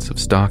incidents of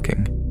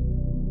stalking.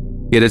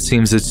 Yet it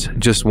seems it's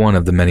just one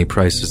of the many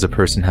prices a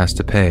person has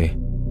to pay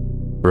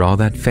for all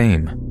that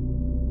fame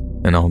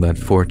and all that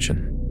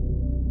fortune.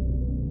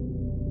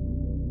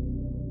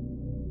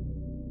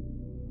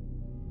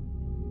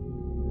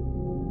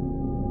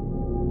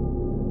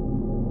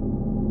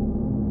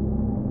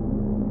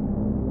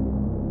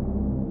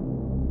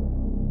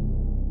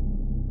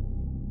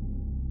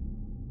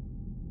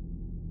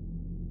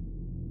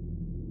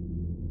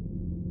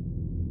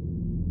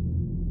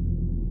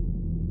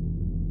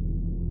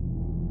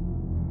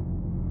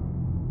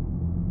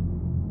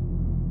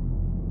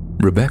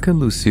 Rebecca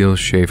Lucille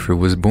Schaefer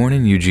was born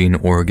in Eugene,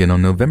 Oregon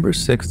on November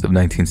 6th of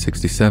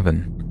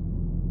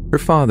 1967. Her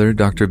father,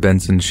 Dr.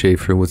 Benson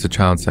Schaefer, was a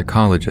child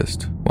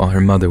psychologist, while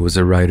her mother was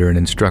a writer and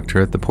instructor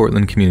at the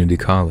Portland Community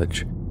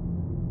College.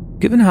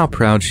 Given how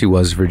proud she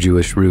was of her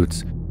Jewish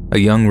roots, a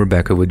young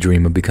Rebecca would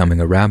dream of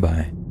becoming a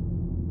rabbi.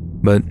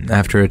 But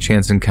after a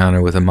chance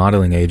encounter with a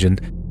modeling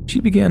agent,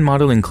 she began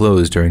modeling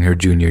clothes during her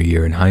junior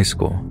year in high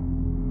school.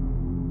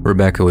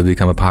 Rebecca would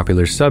become a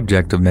popular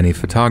subject of many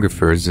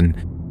photographers, and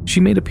she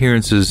made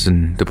appearances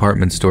in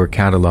department store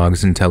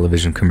catalogs and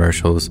television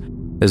commercials,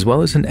 as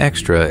well as an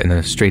extra in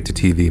a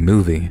straight-to-TV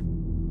movie.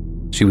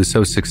 She was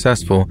so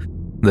successful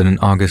that in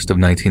August of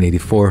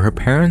 1984, her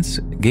parents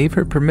gave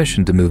her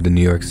permission to move to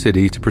New York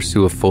City to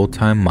pursue a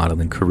full-time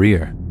modeling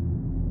career.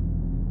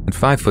 At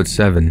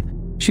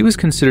 5'7", she was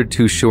considered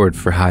too short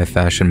for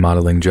high-fashion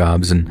modeling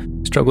jobs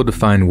and struggled to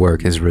find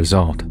work as a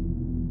result.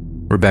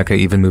 Rebecca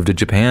even moved to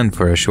Japan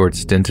for a short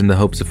stint in the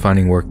hopes of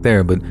finding work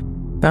there, but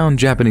found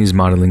Japanese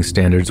modeling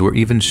standards were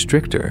even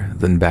stricter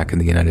than back in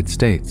the United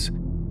States.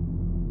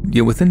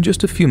 Yet within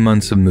just a few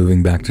months of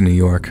moving back to New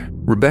York,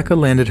 Rebecca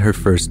landed her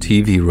first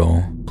TV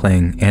role,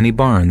 playing Annie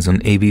Barnes on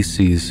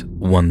ABC's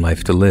One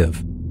Life to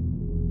Live.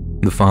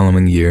 The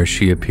following year,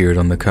 she appeared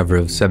on the cover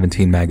of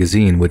 17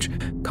 magazine, which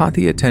caught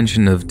the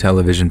attention of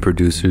television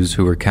producers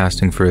who were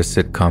casting for a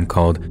sitcom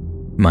called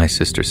My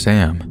Sister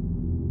Sam.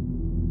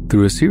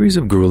 Through a series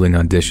of grueling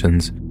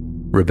auditions,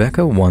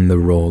 Rebecca won the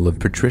role of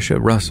Patricia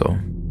Russell,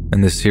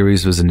 and the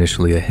series was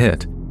initially a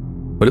hit,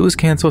 but it was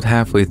canceled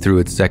halfway through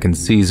its second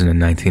season in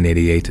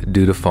 1988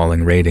 due to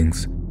falling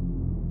ratings.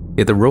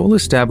 Yet the role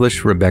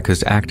established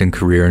Rebecca's acting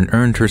career and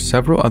earned her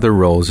several other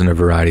roles in a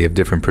variety of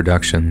different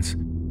productions.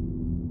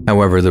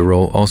 However, the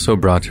role also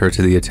brought her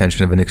to the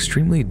attention of an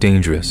extremely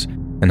dangerous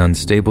and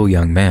unstable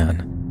young man,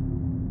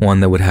 one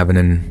that would have an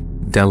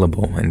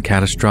indelible and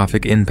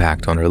catastrophic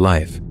impact on her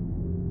life: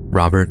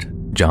 Robert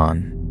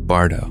John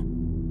Bardo.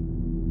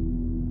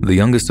 The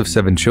youngest of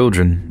 7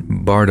 children,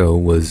 Bardo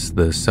was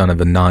the son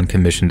of a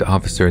non-commissioned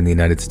officer in the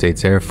United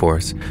States Air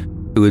Force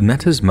who had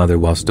met his mother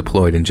whilst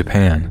deployed in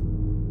Japan.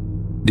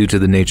 Due to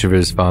the nature of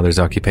his father's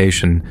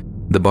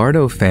occupation, the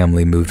Bardo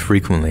family moved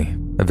frequently,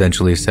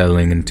 eventually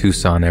settling in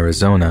Tucson,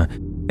 Arizona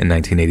in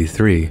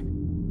 1983,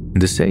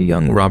 and to say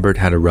young Robert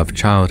had a rough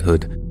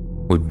childhood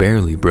would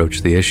barely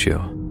broach the issue.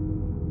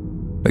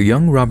 A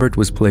young Robert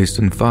was placed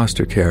in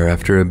foster care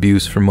after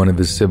abuse from one of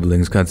his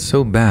siblings got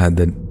so bad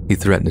that he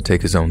threatened to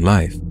take his own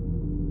life.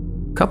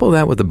 Couple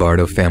that with the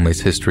Bardo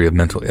family's history of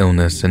mental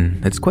illness,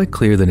 and it's quite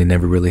clear that he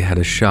never really had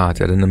a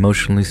shot at an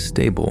emotionally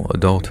stable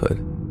adulthood.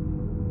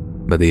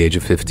 By the age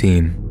of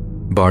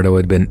 15, Bardo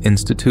had been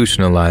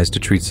institutionalized to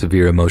treat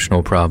severe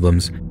emotional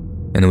problems,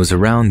 and it was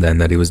around then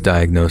that he was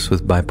diagnosed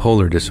with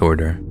bipolar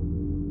disorder.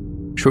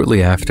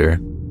 Shortly after,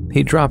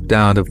 he dropped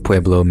out of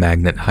Pueblo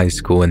Magnet High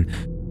School and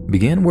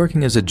began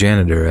working as a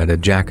janitor at a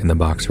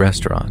Jack-in-the-Box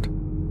restaurant.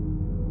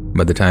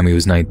 By the time he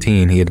was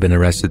 19, he had been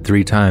arrested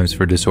 3 times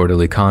for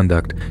disorderly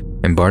conduct,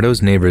 and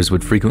Bardo's neighbors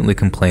would frequently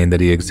complain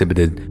that he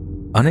exhibited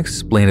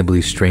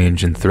unexplainably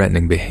strange and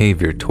threatening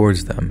behavior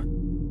towards them.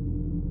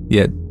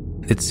 Yet,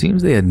 it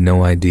seems they had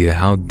no idea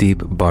how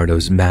deep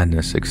Bardo's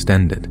madness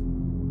extended.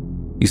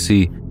 You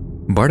see,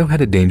 Bardo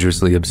had a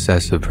dangerously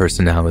obsessive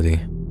personality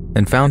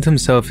and found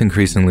himself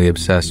increasingly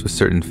obsessed with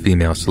certain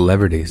female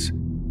celebrities.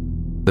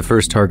 The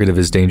first target of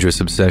his dangerous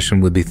obsession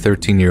would be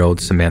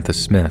 13-year-old Samantha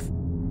Smith,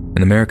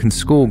 an American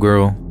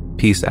schoolgirl,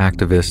 peace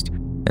activist,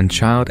 and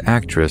child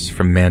actress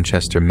from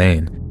Manchester,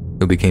 Maine,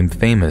 who became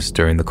famous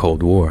during the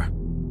Cold War.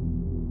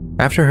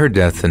 After her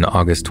death on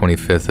August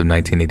 25th of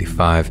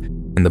 1985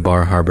 in the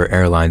Bar Harbor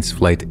Airlines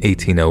Flight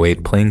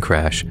 1808 plane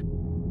crash,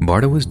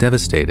 Bardo was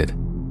devastated.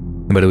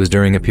 But it was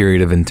during a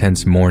period of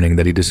intense mourning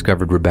that he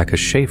discovered Rebecca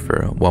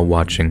Schaefer while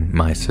watching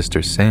My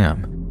Sister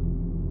Sam.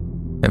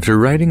 After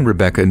writing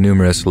Rebecca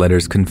numerous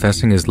letters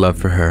confessing his love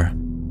for her,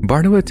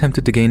 Bardo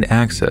attempted to gain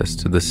access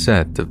to the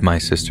set of My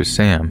Sister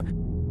Sam,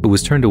 but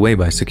was turned away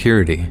by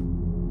security.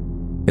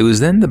 It was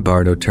then that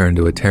Bardo turned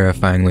to a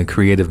terrifyingly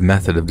creative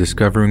method of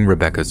discovering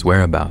Rebecca's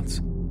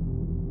whereabouts.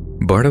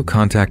 Bardo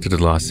contacted a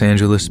Los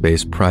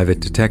Angeles-based private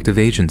detective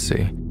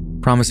agency,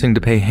 promising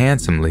to pay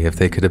handsomely if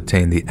they could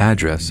obtain the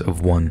address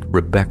of one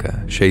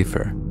Rebecca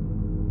Schaefer.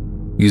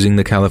 Using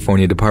the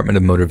California Department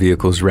of Motor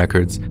Vehicles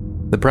records,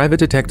 the private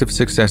detective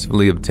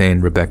successfully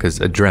obtained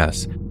Rebecca's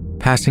address,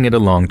 passing it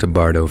along to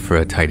Bardo for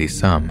a tidy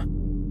sum.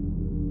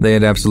 They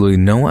had absolutely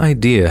no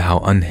idea how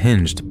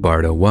unhinged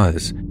Bardo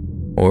was,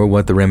 or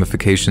what the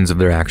ramifications of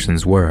their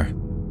actions were.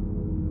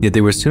 Yet they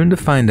were soon to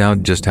find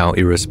out just how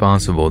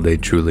irresponsible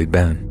they'd truly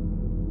been.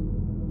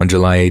 On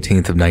July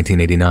 18th of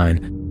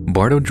 1989,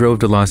 Bardo drove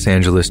to Los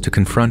Angeles to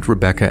confront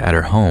Rebecca at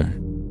her home.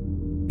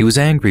 He was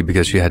angry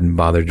because she hadn't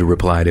bothered to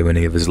reply to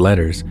any of his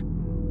letters,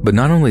 but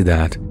not only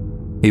that,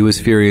 he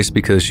was furious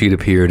because she'd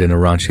appeared in a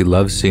raunchy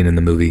love scene in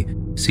the movie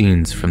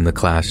Scenes from the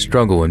Class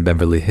Struggle in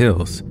Beverly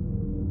Hills.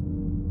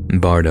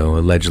 Bardo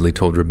allegedly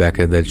told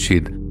Rebecca that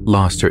she'd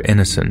lost her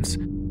innocence,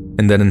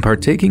 and that in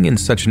partaking in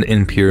such an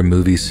impure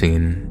movie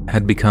scene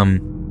had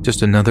become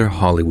just another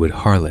Hollywood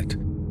harlot.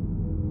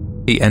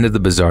 He ended the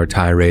bizarre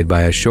tirade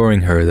by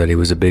assuring her that he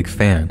was a big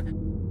fan,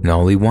 and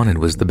all he wanted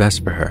was the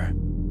best for her.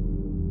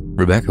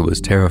 Rebecca was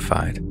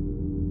terrified,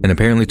 and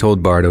apparently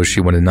told Bardo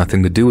she wanted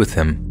nothing to do with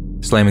him,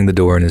 slamming the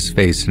door in his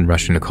face and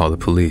rushing to call the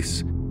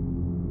police.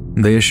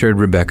 They assured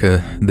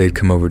Rebecca they'd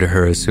come over to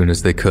her as soon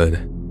as they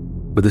could,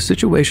 but the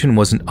situation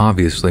wasn't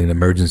obviously an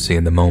emergency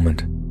in the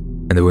moment,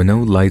 and there were no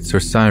lights or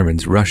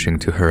sirens rushing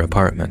to her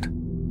apartment.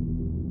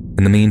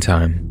 In the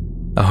meantime,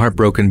 a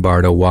heartbroken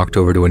Bardo walked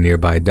over to a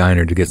nearby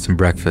diner to get some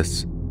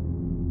breakfast.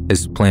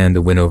 His plan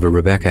to win over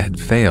Rebecca had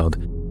failed,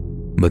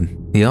 but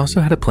he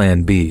also had a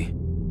plan B,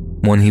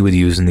 one he would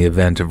use in the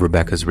event of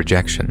Rebecca's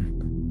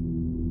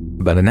rejection.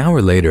 About an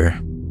hour later,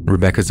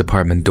 Rebecca's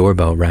apartment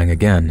doorbell rang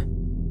again.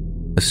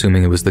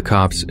 Assuming it was the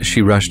cops,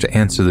 she rushed to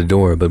answer the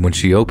door, but when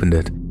she opened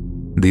it,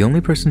 the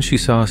only person she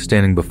saw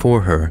standing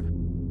before her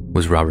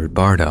was Robert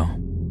Bardo.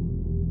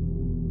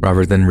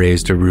 Robert then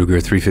raised a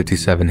Ruger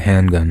 357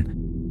 handgun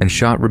and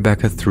shot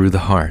Rebecca through the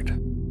heart.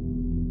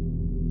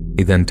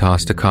 He then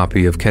tossed a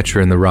copy of Catcher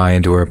in the Rye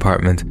into her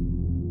apartment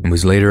and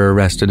was later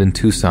arrested in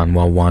Tucson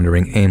while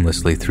wandering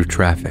aimlessly through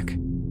traffic.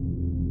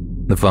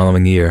 The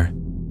following year,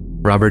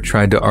 Robert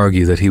tried to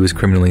argue that he was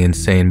criminally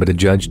insane, but a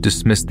judge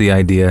dismissed the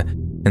idea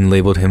and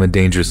labeled him a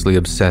dangerously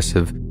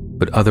obsessive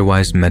but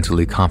otherwise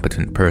mentally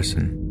competent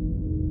person.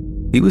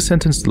 He was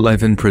sentenced to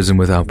life in prison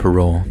without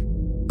parole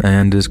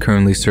and is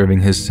currently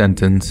serving his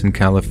sentence in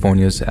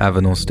California's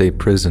Avenal State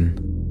Prison.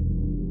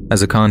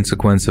 As a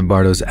consequence of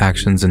Bardo's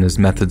actions and his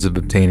methods of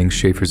obtaining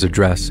Schaefer's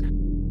address,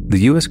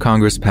 the U.S.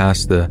 Congress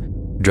passed the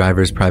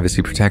Driver's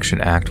Privacy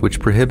Protection Act, which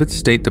prohibits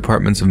state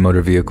departments of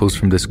motor vehicles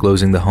from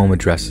disclosing the home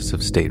addresses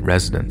of state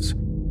residents.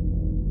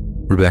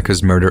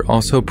 Rebecca's murder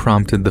also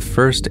prompted the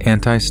first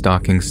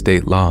anti-stalking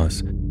state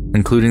laws,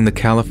 including the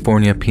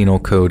California Penal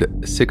Code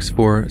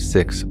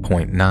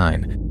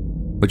 646.9,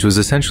 which was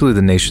essentially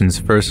the nation's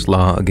first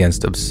law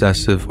against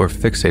obsessive or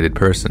fixated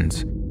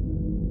persons.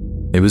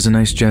 It was a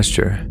nice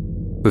gesture,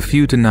 but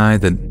few deny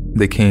that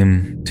they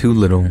came too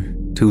little,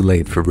 too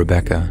late for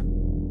Rebecca,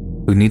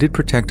 who needed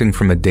protecting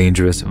from a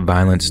dangerous,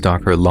 violent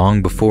stalker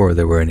long before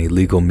there were any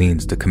legal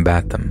means to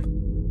combat them.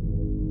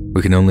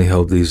 We can only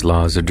hope these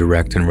laws are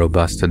direct and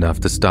robust enough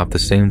to stop the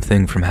same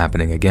thing from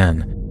happening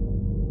again.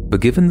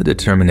 But given the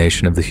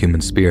determination of the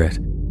human spirit,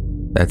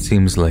 that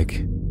seems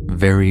like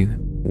very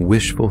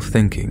wishful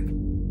thinking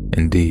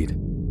indeed.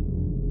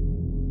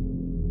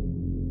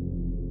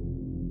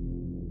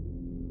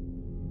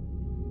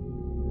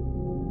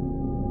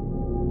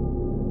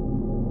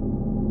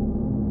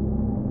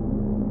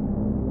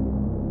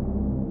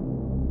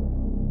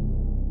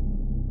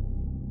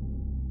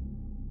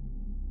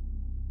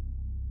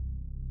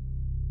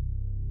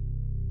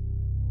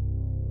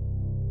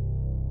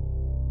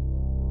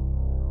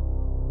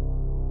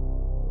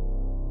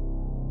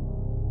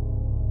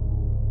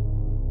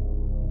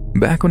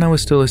 Back when I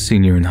was still a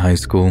senior in high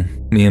school,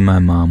 me and my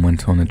mom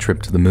went on a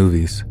trip to the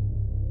movies.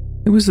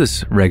 It was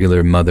this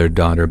regular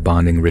mother-daughter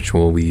bonding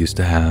ritual we used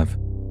to have.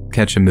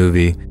 Catch a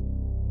movie,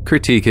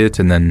 critique it,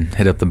 and then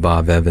hit up the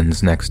Bob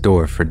Evans next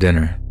door for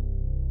dinner.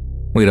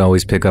 We'd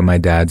always pick up my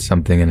dad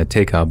something in a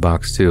takeout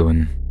box too,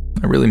 and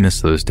I really miss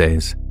those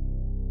days.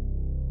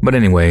 But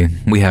anyway,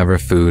 we have our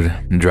food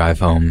and drive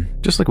home,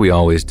 just like we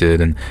always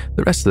did, and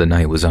the rest of the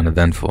night was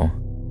uneventful.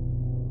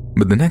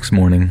 But the next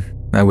morning,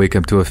 I wake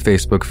up to a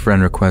Facebook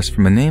friend request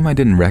from a name I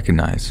didn't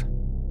recognize.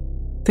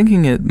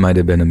 Thinking it might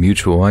have been a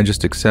mutual, I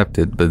just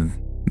accepted, but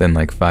then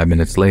like 5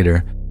 minutes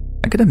later,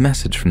 I get a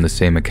message from the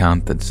same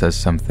account that says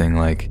something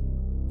like,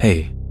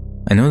 "Hey,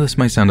 I know this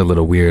might sound a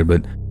little weird,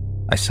 but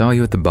I saw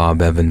you at the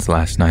Bob Evans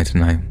last night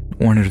and I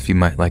wondered if you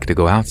might like to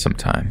go out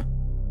sometime."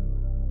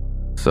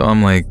 So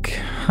I'm like,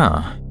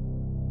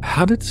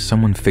 how did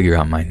someone figure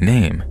out my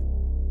name?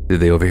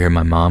 Did they overhear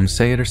my mom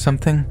say it or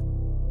something?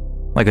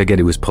 Like, I get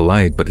it was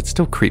polite, but it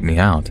still creeped me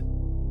out.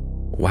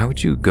 Why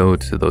would you go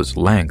to those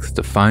lengths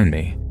to find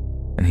me?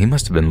 And he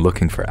must have been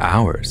looking for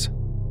hours.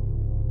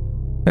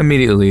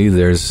 Immediately,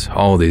 there's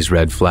all these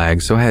red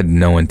flags, so I had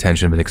no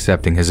intention of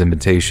accepting his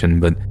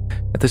invitation, but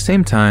at the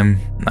same time,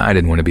 I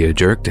didn't want to be a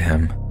jerk to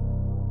him.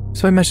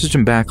 So I messaged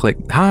him back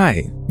like,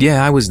 "Hi,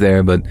 yeah, I was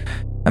there, but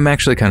I'm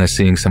actually kind of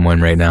seeing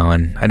someone right now,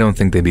 and I don't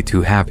think they'd be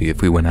too happy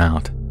if we went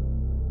out."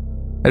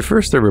 At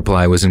first, their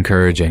reply was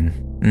encouraging,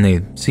 and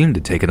they seemed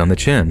to take it on the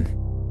chin.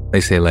 They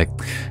say like,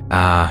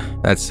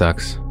 that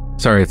sucks.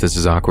 Sorry if this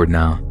is awkward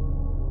now."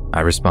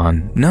 I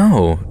respond,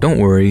 "No, don't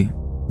worry.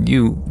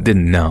 You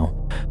didn't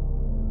know.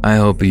 I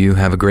hope you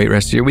have a great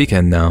rest of your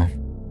weekend though."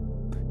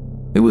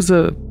 It was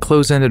a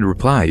close-ended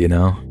reply, you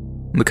know,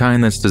 the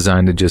kind that's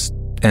designed to just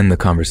end the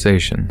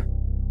conversation.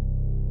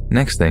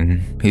 Next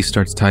thing, he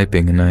starts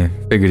typing and I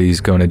figured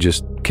he's going to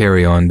just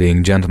carry on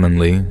being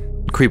gentlemanly,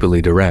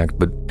 creepily direct,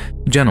 but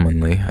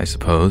gentlemanly, I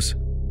suppose.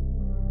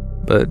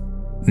 But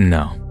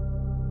no.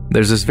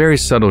 There's this very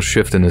subtle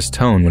shift in his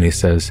tone when he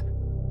says,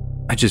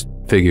 "I just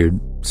figured,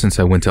 since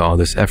I went to all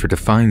this effort to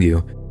find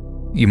you,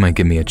 you might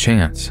give me a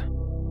chance."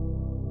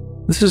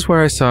 This is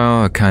where I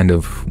saw a kind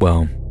of,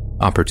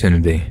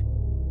 opportunity.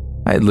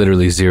 I had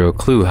literally zero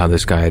clue how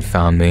this guy had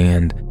found me,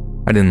 and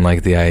I didn't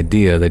like the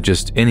idea that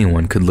just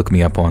anyone could look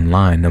me up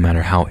online no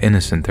matter how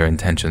innocent their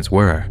intentions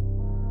were.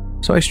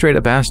 So I straight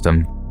up asked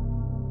him,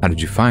 "How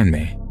did you find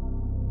me?"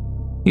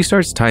 He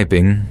starts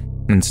typing,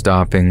 then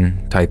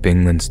stopping,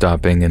 typing, then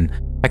stopping, and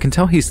I can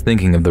tell he's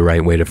thinking of the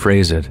right way to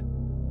phrase it.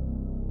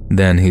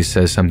 Then he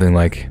says something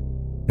like,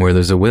 "Where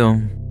there's a will,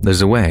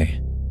 there's a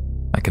way.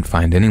 I can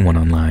find anyone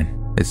online.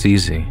 It's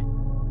easy.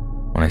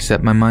 When I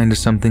set my mind to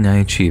something, I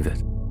achieve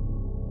it.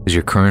 Is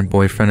your current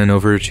boyfriend an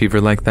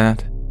overachiever like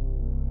that?"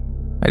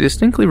 I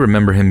distinctly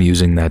remember him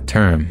using that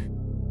term,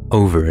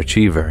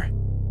 overachiever,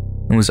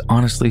 and was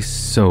honestly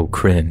so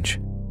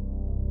cringe.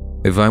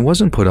 If I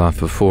wasn't put off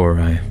before,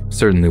 I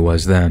certainly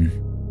was then.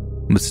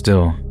 But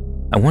still,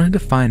 I wanted to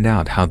find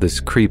out how this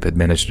creep had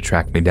managed to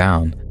track me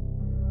down.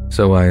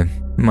 So I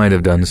might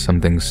have done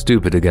something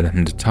stupid to get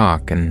him to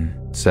talk and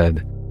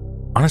said,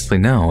 "Honestly,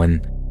 no,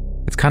 and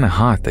it's kind of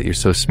hot that you're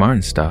so smart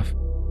and stuff.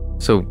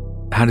 So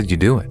how did you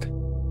do it?"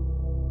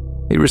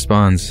 He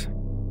responds,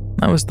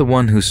 "I was the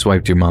one who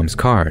swiped your mom's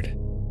card,"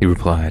 he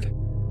replied.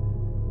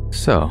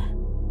 So,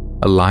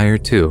 a liar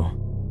too.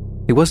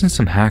 He wasn't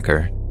some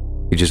hacker.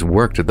 He just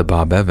worked at the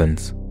Bob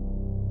Evans.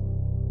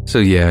 So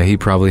yeah, he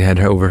probably had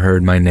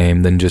overheard my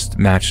name, then just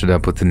matched it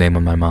up with the name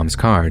on my mom's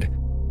card.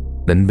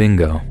 Then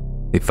bingo,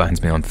 he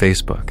finds me on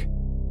Facebook.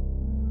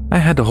 I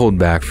had to hold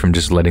back from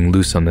just letting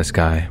loose on this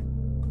guy.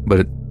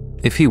 But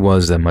if he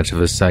was that much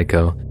of a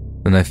psycho,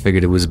 then I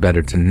figured it was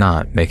better to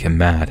not make him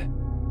mad.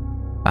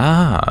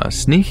 "Ah,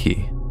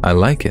 sneaky. I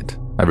like it,"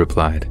 I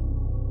replied.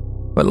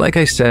 "But like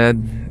I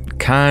said,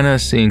 kinda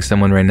seeing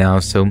someone right now,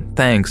 so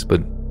thanks,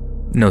 but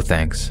no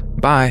thanks.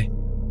 Bye."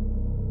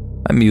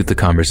 I mute the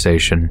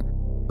conversation,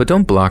 but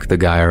don't block the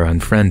guy or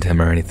unfriend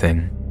him or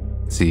anything.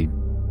 See,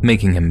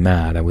 making him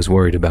mad I was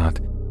worried about.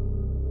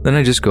 Then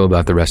I just go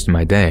about the rest of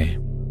my day.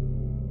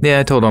 Yeah,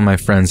 I told all my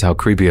friends how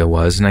creepy I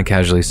was, and I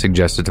casually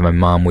suggested to my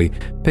mom we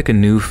pick a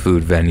new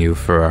food venue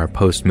for our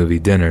post-movie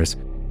dinners.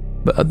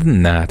 But other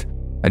than that,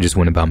 I just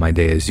went about my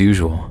day as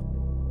usual.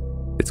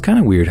 It's kind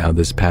of weird how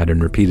this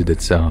pattern repeated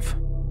itself.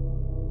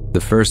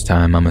 The first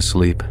time I'm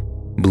asleep,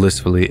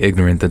 blissfully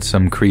ignorant that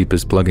some creep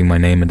is plugging my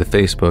name into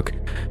Facebook,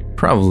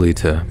 probably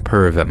to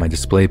perv at my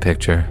display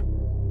picture.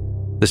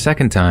 The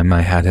second time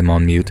I had him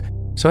on mute,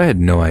 so I had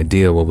no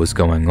idea what was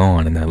going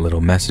on in that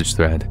little message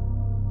thread.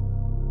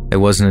 It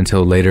wasn't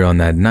until later on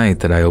that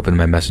night that I opened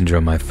my messenger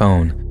on my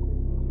phone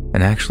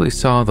and actually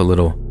saw the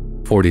little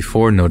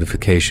 44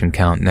 notification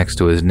count next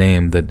to his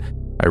name that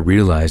I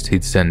realized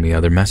he'd sent me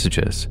other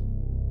messages.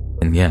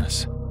 And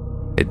yes,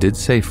 it did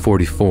say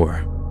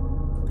 44.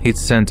 He'd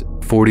sent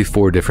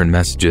 44 different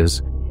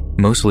messages,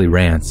 mostly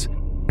rants,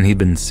 and he'd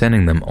been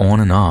sending them on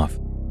and off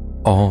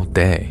all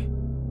day.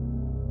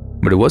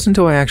 But it wasn't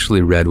until I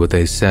actually read what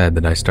they said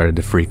that I started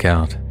to freak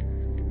out.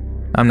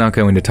 I'm not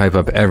going to type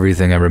up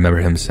everything I remember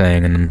him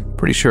saying, and I'm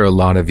pretty sure a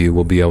lot of you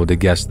will be able to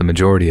guess the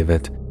majority of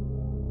it.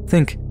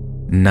 Think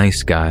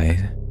nice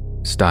guy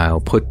style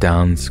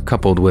put-downs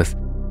coupled with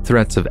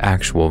threats of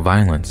actual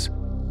violence.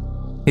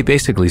 He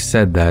basically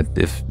said that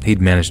if he'd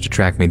managed to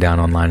track me down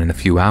online in a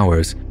few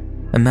hours,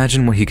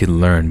 imagine what he could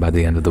learn by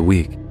the end of the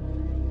week.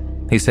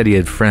 He said he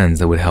had friends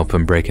that would help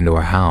him break into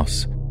our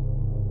house.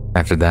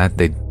 After that,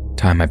 they'd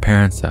tie my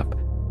parents up,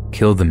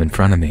 kill them in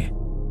front of me,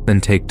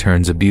 then take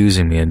turns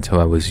abusing me until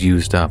I was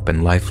used up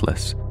and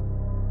lifeless.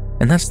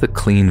 And that's the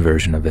clean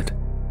version of it,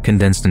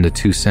 condensed into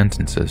 2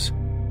 sentences.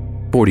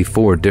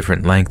 44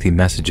 different lengthy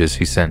messages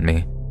he sent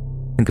me.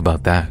 Think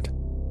about that.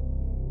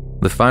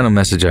 The final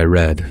message I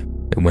read,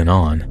 it went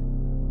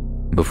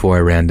on, before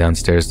I ran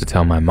downstairs to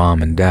tell my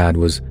mom and dad,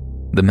 was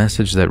the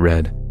message that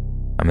read,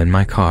 "I'm in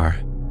my car,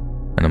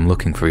 and I'm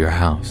looking for your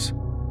house."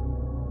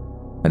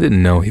 I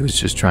didn't know he was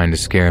just trying to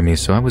scare me,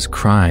 so I was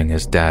crying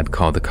as Dad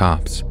called the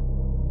cops.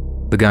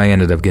 The guy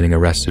ended up getting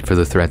arrested for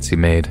the threats he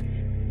made,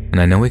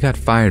 and I know he got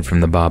fired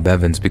from the Bob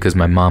Evans because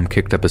my mom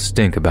kicked up a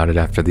stink about it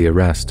after the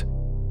arrest.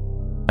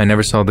 I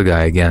never saw the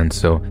guy again,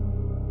 so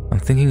I'm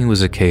thinking it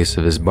was a case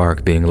of his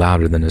bark being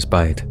louder than his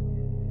bite.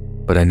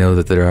 But I know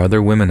that there are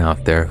other women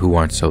out there who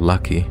aren't so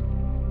lucky,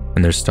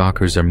 and their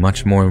stalkers are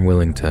much more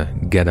willing to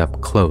get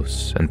up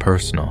close and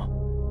personal.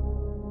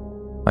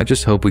 I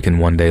just hope we can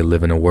one day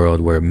live in a world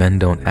where men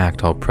don't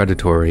act all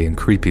predatory and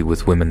creepy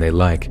with women they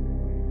like.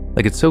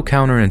 Like, it's so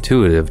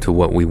counterintuitive to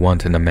what we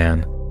want in a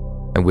man.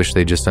 I wish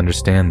they just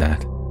understand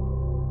that.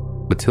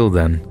 But till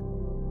then,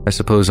 I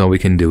suppose all we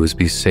can do is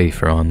be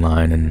safer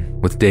online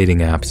and with dating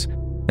apps,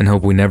 and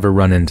hope we never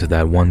run into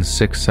that one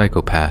sick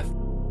psychopath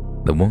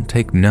that won't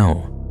take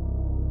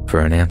no for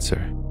an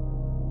answer.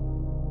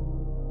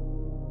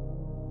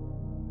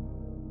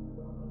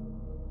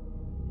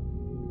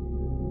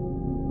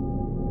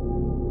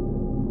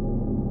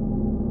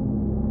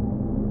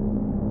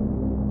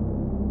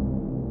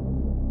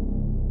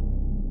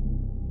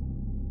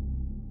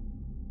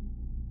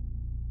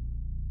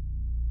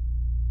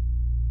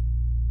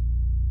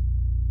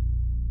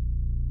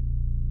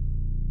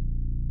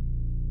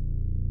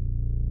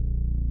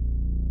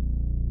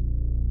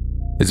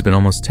 It's been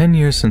almost 10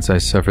 years since I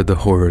suffered the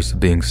horrors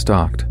of being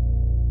stalked,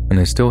 and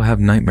I still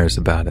have nightmares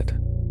about it.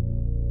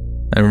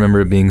 I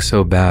remember it being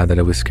so bad that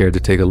I was scared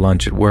to take a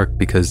lunch at work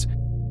because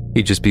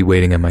he'd just be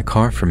waiting in my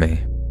car for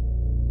me.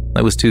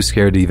 I was too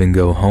scared to even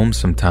go home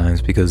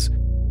sometimes because,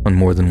 on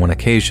more than one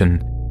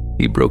occasion,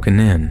 he'd broken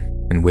in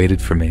and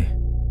waited for me.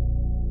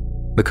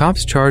 The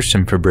cops charged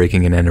him for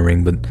breaking and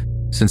entering, but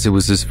since it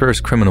was his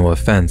first criminal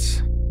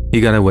offense, he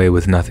got away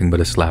with nothing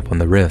but a slap on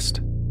the wrist.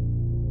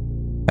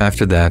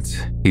 After that,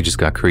 he just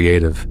got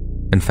creative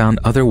and found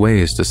other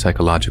ways to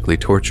psychologically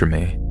torture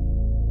me.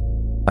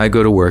 I'd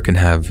go to work and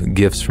have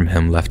gifts from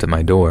him left at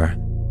my door.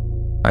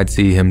 I'd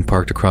see him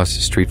parked across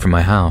the street from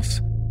my house.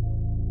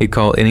 He'd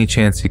call any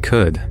chance he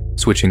could,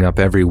 switching up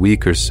every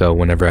week or so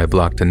whenever I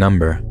blocked a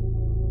number.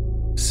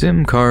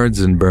 SIM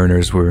cards and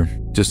burners were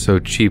just so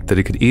cheap that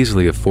he could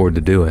easily afford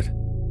to do it.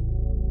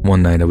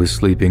 One night I was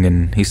sleeping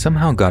and he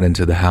somehow got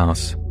into the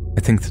house,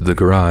 I think through the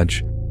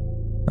garage.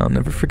 I'll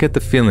never forget the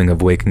feeling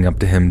of waking up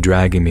to him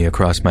dragging me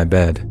across my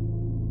bed.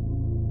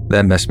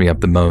 That messed me up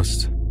the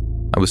most.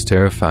 I was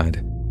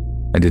terrified.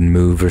 I didn't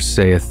move or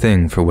say a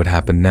thing for what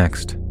happened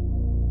next.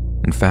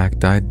 In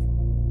fact, I'd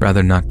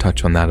rather not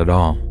touch on that at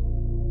all.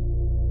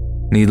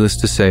 Needless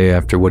to say,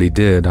 after what he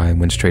did, I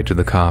went straight to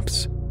the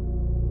cops.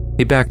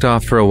 He backed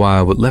off for a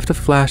while but left a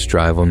flash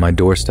drive on my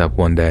doorstep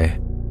one day.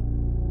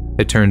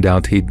 It turned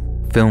out he'd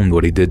filmed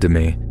what he did to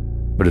me,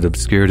 but it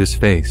obscured his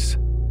face.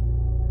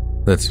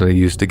 That's what he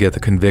used to get the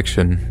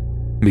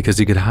conviction, because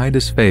he could hide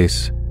his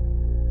face,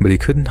 but he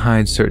couldn't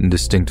hide certain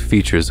distinct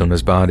features on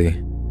his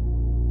body.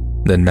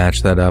 Then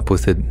match that up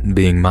with it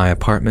being my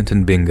apartment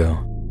and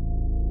bingo.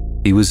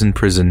 He was in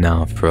prison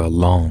now for a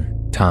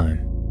long time.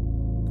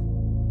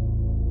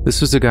 This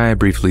was the guy I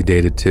briefly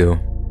dated too.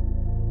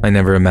 I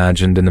never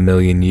imagined in a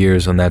million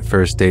years on that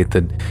first date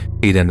that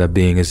he'd end up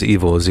being as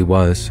evil as he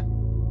was.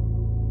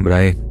 But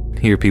I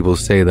hear people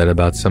say that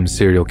about some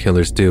serial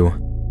killers too.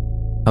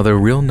 How they're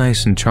real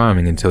nice and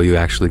charming until you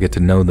actually get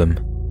to know them.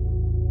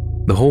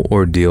 The whole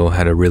ordeal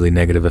had a really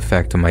negative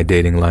effect on my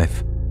dating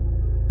life.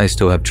 I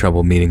still have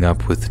trouble meeting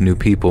up with new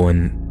people,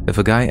 and if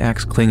a guy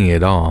acts clingy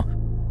at all,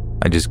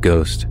 I just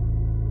ghost.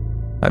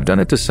 I've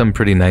done it to some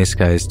pretty nice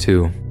guys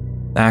too.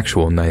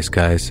 Actual nice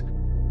guys.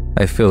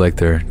 I feel like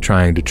they're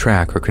trying to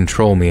track or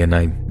control me, and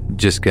I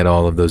just get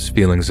all of those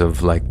feelings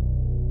of like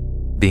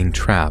being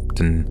trapped,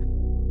 and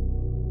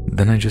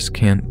then I just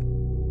can't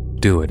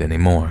do it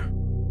anymore.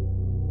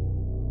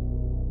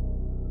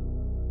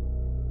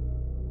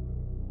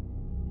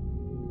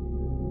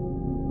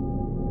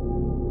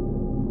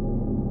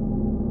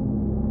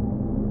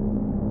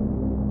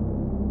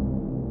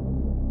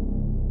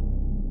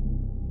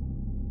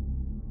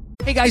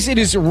 Hey Hey guys, it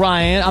is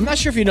Ryan. I'm not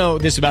sure if you know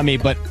this about me,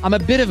 but I'm a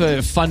bit of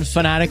a fun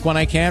fanatic when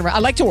I can. I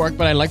like to work,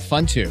 but I like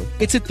fun too.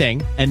 It's a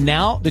thing. And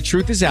now the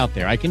truth is out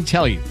there. I can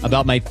tell you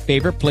about my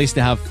favorite place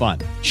to have fun.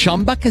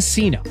 Chumba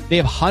Casino. They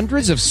have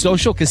hundreds of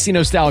social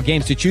casino style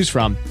games to choose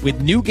from with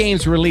new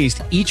games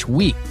released each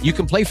week. You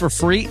can play for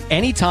free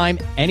anytime,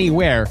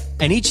 anywhere.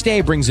 And each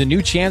day brings a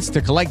new chance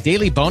to collect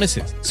daily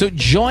bonuses. So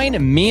join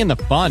me in the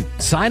fun.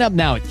 Sign up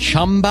now at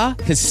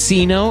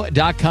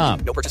ChumbaCasino.com.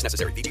 No purchase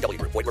necessary. VGW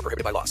Group. Void where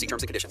prohibited by law. See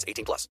terms and conditions.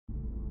 18 plus.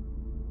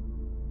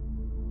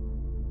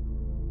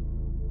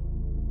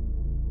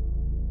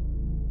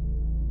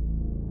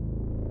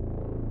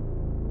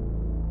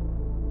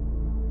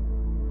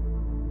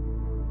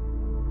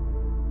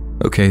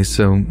 Okay,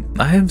 so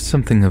I have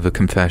something of a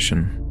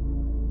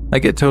confession. I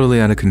get totally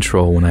out of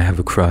control when I have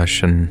a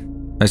crush, and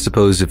I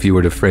suppose if you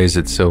were to phrase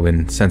it so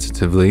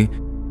insensitively,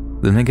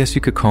 then I guess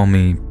you could call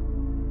me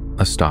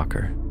a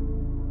stalker.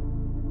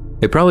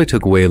 It probably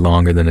took way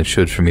longer than it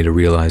should for me to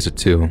realize it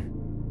too.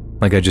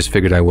 Like I just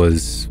figured I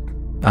was,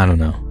 I don't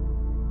know,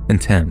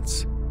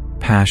 intense,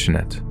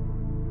 passionate,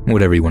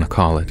 whatever you want to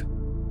call it.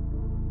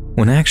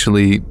 When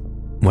actually,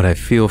 what I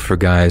feel for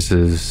guys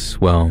is,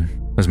 well,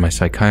 as my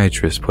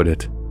psychiatrist put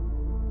it,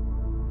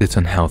 it's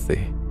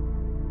unhealthy.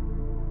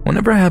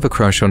 Whenever I have a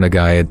crush on a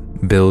guy, it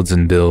builds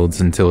and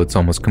builds until it's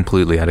almost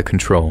completely out of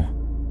control.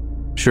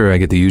 Sure, I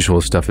get the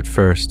usual stuff at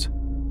first.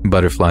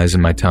 Butterflies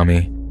in my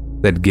tummy,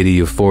 that giddy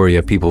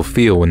euphoria people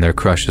feel when their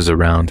crush is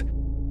around.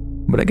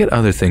 But I get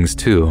other things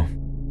too.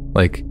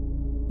 Like,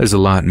 there's a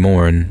lot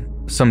more, and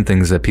some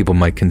things that people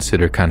might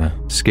consider kinda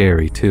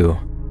scary too.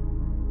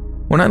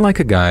 When I like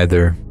a guy,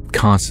 they're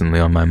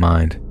constantly on my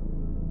mind.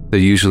 They're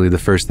usually the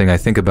first thing I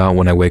think about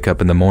when I wake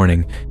up in the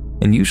morning,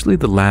 and usually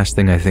the last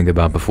thing I think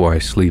about before I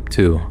sleep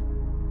too.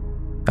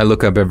 I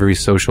look up every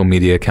social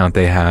media account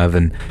they have,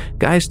 and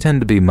guys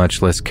tend to be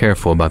much less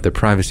careful about their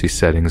privacy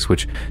settings,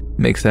 which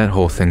makes that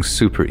whole thing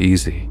super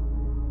easy.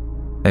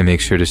 I make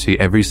sure to see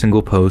every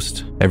single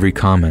post, every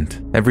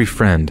comment, every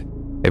friend,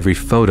 every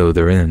photo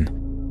they're in.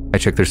 I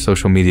check their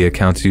social media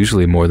accounts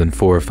usually more than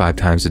 4 or 5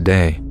 times a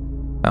day.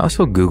 I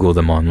also Google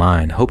them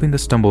online, hoping to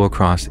stumble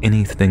across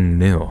anything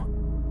new.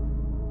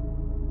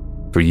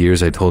 For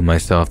years I told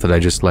myself that I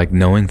just like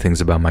knowing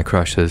things about my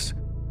crushes.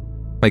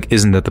 Like,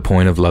 isn't that the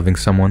point of loving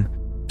someone?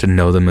 To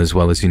know them as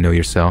well as you know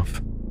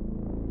yourself?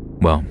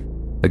 Well,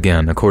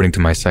 again, according to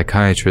my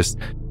psychiatrist,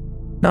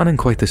 not in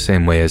quite the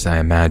same way as I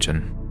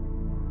imagine.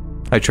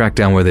 I track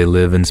down where they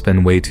live and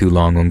spend way too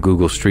long on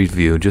Google Street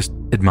View just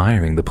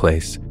admiring the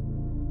place.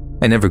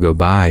 I never go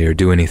by or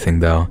do anything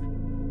though.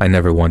 I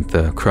never want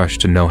the crush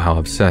to know how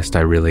obsessed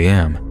I really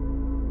am.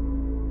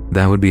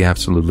 That would be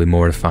absolutely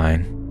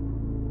mortifying.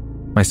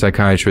 My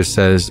psychiatrist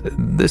says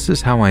this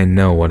is how I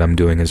know what I'm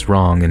doing is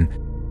wrong and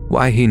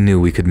why he knew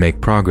we could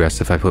make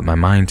progress if I put my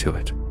mind to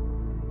it.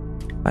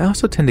 I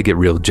also tend to get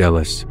real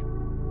jealous.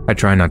 I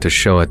try not to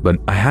show it,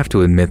 but I have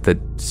to admit that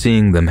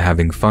seeing them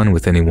having fun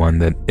with anyone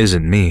that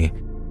isn't me,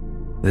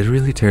 it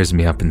really tears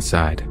me up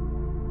inside.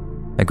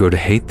 I grow to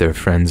hate their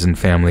friends and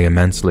family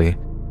immensely,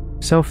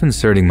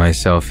 self-inserting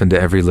myself into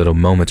every little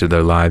moment of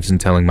their lives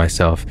and telling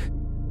myself,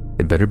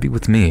 it better be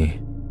with me,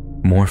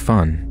 more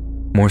fun,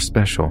 more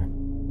special,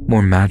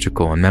 more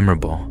magical and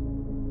memorable.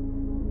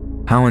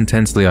 How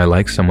intensely I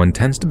like someone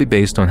tends to be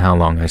based on how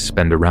long I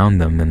spend around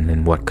them and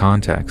in what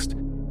context.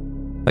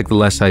 Like the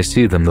less I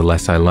see them, the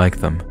less I like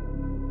them.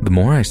 The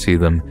more I see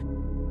them,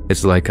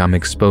 it's like I'm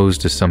exposed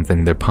to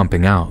something they're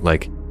pumping out,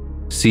 like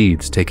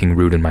seeds taking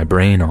root in my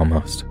brain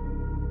almost.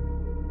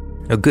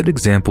 A good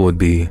example would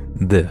be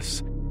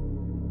this.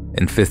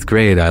 In 5th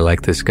grade, I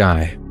liked this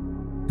guy.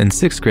 In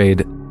 6th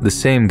grade, the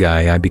same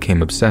guy, I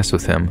became obsessed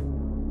with him.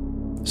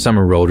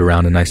 Summer rolled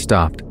around and I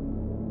stopped.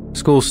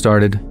 School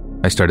started,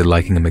 I started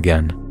liking him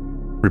again.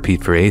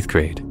 Repeat for 8th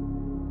grade.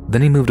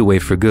 Then he moved away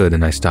for good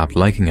and I stopped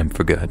liking him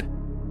for good.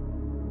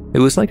 It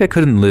was like I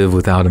couldn't live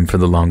without him for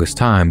the longest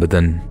time, but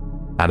then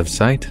out of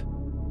sight,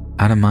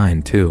 out of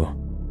mind too.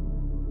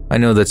 I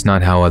know that's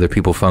not how other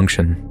people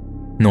function.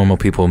 Normal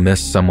people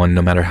miss someone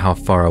no matter how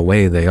far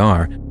away they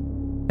are,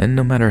 and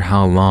no matter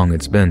how long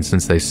it's been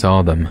since they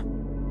saw them.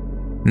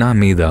 Not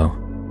me though,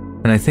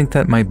 and I think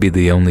that might be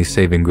the only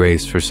saving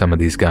grace for some of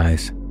these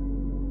guys.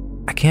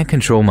 I can't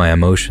control my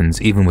emotions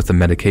even with the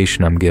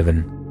medication I'm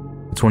given.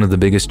 It's one of the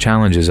biggest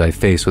challenges I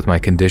face with my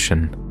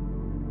condition.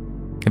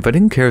 If I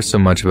didn't care so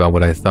much about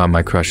what I thought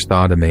my crush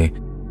thought of me,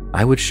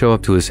 I would show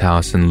up to his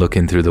house and look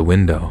in through the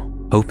window,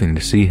 hoping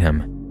to see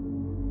him.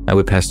 I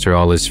would pester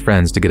all his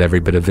friends to get every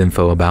bit of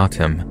info about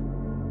him.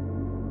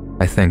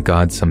 I thank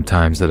God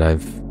sometimes that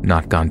I've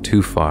not gone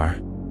too far,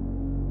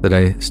 that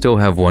I still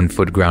have one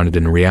foot grounded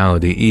in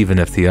reality even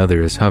if the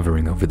other is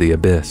hovering over the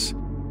abyss.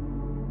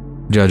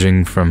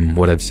 Judging from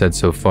what I've said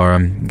so far,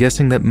 I'm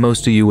guessing that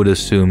most of you would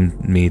assume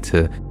me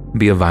to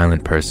be a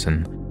violent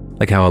person,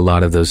 like how a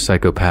lot of those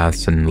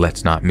psychopaths and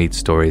let's not meet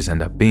stories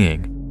end up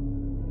being.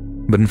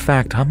 But in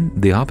fact, I'm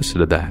the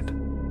opposite of that.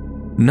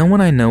 No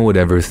one I know would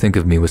ever think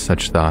of me with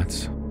such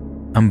thoughts.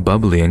 I'm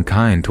bubbly and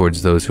kind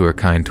towards those who are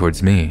kind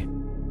towards me.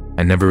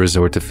 I never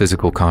resort to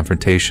physical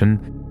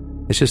confrontation,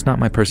 It's just not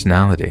my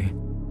personality.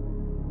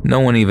 No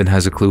one even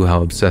has a clue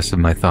how obsessive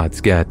my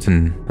thoughts get,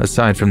 and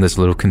aside from this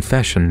little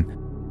confession,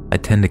 I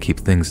tend to keep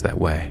things that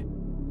way.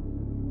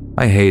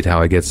 I hate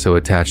how I get so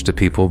attached to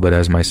people, but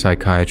as my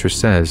psychiatrist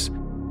says,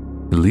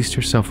 at least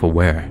you're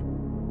self-aware.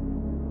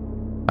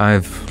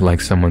 I've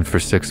liked someone for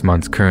 6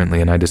 months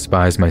currently, and I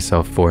despise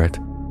myself for it.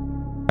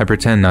 I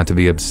pretend not to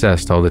be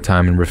obsessed all the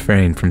time and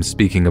refrain from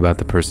speaking about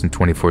the person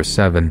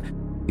 24/7,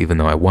 even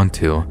though I want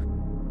to,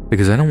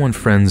 because I don't want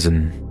friends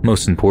and,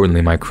 most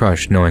importantly, my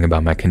crush knowing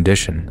about my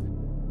condition.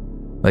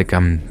 Like,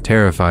 I'm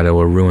terrified I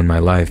will ruin my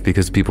life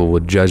because people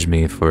would judge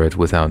me for it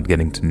without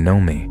getting to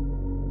know me.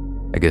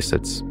 I guess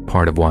that's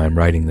part of why I'm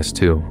writing this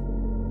too.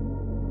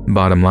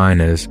 Bottom line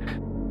is,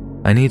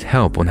 I need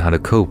help on how to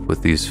cope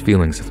with these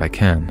feelings if I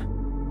can.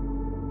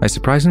 I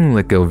surprisingly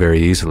let go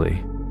very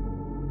easily.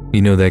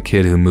 You know that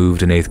kid who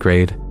moved in 8th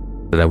grade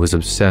that I was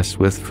obsessed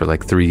with for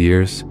like 3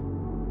 years?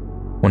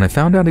 When I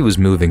found out he was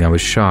moving, I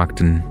was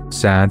shocked and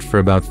sad for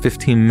about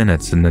 15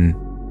 minutes and then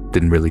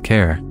didn't really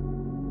care.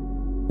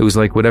 It was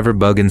like whatever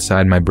bug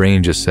inside my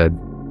brain just said,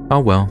 oh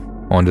well,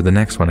 on to the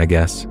next one, I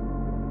guess.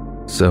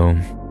 So,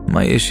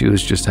 my issue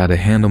is just how to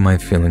handle my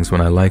feelings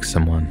when I like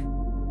someone.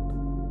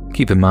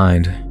 Keep in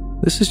mind,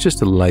 this is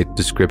just a light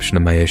description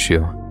of my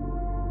issue.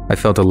 I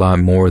felt a lot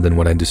more than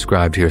what I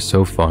described here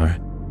so far.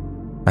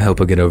 I hope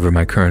I get over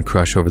my current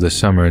crush over the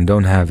summer and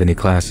don't have any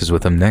classes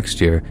with him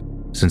next year,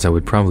 since I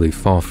would probably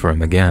fall for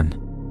him again.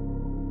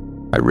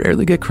 I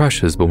rarely get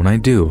crushes, but when I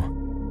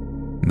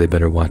do, they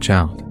better watch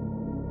out.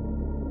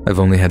 I've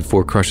only had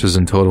 4 crushes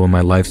in total in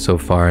my life so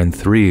far, and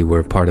 3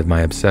 were part of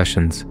my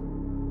obsessions.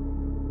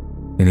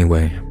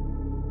 Anyway,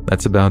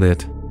 that's about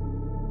it.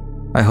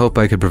 I hope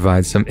I could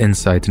provide some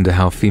insight into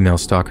how female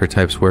stalker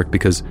types work,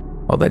 because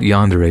all that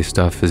yandere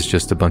stuff is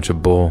just a bunch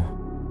of bull.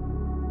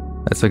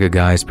 That's like a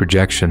guy's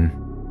projection,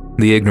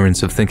 the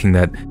ignorance of thinking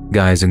that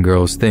guys and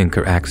girls think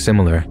or act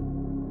similar,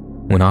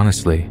 when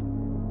honestly,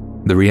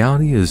 the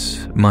reality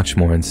is much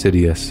more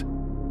insidious,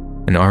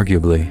 and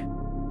arguably,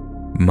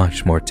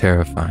 much more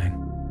terrifying.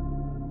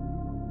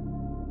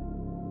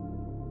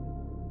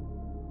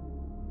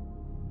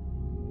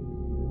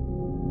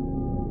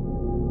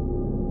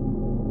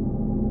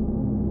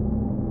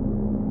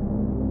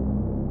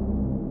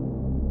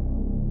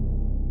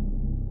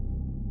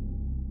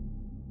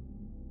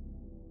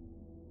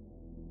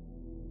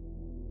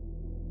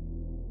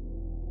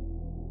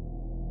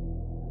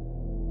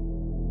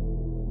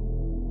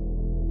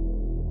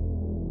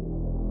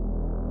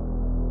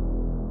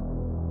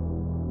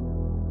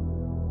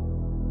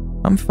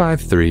 I'm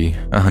 5'3",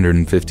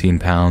 115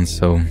 pounds,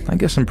 so I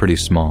guess I'm pretty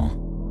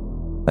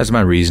small. That's my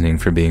reasoning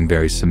for being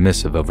very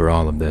submissive over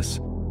all of this.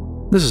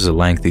 This is a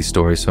lengthy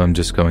story, so I'm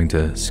just going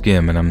to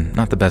skim, and I'm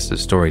not the best at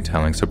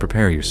storytelling, so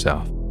prepare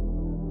yourself.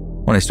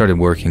 When I started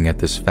working at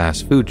this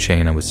fast food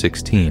chain, I was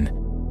 16.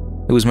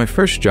 It was my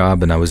first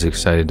job, and I was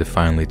excited to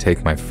finally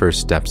take my first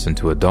steps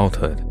into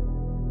adulthood.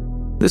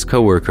 This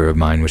coworker of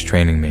mine was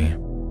training me.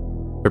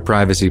 For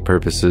privacy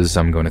purposes,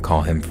 I'm going to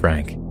call him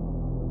Frank.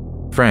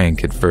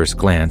 Frank, at first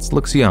glance,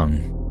 looks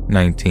young,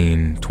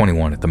 19,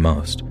 21 at the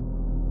most.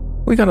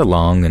 We got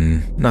along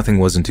and nothing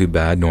wasn't too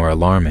bad nor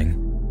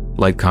alarming,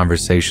 light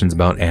conversations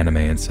about anime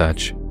and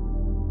such.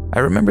 I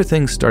remember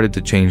things started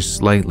to change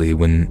slightly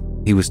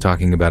when he was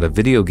talking about a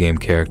video game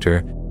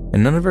character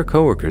and none of our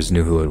coworkers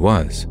knew who it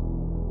was.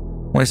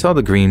 When I saw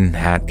the green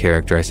hat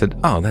character, I said,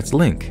 "Oh, that's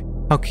Link.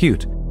 How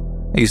cute.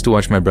 I used to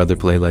watch my brother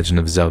play Legend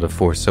of Zelda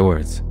 4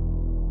 Swords."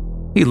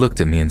 He looked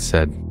at me and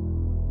said,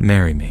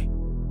 "Marry me."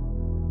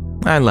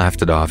 I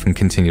laughed it off and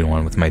continued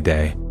on with my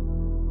day.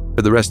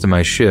 For the rest of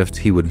my shift,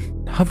 he would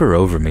hover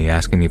over me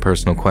asking me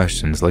personal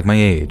questions like my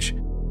age,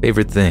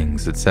 favorite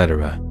things,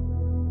 etc.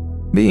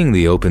 Being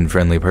the open,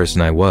 friendly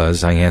person I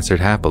was, I answered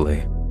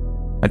happily.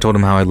 I told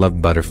him how I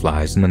loved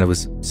butterflies and that I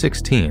was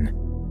 16.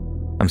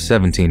 I'm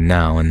 17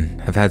 now and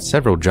have had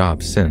several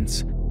jobs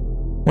since.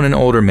 When an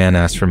older man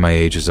asks for my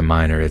age as a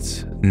minor,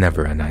 it's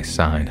never a nice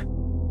sign.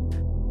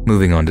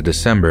 Moving on to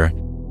December,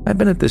 I've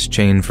been at this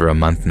chain for a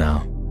month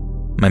now.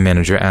 My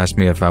manager asked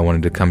me if I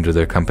wanted to come to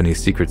their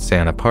company's Secret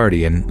Santa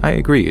party, and I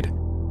agreed.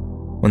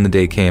 When the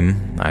day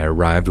came, I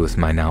arrived with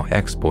my now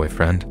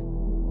ex-boyfriend.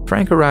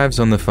 Frank arrives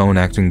on the phone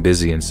acting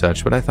busy and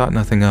such, but I thought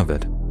nothing of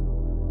it.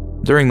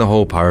 During the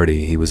whole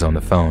party, he was on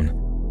the phone.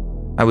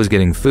 I was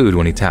getting food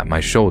when he tapped my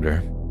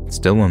shoulder,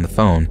 still on the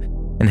phone,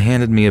 and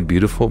handed me a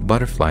beautiful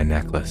butterfly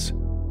necklace.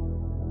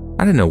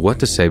 I didn't know what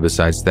to say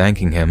besides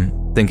thanking him,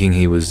 thinking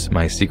he was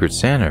my Secret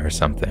Santa or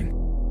something.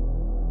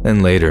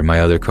 Then later,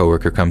 my other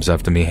coworker comes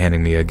up to me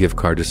handing me a gift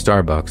card to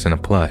Starbucks and a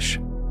plush.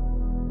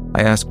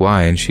 I asked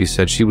why, and she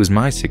said she was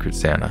my Secret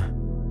Santa.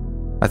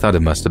 I thought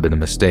it must have been a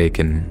mistake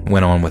and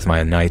went on with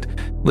my night,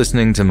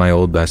 listening to my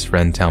old best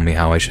friend tell me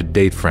how I should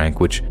date Frank,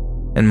 which,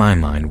 in my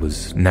mind,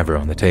 was never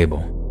on the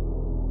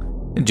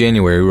table.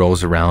 January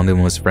rolls around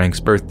and was Frank's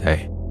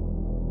birthday.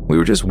 We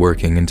were just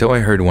working until I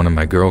heard one of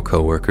my girl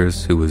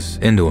coworkers, who was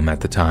into him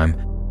at the time,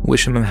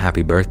 wish him a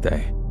happy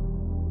birthday.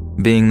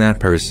 Being that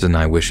person,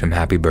 I wish him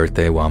happy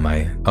birthday while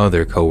my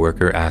other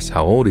coworker asks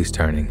how old he's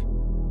turning.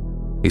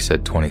 He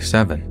said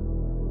 27.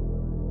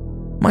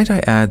 Might I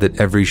add that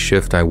every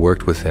shift I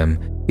worked with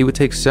him, he would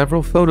take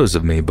several photos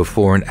of me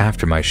before and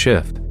after my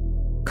shift,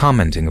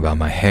 commenting about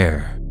my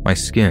hair, my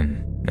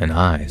skin, and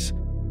eyes.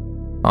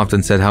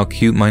 Often said how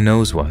cute my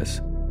nose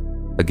was.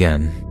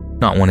 Again,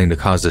 not wanting to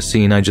cause a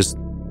scene, I just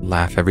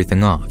laugh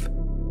everything off.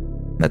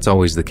 That's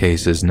always the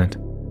case, isn't it?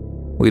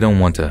 We don't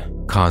want to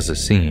cause a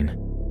scene.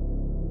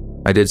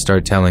 I did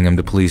start telling him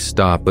to please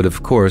stop, but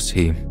of course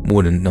he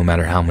wouldn't no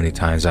matter how many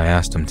times I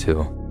asked him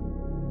to.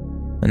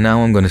 And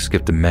now I'm going to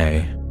skip to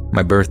May,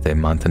 my birthday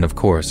month, and of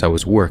course I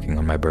was working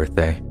on my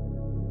birthday.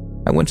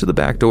 I went to the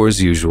back door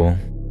as usual.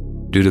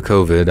 Due to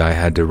COVID, I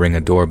had to ring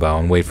a doorbell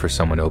and wait for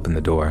someone to open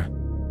the door.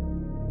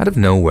 Out of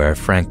nowhere,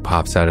 Frank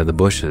pops out of the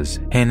bushes,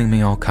 handing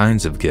me all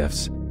kinds of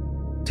gifts.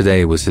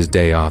 Today was his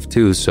day off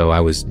too, so I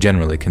was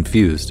generally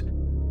confused.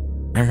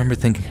 I remember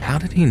thinking, how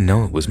did he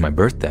know it was my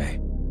birthday?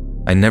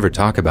 I never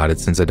talk about it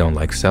since I don't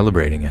like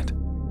celebrating it.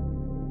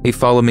 He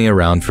followed me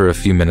around for a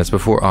few minutes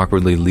before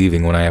awkwardly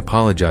leaving when I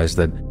apologized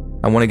that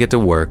I want to get to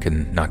work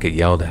and not get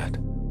yelled at.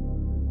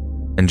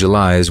 In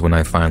July is when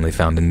I finally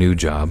found a new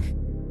job.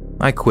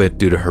 I quit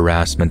due to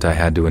harassment I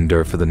had to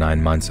endure for the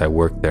 9 months I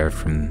worked there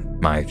from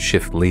my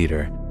shift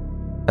leader.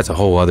 That's a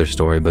whole other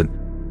story, but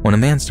when a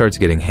man starts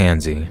getting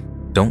handsy,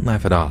 don't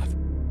laugh it off.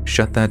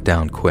 Shut that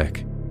down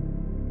quick.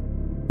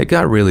 It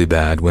got really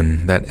bad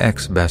when that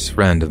ex-best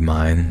friend of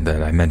mine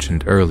that I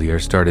mentioned earlier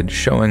started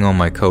showing all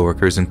my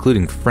coworkers,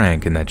 including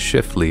Frank and that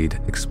shift lead,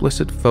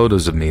 explicit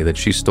photos of me that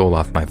she stole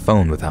off my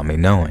phone without me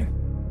knowing.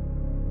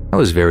 I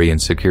was very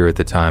insecure at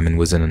the time and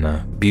was in an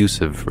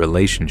abusive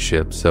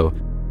relationship, so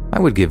I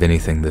would give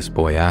anything this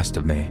boy asked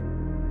of me.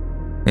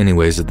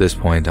 Anyways, at this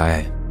point,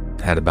 I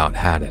had about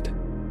had it.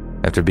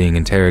 After being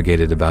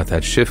interrogated about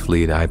that shift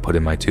lead, I put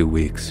in my 2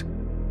 weeks.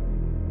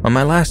 On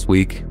my last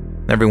week,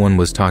 everyone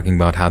was talking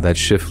about how that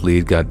shift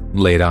lead got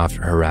laid off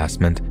for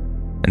harassment,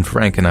 and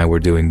Frank and I were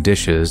doing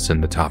dishes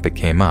and the topic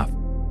came up.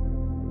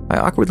 I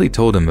awkwardly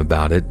told him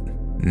about it,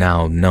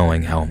 now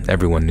knowing how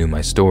everyone knew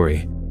my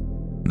story.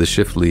 The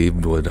shift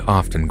lead would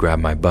often grab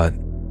my butt,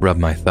 rub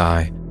my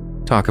thigh,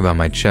 talk about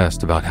my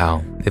chest, about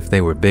how if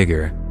they were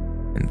bigger,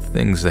 and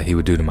things that he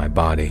would do to my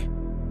body.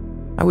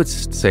 I would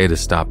say to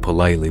stop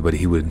politely, but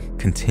he would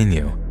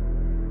continue.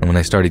 And when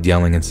I started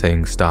yelling and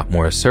saying stop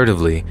more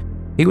assertively,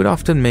 he would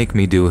often make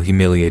me do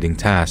humiliating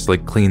tasks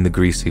like clean the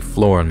greasy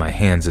floor on my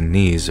hands and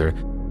knees or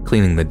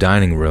cleaning the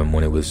dining room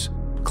when it was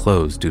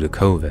closed due to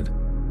COVID.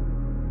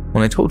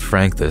 When I told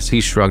Frank this,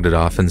 he shrugged it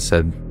off and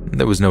said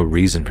there was no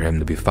reason for him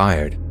to be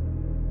fired.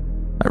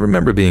 I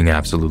remember being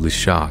absolutely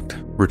shocked,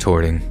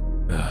 retorting,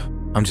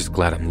 I'm just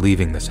glad I'm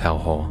leaving this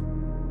hellhole.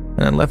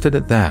 And I left it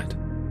at that.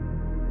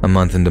 A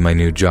month into my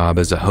new job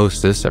as a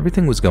hostess,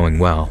 everything was going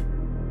well.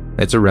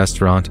 It's a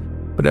restaurant,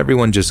 but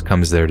everyone just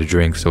comes there to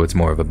drink, so it's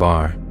more of a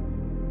bar.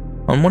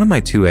 On one of my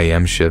 2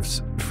 a.m.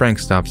 shifts, Frank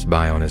stops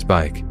by on his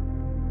bike.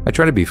 I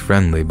try to be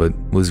friendly, but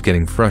was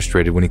getting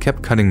frustrated when he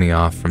kept cutting me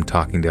off from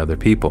talking to other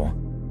people.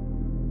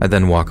 I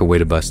then walk away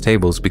to bus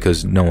tables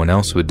because no one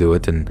else would do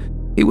it, and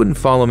he wouldn't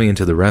follow me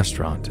into the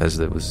restaurant as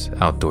there was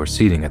outdoor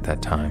seating at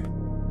that time.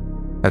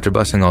 After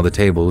bussing all the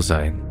tables,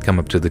 I come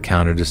up to the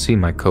counter to see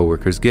my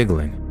coworkers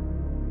giggling.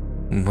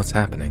 What's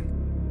happening?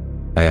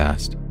 I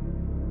asked.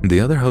 The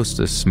other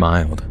hostess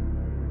smiled.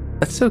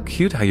 That's so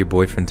cute how your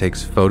boyfriend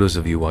takes photos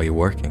of you while you're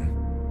working.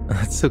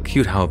 That's so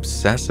cute how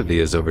obsessive he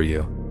is over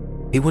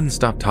you. He wouldn't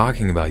stop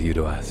talking about you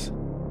to us.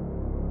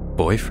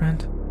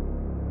 Boyfriend?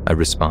 I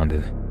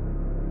responded.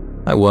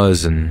 I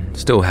was and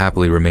still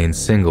happily remained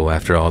single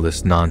after all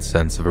this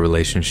nonsense of a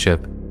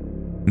relationship.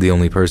 The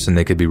only person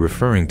they could be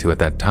referring to at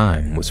that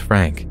time was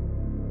Frank.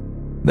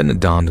 Then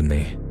it dawned on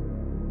me.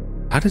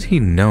 How did he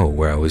know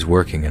where I was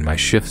working and my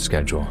shift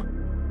schedule?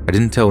 I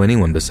didn't tell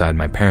anyone beside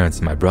my parents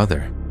and my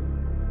brother.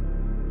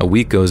 A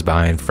week goes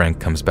by and Frank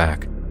comes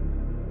back.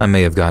 I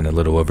may have gotten a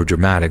little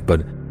overdramatic,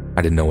 but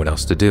I didn't know what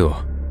else to do.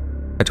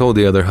 I told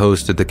the other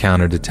host at the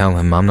counter to tell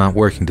him I'm not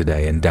working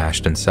today and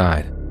dashed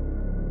inside.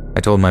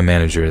 I told my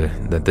manager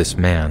that this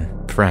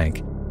man,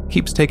 Frank,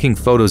 keeps taking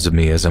photos of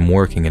me as I'm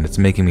working and it's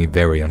making me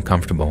very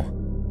uncomfortable.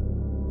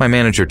 My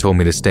manager told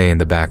me to stay in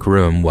the back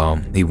room while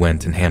he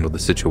went and handled the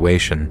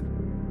situation.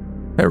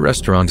 Our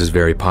restaurant is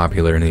very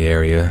popular in the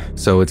area,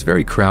 so it's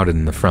very crowded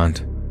in the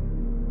front.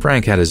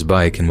 Frank had his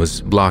bike and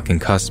was blocking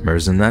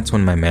customers, and that's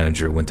when my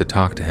manager went to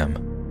talk to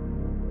him.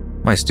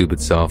 My stupid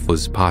self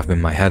was popping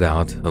my head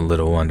out a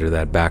little under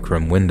that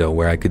backroom window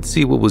where I could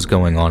see what was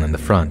going on in the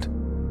front.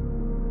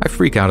 I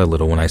freak out a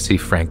little when I see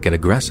Frank get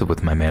aggressive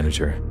with my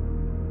manager.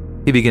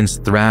 He begins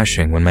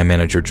thrashing when my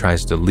manager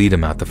tries to lead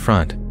him out the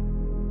front.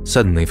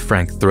 Suddenly,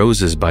 Frank throws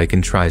his bike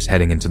and tries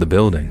heading into the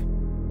building.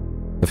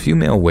 A few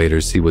male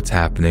waiters see what's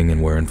happening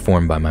and were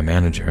informed by my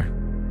manager.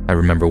 I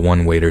remember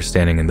one waiter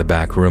standing in the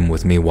back room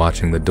with me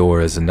watching the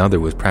door as another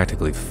was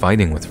practically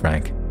fighting with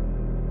Frank.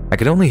 I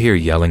could only hear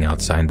yelling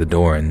outside the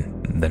door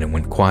and then it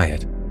went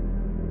quiet.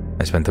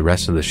 I spent the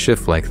rest of the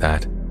shift like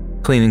that,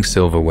 cleaning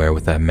silverware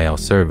with that male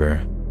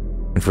server,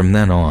 and from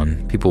then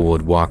on, people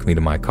would walk me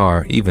to my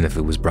car even if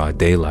it was broad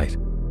daylight.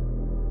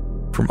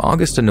 From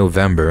August to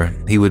November,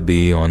 he would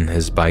be on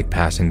his bike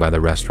passing by the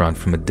restaurant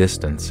from a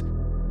distance.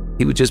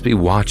 He would just be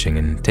watching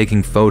and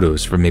taking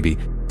photos for maybe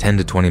 10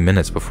 to 20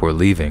 minutes before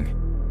leaving.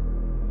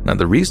 Now,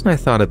 the reason I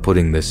thought of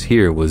putting this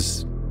here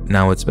was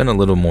now it's been a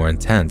little more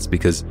intense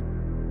because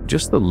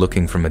just the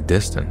looking from a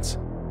distance.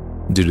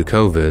 Due to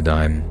COVID,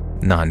 I'm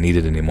not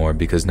needed anymore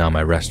because now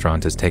my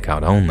restaurant is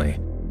takeout only.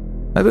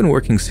 I've been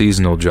working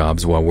seasonal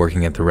jobs while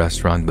working at the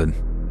restaurant, but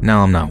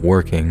now I'm not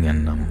working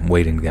and I'm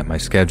waiting to get my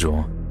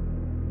schedule.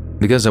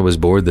 Because I was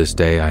bored this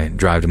day, I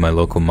drive to my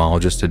local mall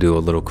just to do a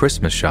little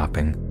Christmas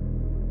shopping.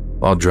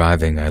 While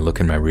driving, I look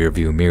in my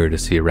rearview mirror to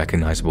see a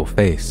recognizable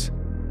face.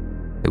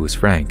 It was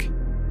Frank.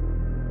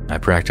 I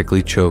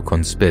practically choke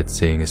on spit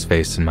seeing his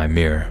face in my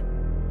mirror.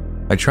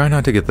 I try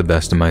not to get the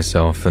best of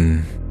myself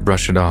and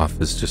brush it off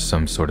as just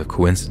some sort of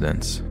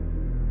coincidence.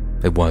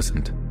 It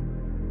wasn't.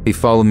 He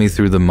followed me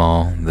through the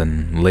mall,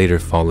 then later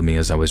followed me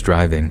as I was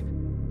driving.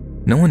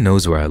 No one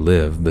knows where I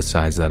live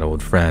besides that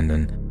old friend,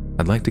 and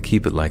I'd like to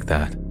keep it like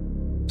that.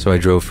 So I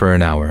drove for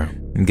an hour,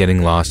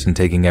 getting lost and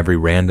taking every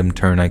random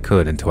turn I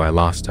could until I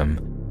lost him.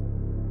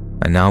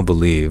 I now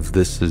believe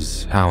this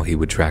is how he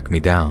would track me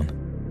down.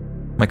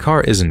 My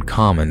car isn't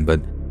common,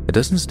 but it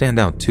doesn't stand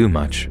out too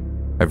much.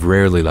 I've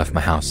rarely left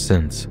my house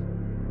since.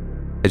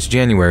 It's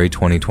January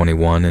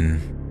 2021,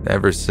 and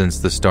ever since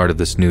the start of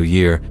this new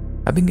year,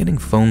 I've been getting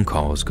phone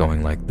calls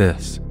going like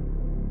this.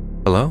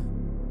 Hello?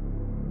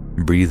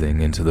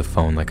 Breathing into the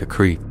phone like a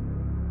creep.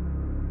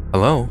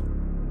 Hello?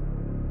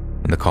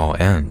 And the call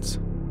ends.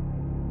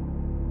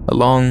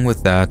 Along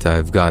with that,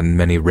 I've gotten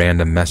many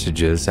random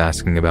messages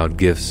asking about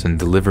gifts and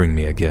delivering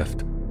me a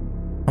gift.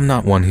 I'm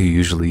not one who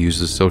usually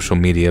uses social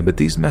media, but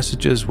these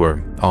messages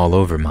were all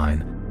over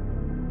mine.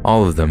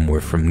 All of them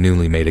were from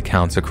newly made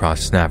accounts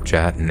across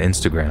Snapchat and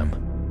Instagram.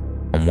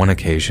 On one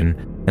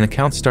occasion, an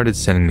account started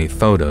sending me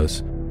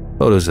photos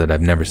that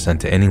I've never sent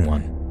to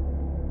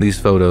anyone. These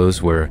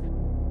photos were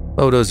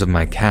photos of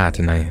my cat,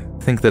 and I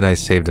think that I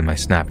saved in my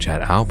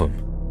Snapchat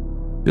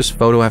album. Just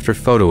photo after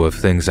photo of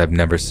things I've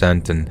never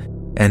sent and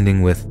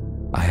ending with,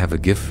 I have a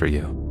gift for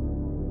you.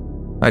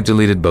 I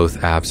deleted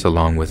both apps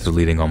along with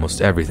deleting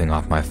almost everything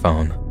off my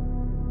phone.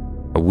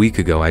 A week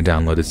ago, I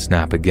downloaded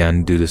Snap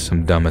again due to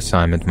some dumb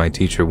assignment my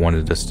teacher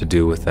wanted us to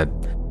do with that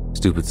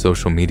stupid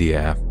social media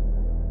app.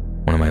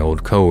 One of my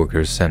old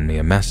coworkers sent me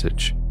a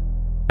message.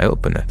 I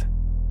open it.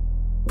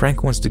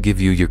 Frank wants to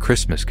give you your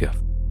Christmas gift.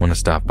 Want to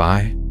stop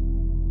by?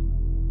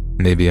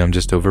 Maybe I'm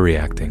just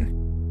overreacting.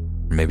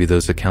 Or maybe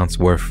those accounts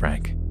were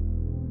Frank.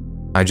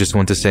 I just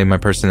want to say my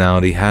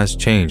personality has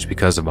changed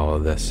because of all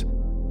of this.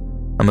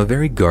 I'm a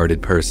very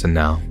guarded person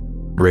now.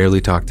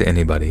 Rarely talk to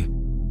anybody.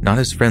 Not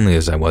as friendly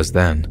as I was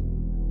then.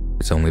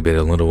 It's only been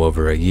a little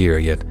over a year,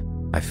 yet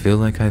I feel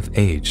like I've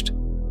aged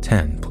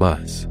 10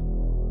 plus.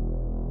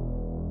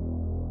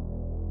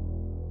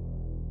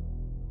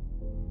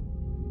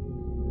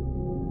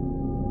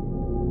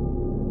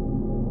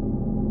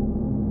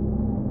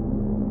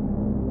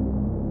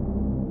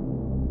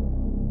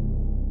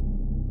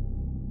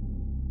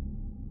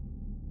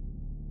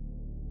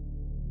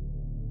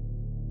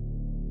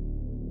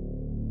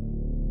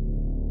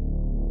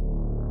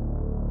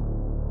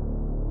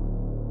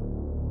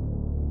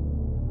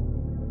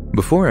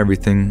 Before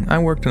everything, I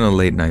worked in a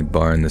late-night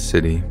bar in the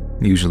city,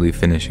 usually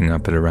finishing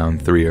up at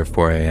around 3 or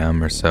 4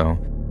 a.m. or so,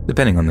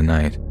 depending on the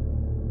night.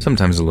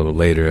 Sometimes a little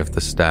later if the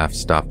staff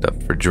stopped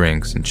up for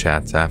drinks and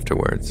chats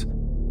afterwards.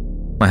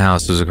 My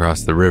house was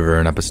across the river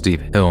and up a steep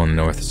hill on the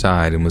north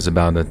side and was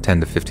about a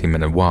 10 to 15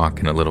 minute walk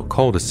in a little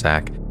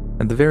cul-de-sac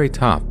at the very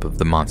top of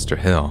the monster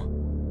hill.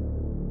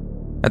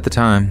 At the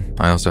time,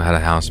 I also had a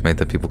housemate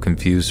that people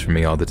confused for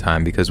me all the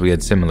time because we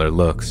had similar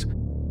looks.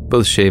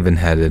 Both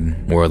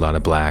shaven-headed, wore a lot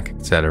of black,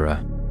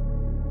 etc.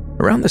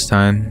 Around this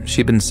time,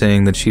 she'd been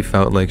saying that she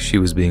felt like she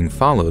was being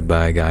followed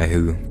by a guy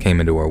who came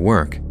into her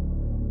work.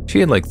 She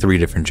had like 3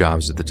 different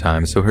jobs at the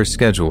time, so her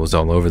schedule was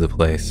all over the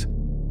place.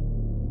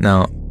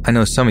 Now, I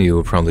know some of you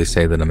will probably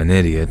say that I'm an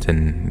idiot,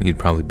 and you'd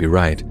probably be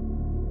right.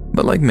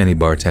 But like many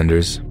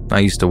bartenders, I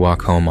used to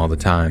walk home all the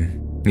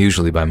time,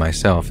 usually by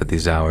myself at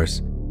these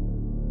hours.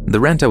 The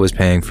rent I was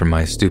paying for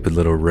my stupid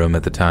little room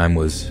at the time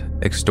was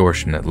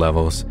extortionate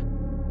levels.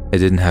 It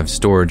didn't have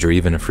storage or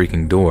even a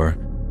freaking door,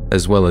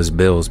 as well as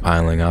bills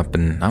piling up,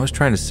 and I was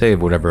trying to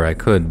save whatever I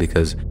could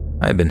because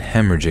I had been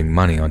hemorrhaging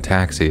money on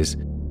taxis,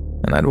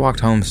 and I'd walked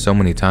home so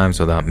many times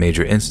without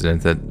major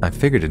incident that I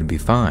figured it'd be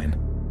fine.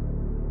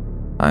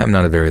 I am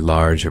not a very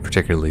large or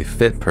particularly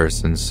fit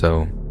person,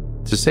 so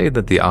to say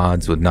that the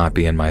odds would not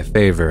be in my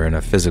favor in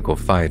a physical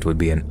fight would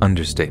be an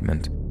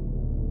understatement.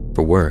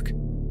 For work,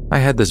 I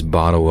had this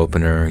bottle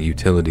opener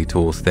utility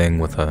tool thing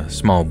with a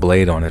small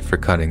blade on it for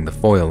cutting the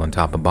foil on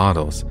top of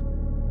bottles.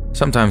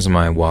 Sometimes when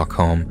I walk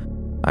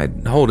home,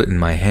 I'd hold it in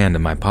my hand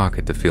in my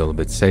pocket to feel a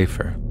bit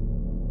safer.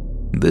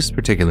 This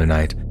particular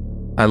night,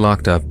 I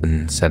locked up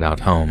and set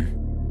out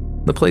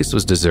home. The place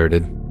was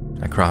deserted.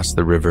 I crossed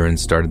the river and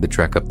started the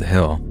trek up the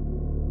hill.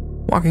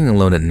 Walking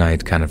alone at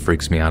night kind of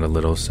freaks me out a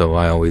little, so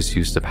I always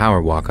used to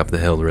power walk up the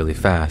hill really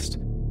fast.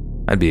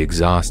 I'd be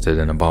exhausted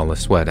and a ball of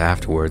sweat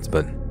afterwards,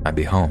 but I'd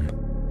be home.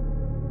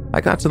 I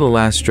got to the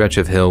last stretch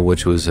of hill,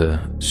 which was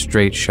a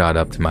straight shot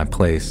up to my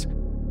place.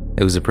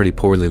 It was a pretty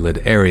poorly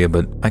lit area,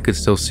 but I could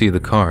still see the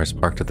cars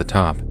parked at the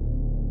top.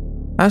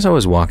 As I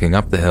was walking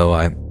up the hill,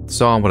 I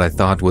saw what I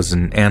thought was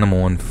an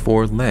animal on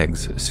 4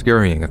 legs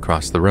scurrying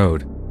across the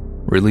road,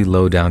 really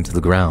low down to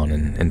the ground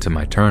and into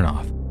my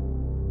turnoff.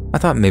 I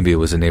thought maybe it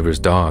was a neighbor's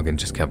dog and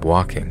just kept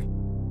walking.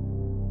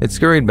 It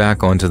scurried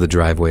back onto the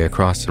driveway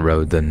across the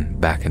road, then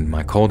back into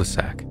my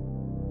cul-de-sac.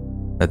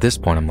 At this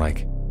point, I'm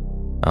like,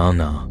 oh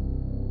no,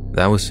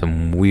 that was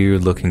some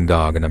weird-looking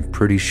dog, and I'm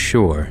pretty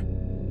sure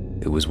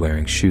it was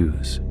wearing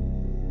shoes.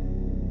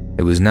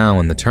 It was now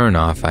in the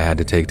turnoff I had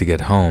to take to get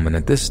home, and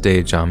at this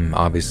stage, I'm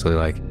obviously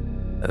like,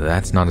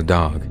 that's not a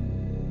dog.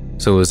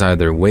 So it was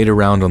either wait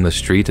around on the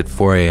street at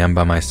 4 a.m.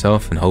 by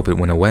myself and hope it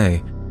went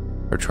away,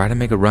 or try to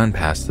make a run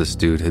past this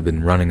dude who'd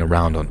been running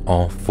around on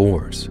all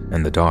 4s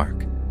in the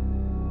dark.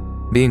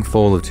 Being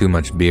full of too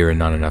much beer and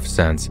not enough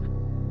sense,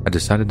 I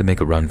decided to make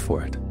a run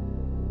for it.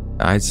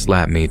 I'd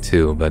slap me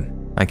too, but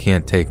I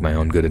can't take my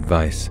own good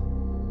advice.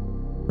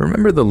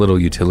 Remember the little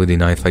utility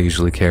knife I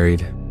usually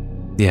carried?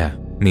 Yeah,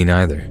 me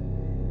neither.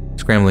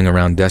 Scrambling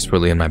around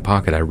desperately in my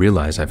pocket, I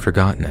realized I'd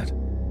forgotten it.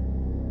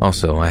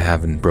 Also, I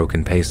haven't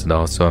broken pace at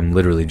all, so I'm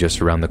literally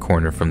just around the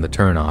corner from the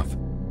turnoff.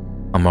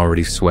 I'm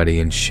already sweaty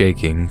and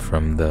shaking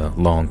from the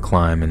long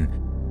climb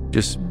and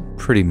just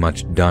pretty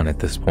much done at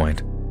this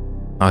point.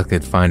 All I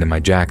could find in my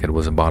jacket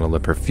was a bottle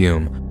of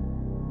perfume,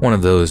 one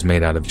of those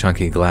made out of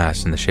chunky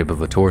glass in the shape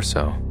of a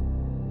torso.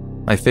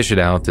 I fish it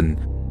out and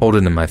hold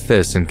it in my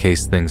fist in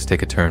case things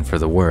take a turn for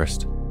the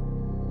worst.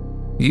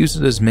 Use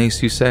it as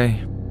mace, you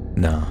say?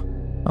 No,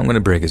 I'm gonna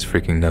break his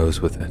freaking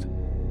nose with it.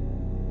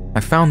 I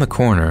found the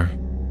corner,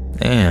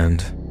 and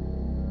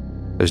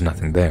there's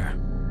nothing there.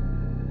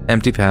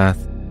 Empty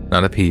path,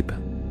 not a peep,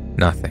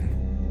 nothing.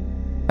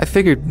 I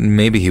figured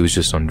maybe he was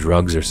just on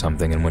drugs or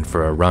something and went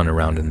for a run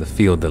around in the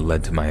field that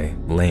led to my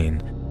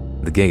lane.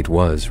 The gate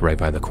was right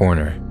by the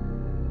corner.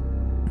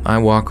 I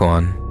walk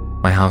on,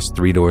 my house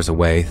 3 doors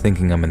away,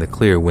 thinking I'm in the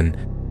clear when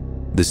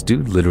this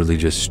dude literally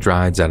just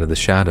strides out of the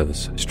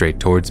shadows straight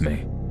towards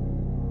me.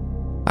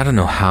 I don't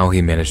know how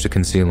he managed to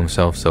conceal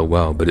himself so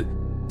well, but it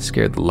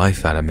scared the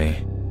life out of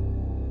me.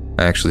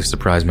 I actually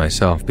surprised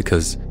myself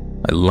because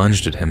I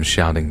lunged at him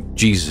shouting,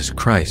 "Jesus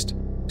Christ,"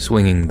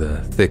 swinging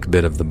the thick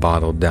bit of the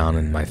bottle down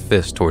in my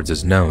fist towards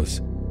his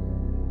nose.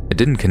 It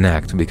didn't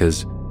connect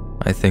because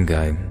I think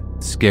I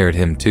scared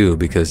him too,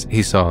 because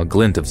he saw a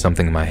glint of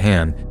something in my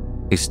hand.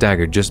 He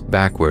staggered just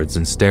backwards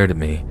and stared at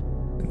me,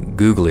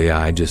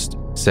 googly-eyed, just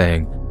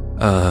saying,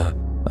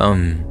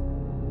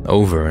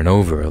 over and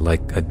over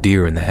like a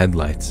deer in the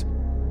headlights.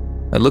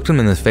 I looked him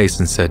in the face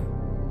and said,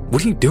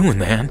 "What are you doing,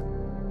 man?"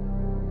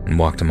 and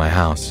walked to my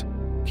house,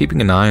 keeping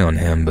an eye on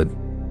him, but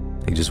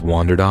he just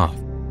wandered off.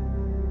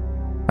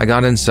 I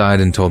got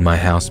inside and told my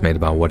housemate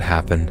about what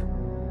happened.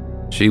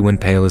 She went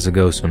pale as a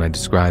ghost when I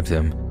described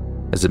him,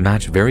 as it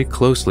matched very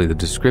closely the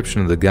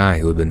description of the guy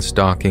who had been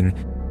stalking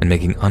and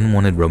making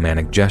unwanted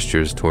romantic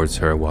gestures towards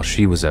her while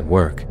she was at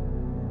work.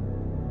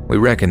 We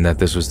reckoned that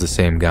this was the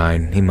same guy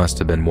and he must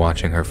have been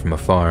watching her from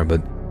afar,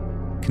 but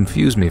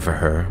confused me for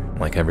her,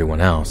 like everyone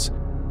else,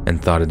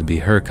 and thought it'd be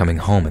her coming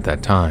home at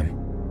that time.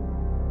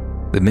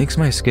 It makes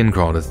my skin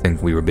crawl to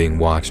think we were being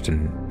watched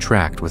and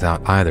tracked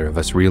without either of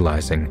us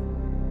realizing.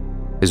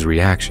 His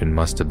reaction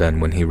must have been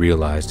when he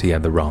realized he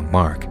had the wrong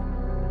mark,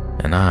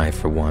 and I,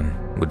 for one,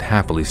 would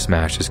happily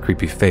smash his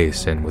creepy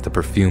face in with a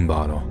perfume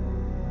bottle.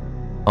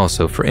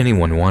 Also, for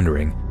anyone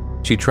wondering,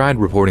 she tried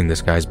reporting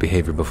this guy's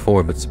behavior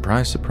before, but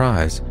surprise,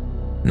 surprise,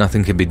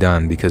 nothing could be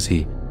done because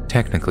he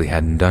technically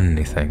hadn't done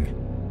anything.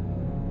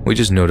 We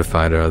just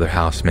notified our other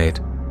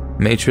housemate,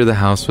 made sure the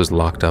house was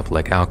locked up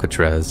like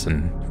Alcatraz,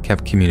 and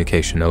kept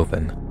communication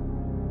open.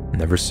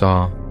 Never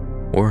saw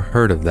or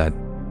heard of that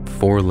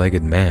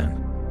 4-legged man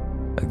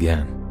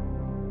again.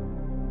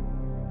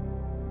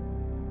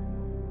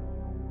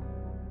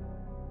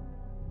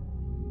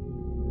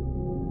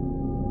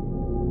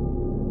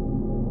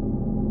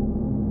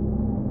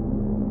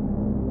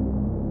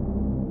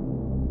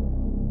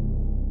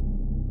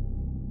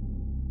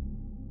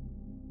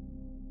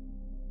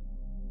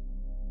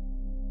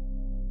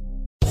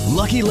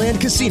 Lucky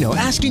Land Casino,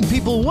 asking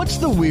people, what's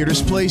the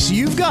weirdest place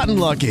you've gotten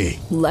lucky?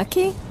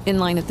 Lucky? In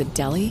line at the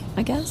deli,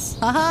 I guess?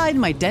 Aha, in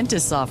my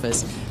dentist's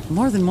office.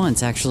 More than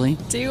once, actually.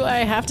 Do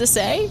I have to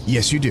say?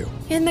 Yes, you do.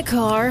 In the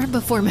car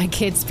before my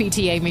kids'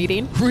 PTA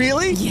meeting.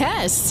 Really?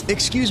 Yes.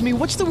 Excuse me,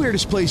 what's the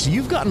weirdest place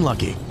you've gotten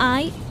lucky?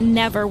 I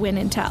never win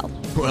and tell.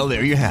 Well,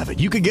 there you have it.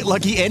 You can get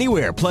lucky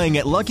anywhere, playing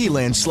at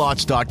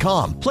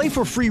LuckyLandSlots.com. Play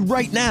for free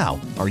right now.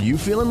 Are you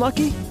feeling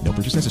lucky? No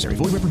purchase necessary.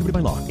 Void where prohibited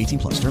by law.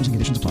 18+. Terms and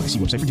conditions apply. See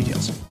website for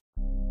details.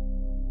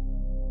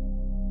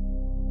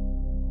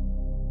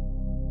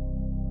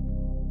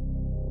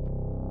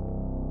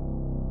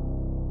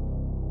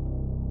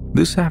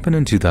 This happened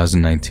in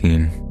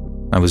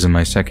 2019. I was in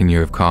my second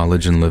year of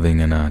college and living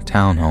in a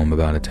townhome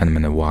about a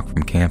 10-minute walk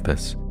from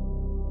campus.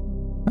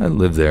 I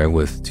lived there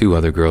with 2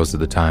 other girls at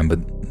the time, but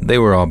they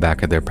were all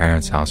back at their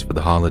parents' house for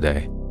the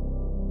holiday.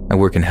 I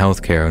work in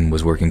healthcare and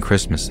was working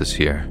Christmas this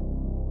year.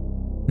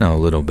 Now, a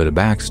little bit of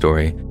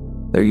backstory.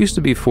 There used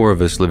to be 4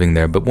 of us living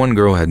there, but one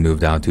girl had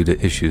moved out due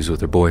to issues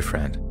with her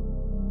boyfriend.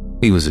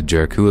 He was a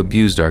jerk who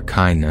abused our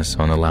kindness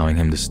on allowing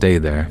him to stay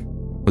there.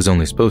 Was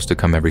only supposed to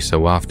come every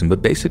so often,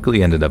 but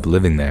basically ended up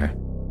living there.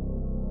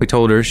 We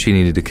told her she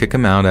needed to kick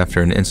him out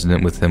after an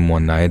incident with him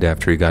one night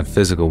after he got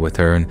physical with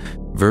her and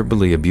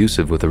verbally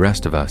abusive with the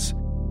rest of us.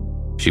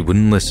 She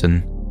wouldn't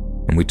listen,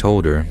 and we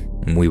told her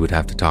we would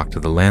have to talk to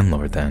the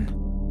landlord then.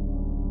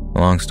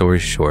 Long story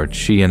short,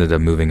 she ended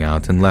up moving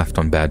out and left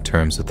on bad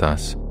terms with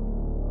us.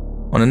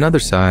 On another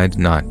side,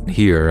 not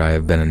here, I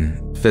have been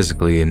in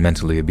physically and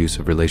mentally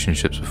abusive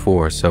relationships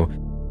before, so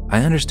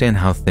I understand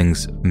how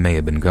things may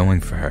have been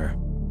going for her.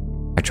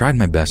 I tried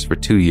my best for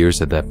 2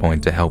 years at that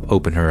point to help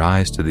open her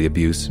eyes to the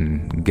abuse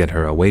and get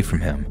her away from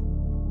him.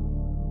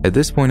 At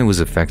this point, it was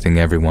affecting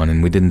everyone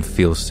and we didn't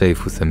feel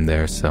safe with him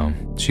there, so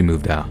she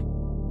moved out.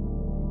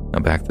 Now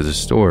back to the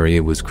story,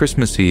 it was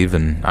Christmas Eve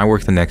and I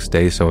worked the next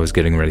day, so I was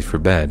getting ready for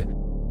bed.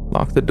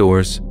 Locked the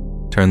doors,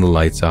 turned the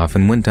lights off,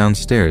 and went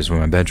downstairs where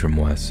my bedroom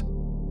was.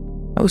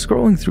 I was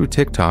scrolling through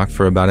TikTok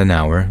for about an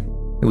hour.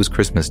 It was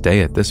Christmas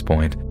Day at this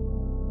point,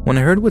 when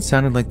I heard what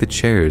sounded like the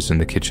chairs in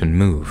the kitchen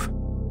move.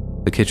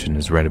 The kitchen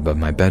is right above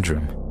my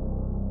bedroom.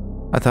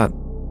 I thought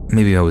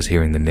maybe I was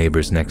hearing the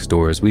neighbors next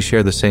door, as we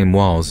share the same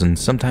walls and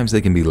sometimes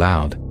they can be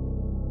loud.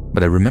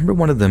 But I remember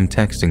one of them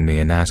texting me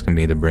and asking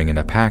me to bring in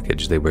a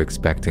package they were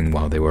expecting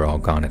while they were all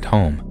gone at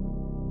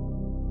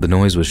home. The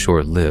noise was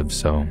short-lived,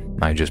 so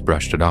I just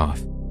brushed it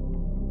off.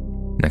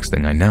 Next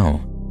thing I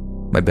know,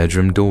 my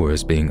bedroom door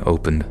is being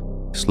opened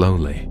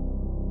slowly.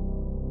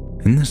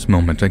 In this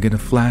moment, I get a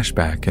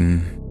flashback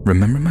and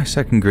remember my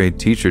 2nd grade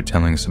teacher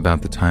telling us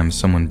about the time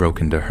someone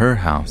broke into her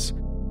house,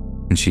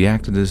 and she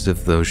acted as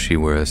if though she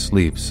were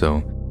asleep,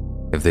 so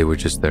if they were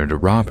just there to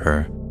rob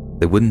her,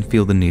 they wouldn't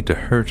feel the need to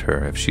hurt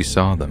her if she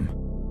saw them.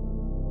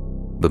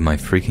 But my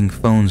freaking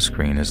phone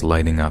screen is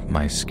lighting up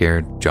my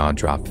scared,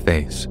 jaw-dropped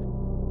face,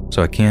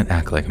 so I can't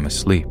act like I'm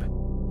asleep.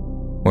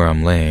 Where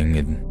I'm laying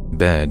in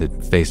bed,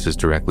 it faces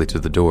directly to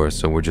the door,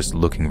 so we're just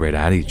looking right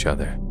at each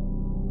other.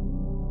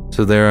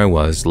 So there I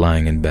was,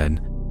 lying in bed,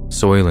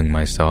 soiling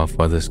myself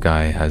while this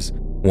guy has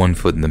 1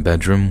 foot in the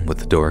bedroom with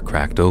the door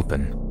cracked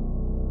open.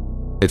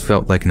 It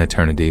felt like an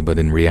eternity, but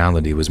in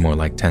reality was more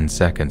like 10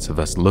 seconds of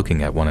us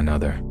looking at one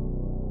another.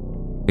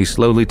 He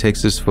slowly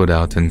takes his foot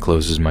out and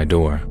closes my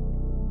door.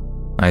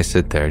 I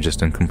sit there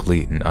just in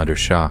complete and utter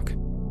shock.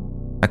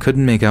 I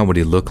couldn't make out what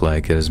he looked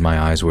like as my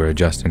eyes were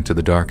adjusting to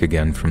the dark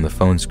again from the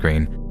phone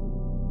screen,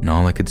 and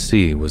all I could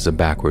see was a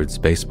backwards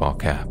baseball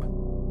cap.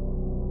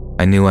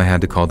 I knew I had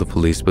to call the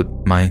police, but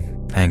my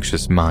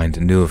anxious mind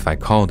knew if I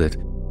called it,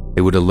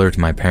 it would alert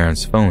my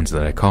parents' phones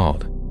that I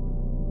called.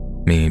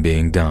 Me,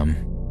 being dumb,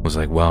 was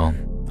like, well,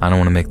 I don't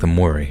want to make them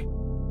worry.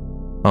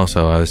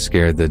 Also, I was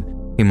scared that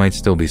he might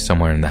still be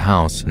somewhere in the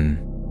house, and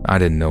I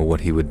didn't know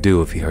what he would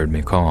do if he heard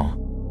me call.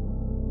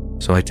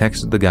 So I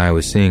texted the guy I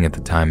was seeing at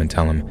the time and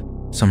tell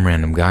him some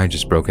random guy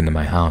just broke into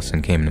my house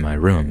and came into my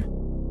room.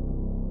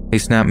 He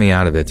snapped me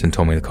out of it and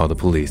told me to call the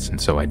police, and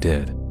so I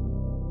did.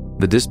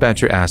 The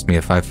dispatcher asked me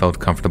if I felt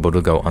comfortable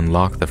to go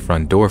unlock the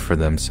front door for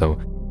them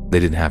so they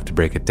didn't have to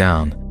break it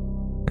down,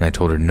 and I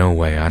told her no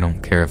way, I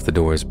don't care if the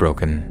door is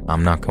broken,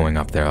 I'm not going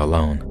up there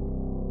alone.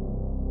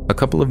 A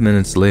couple of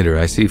minutes later,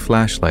 I see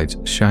flashlights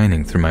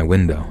shining through my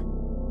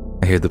window.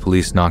 I hear the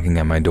police knocking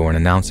at my door and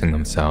announcing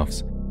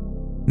themselves.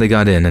 They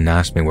got in and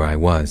asked me where I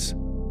was.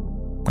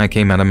 I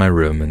came out of my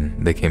room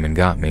and they came and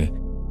got me.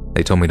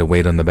 They told me to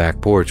wait on the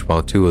back porch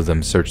while 2 of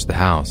them searched the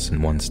house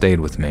and 1 stayed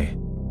with me.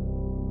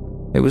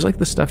 It was like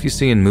the stuff you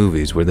see in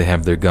movies where they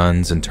have their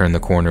guns and turn the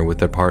corner with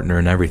their partner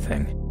and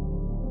everything.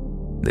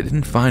 They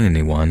didn't find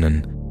anyone,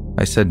 and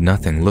I said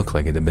nothing looked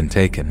like it had been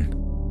taken.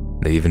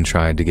 They even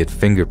tried to get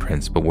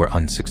fingerprints but were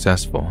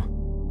unsuccessful.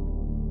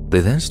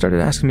 They then started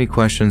asking me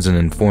questions and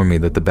informed me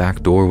that the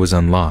back door was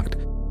unlocked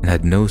and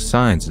had no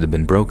signs it had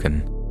been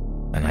broken,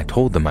 and I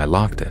told them I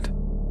locked it.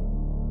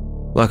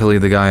 Luckily,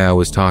 the guy I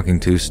was talking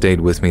to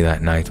stayed with me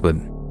that night, but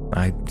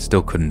I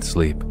still couldn't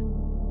sleep.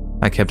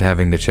 I kept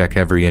having to check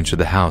every inch of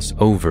the house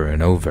over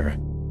and over.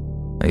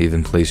 I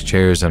even placed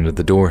chairs under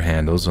the door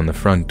handles on the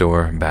front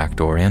door, back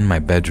door, and my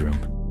bedroom.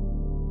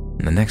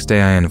 And the next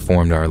day I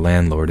informed our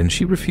landlord and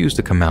she refused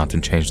to come out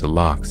and change the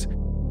locks,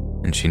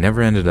 and she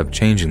never ended up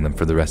changing them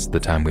for the rest of the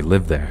time we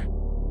lived there.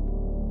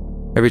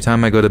 Every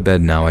time I go to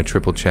bed now, I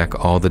triple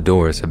check all the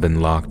doors have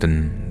been locked,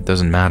 and it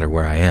doesn't matter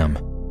where I am.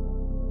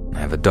 I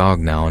have a dog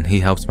now and he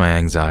helps my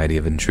anxiety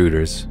of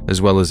intruders,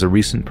 as well as a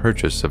recent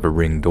purchase of a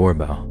Ring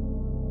doorbell.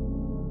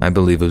 I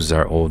believe it was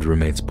our old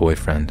roommate's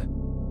boyfriend.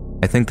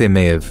 I think they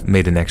may have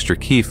made an extra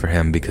key for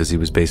him because he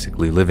was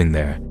basically living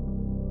there.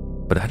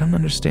 But I don't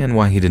understand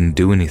why he didn't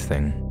do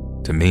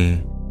anything to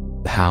me,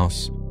 the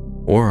house,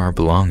 or our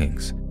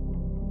belongings.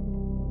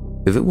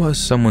 If it was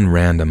someone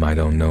random, I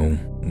don't know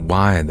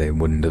why they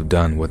wouldn't have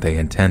done what they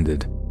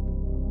intended.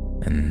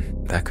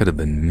 And that could have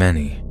been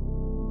many,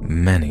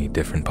 many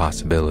different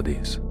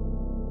possibilities.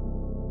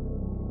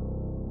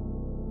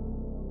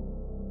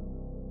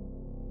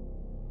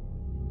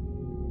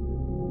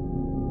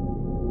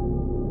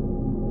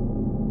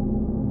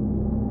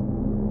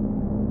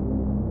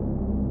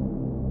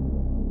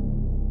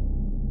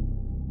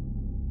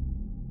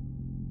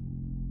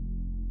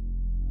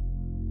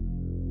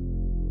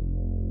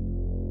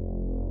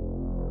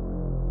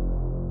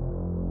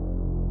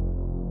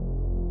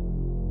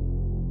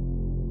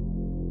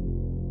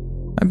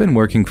 I've been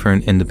working for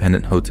an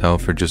independent hotel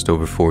for just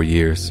over 4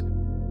 years.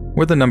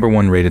 We're the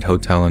 #1 rated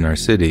hotel in our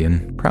city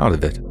and proud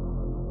of it.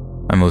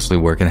 I mostly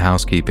work in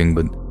housekeeping,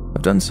 but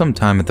I've done some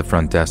time at the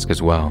front desk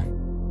as well.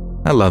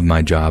 I love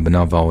my job and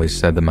I've always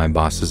said that my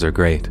bosses are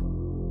great.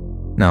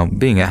 Now,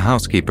 being a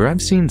housekeeper,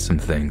 I've seen some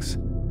things.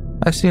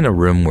 I've seen a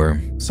room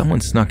where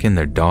someone snuck in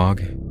their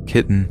dog,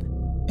 kitten,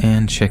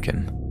 and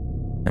chicken,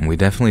 and we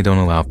definitely don't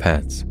allow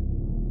pets.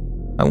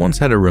 I once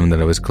had a room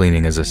that I was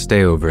cleaning as a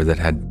stayover that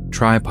had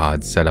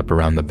tripods set up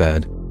around the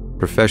bed,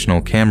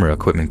 professional camera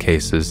equipment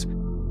cases,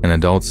 an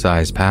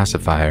adult-sized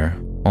pacifier,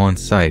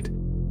 on-site,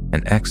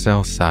 and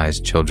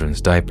XL-sized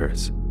children's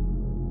diapers.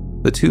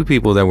 The 2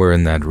 people that were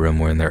in that room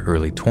were in their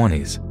early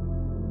 20s.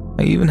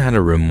 I even had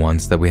a room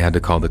once that we had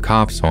to call the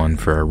cops on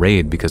for a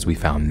raid because we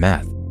found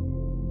meth.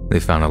 They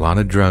found a lot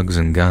of drugs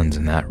and guns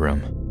in that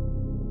room.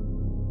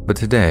 But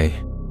today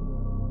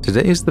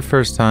is the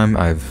first time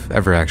I've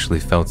ever actually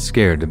felt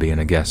scared to be in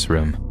a guest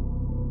room.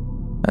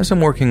 As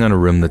I'm working on a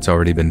room that's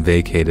already been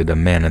vacated, a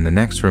man in the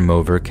next room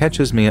over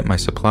catches me at my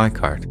supply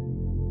cart.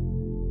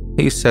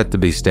 He's set to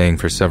be staying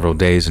for several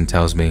days and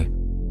tells me,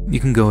 "You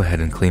can go ahead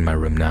and clean my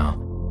room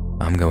now.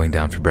 I'm going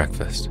down for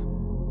breakfast."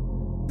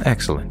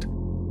 Excellent.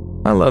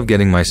 I love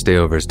getting my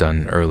stayovers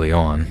done early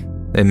on.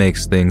 It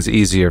makes things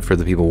easier for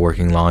the people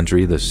working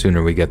laundry the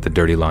sooner we get the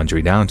dirty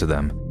laundry down to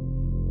them.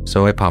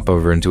 So I pop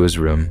over into his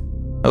room,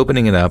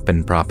 opening it up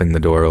and propping the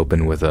door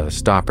open with a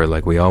stopper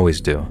like we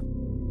always do.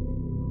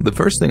 The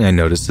first thing I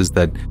notice is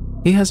that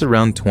he has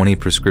around 20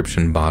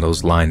 prescription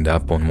bottles lined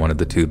up on one of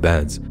the 2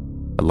 beds,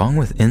 along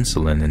with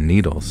insulin and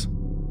needles.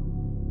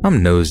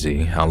 I'm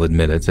nosy, I'll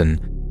admit it, and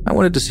I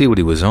wanted to see what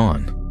he was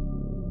on.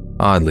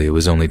 Oddly, it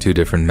was only 2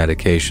 different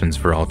medications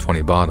for all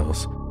 20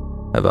 bottles.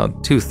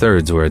 About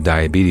 2/3 were a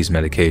diabetes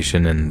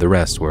medication and the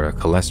rest were a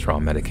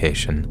cholesterol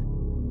medication.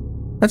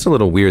 That's a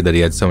little weird that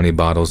he had so many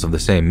bottles of the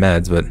same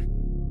meds, but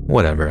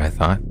whatever, I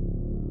thought.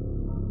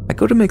 I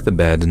go to make the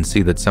bed and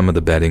see that some of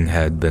the bedding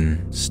had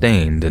been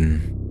stained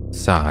and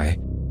sigh.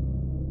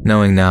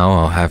 Knowing now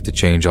I'll have to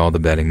change all the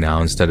bedding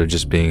now instead of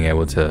just being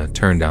able to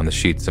turn down the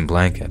sheets and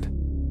blanket.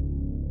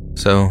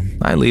 So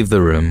I leave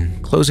the room,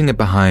 closing it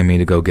behind me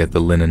to go get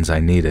the linens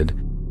I needed,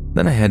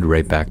 then I head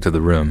right back to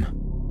the room.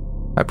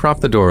 I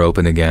prop the door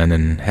open again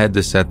and head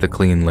to set the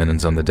clean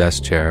linens on the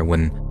desk chair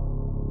when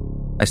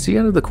I see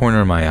out of the corner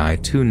of my eye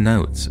 2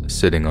 notes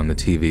sitting on the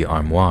TV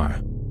armoire.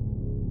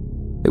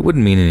 It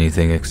wouldn't mean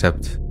anything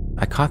except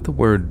I caught the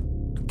word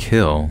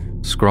 "kill"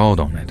 scrawled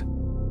on it.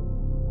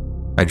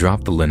 I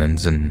dropped the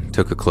linens and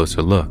took a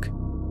closer look.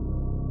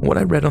 What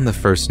I read on the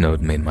first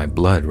note made my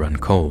blood run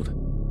cold.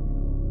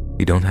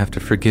 You don't have to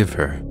forgive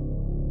her.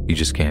 You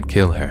just can't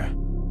kill her.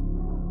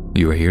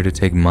 You are here to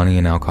take money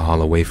and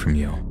alcohol away from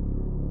you.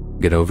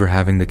 Get over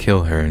having to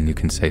kill her and you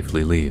can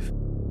safely leave.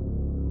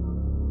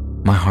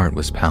 My heart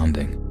was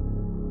pounding.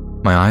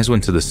 My eyes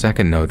went to the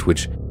second note,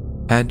 which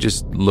had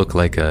just looked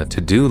like a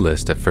to-do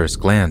list at first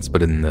glance,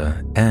 but in the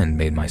end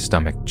made my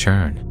stomach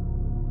churn.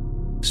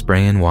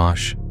 Spray and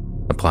wash,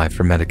 apply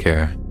for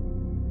Medicare,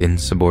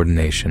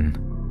 insubordination.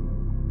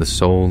 The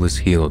soul is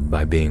healed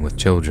by being with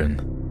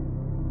children.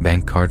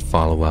 Bank card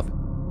follow-up,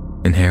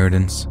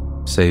 inheritance,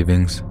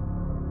 savings,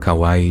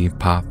 kawaii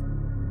pop,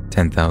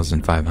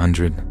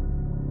 10,500.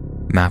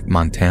 Map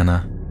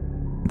Montana,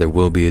 there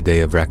will be a day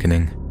of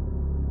reckoning.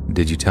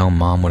 Did you tell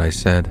Mom what I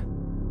said?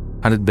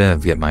 How did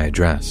Bev get my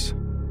address?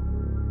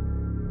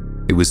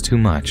 It was too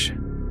much.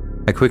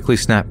 I quickly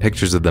snapped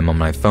pictures of them on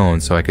my phone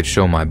so I could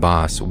show my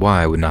boss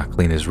why I would not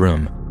clean his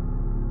room.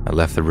 I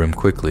left the room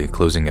quickly,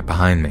 closing it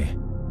behind me.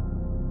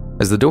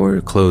 As the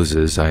door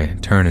closes, I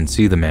turn and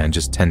see the man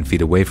just 10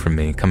 feet away from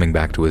me coming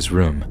back to his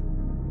room.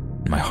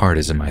 My heart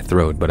is in my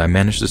throat, but I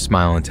manage to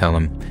smile and tell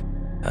him,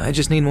 "I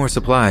just need more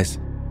supplies.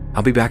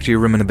 I'll be back to your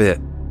room in a bit."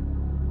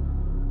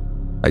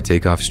 I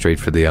take off straight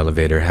for the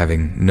elevator,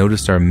 having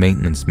noticed our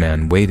maintenance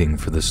man waiting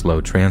for the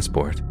slow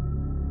transport.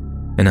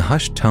 In a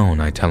hushed tone,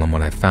 I tell him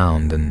what I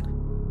found, and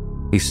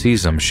he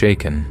sees I'm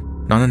shaken,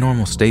 not a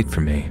normal state for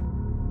me.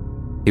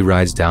 He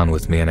rides down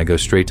with me, and I go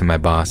straight to my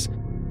boss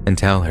and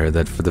tell her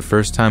that for the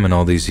first time in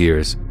all these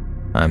years,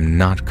 I'm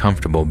not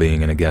comfortable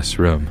being in a guest's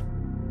room.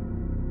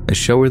 I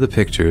show her the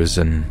pictures,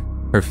 and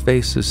her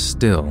face is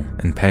still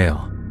and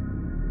pale.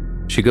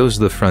 She goes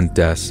to the front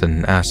desk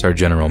and asks our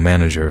general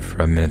manager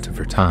for a minute of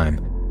her time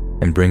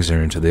and brings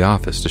her into the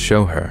office to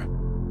show her.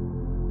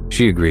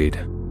 She agreed.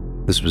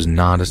 This was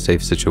not a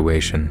safe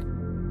situation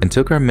and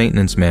took our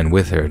maintenance man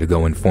with her to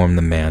go inform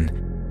the man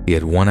he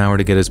had 1 hour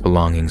to get his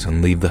belongings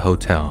and leave the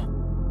hotel,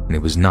 and he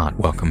was not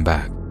welcome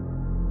back.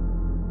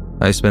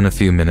 I spent a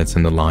few minutes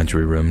in the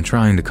laundry room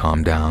trying to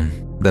calm down.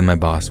 Then my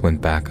boss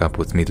went back up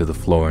with me to the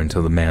floor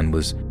until the man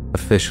was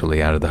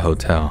officially out of the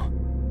hotel.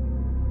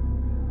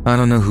 I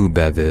don't know who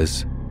Bev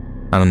is.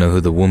 I don't know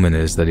who the woman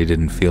is that he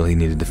didn't feel he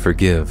needed to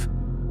forgive.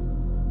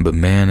 But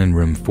man in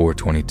room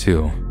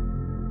 422,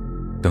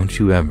 don't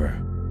you ever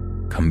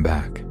come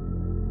back.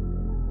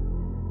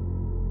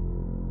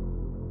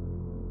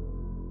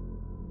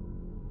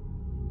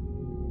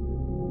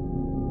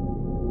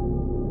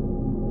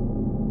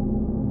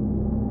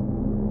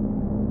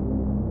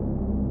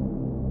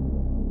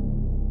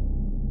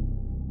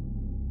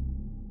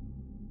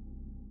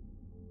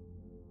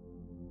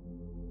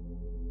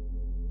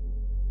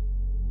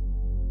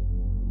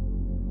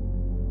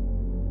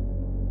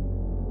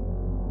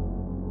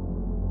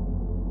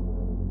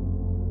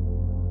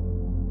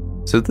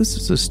 So this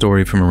is a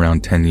story from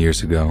around 10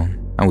 years ago.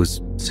 I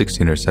was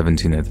 16 or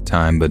 17 at the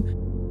time, but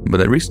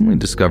I recently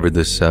discovered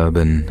this sub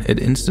and it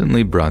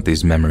instantly brought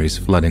these memories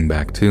flooding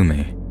back to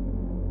me.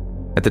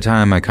 At the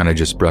time, I kind of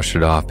just brushed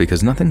it off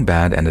because nothing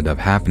bad ended up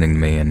happening to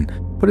me and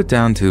put it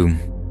down to,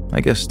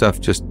 I guess stuff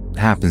just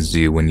happens to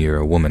you when you're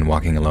a woman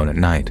walking alone at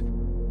night.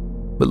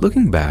 But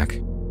looking back,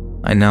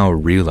 I now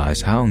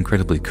realize how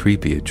incredibly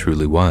creepy it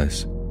truly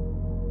was.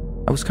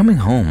 I was coming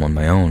home on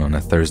my own on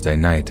a Thursday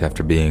night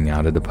after being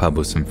out at a pub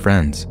with some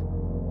friends.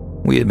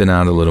 We had been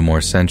out a little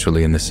more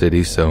centrally in the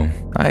city, so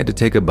I had to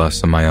take a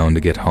bus on my own to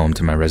get home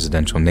to my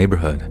residential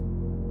neighborhood.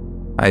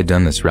 I had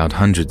done this route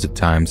hundreds of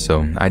times,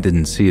 so I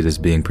didn't see it as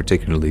being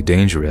particularly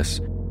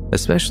dangerous,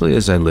 especially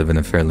as I live in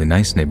a fairly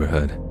nice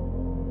neighborhood.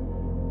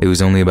 It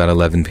was only about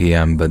 11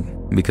 p.m., but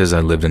because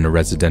I lived in a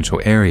residential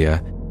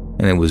area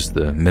and it was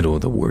the middle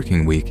of the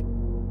working week,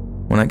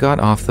 when I got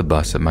off the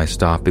bus at my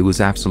stop, it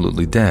was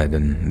absolutely dead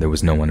and there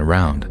was no one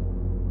around.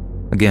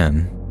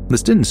 Again,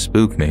 this didn't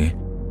spook me,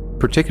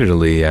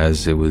 particularly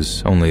as it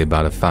was only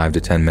about a 5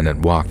 to 10 minute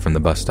walk from the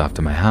bus stop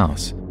to my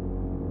house.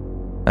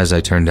 As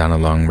I turned down a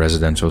long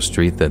residential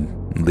street that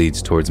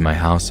leads towards my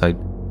house, I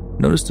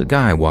noticed a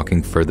guy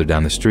walking further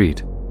down the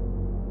street.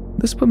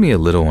 This put me a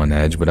little on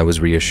edge, but I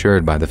was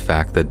reassured by the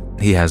fact that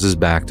he has his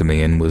back to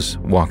me and was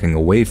walking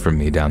away from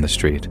me down the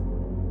street.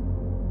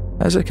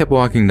 As I kept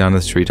walking down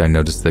the street, I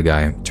noticed the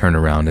guy turn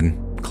around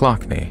and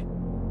clock me.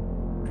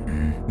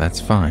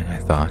 That's fine, I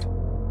thought.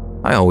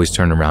 I always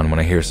turn around when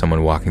I hear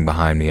someone walking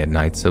behind me at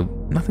night, so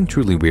nothing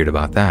truly weird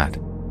about that.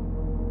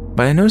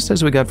 But I noticed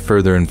as we got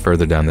further and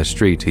further down the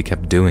street, he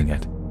kept doing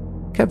it.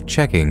 Kept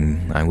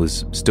checking I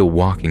was still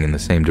walking in the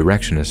same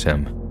direction as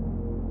him.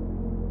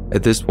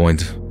 At this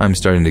point, I'm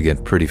starting to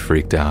get pretty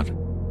freaked out,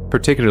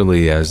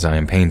 particularly as I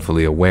am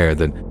painfully aware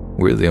that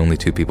we're the only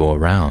two people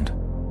around.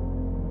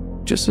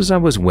 Just as I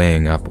was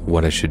weighing up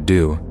what I should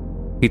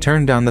do, he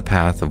turned down the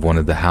path of one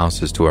of the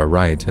houses to our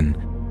right, and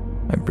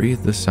I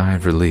breathed a sigh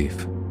of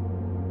relief.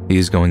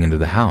 He's going into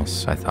the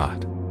house, I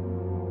thought.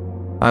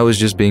 I was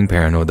just being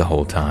paranoid the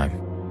whole time.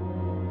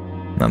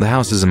 Now, the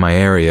houses in my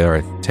area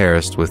are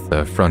terraced with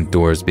the front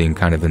doors being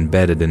kind of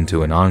embedded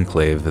into an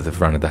enclave at the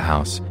front of the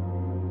house.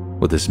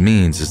 What this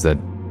means is that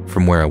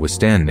from where I was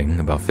standing,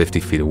 about 50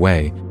 feet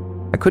away,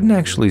 I couldn't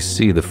actually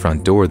see the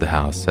front door of the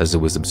house as it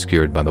was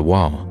obscured by the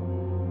wall.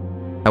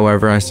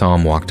 However, I saw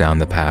him walk down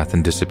the path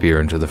and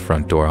disappear into the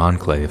front door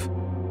enclave,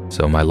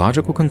 so my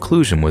logical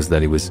conclusion was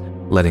that he was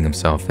letting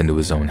himself into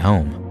his own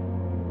home.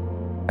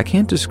 I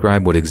can't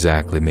describe what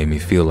exactly made me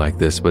feel like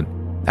this, but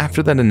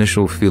after that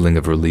initial feeling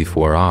of relief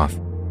wore off,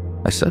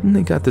 I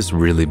suddenly got this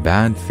really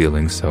bad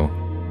feeling, so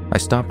I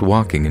stopped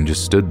walking and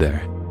just stood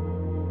there.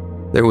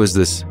 There was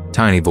this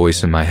tiny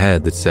voice in my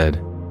head that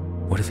said,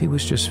 "What if he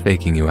was just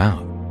faking you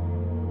out?"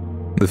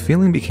 The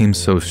feeling became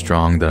so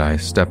strong that I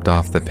stepped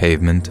off the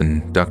pavement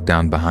and ducked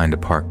down behind a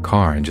parked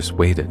car and just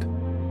waited.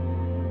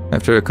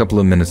 After a couple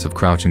of minutes of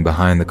crouching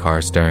behind the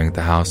car staring at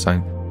the house,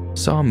 I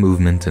saw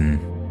movement and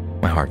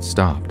my heart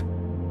stopped.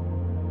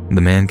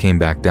 The man came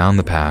back down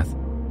the path,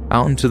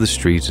 out into the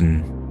street,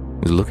 and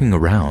was looking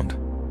around,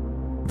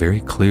 very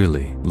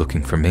clearly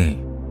looking for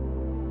me.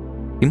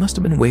 He must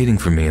have been waiting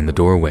for me in the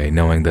doorway,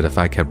 knowing that if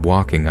I kept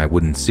walking, I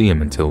wouldn't see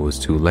him until it was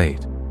too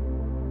late.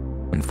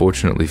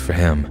 Unfortunately for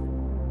him,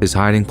 his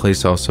hiding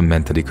place also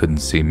meant that he couldn't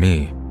see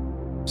me,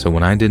 so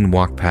when I didn't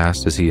walk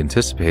past as he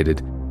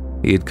anticipated,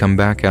 he had come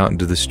back out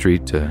into the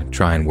street to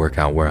try and work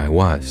out where I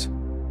was.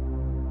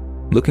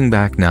 Looking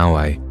back now,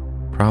 I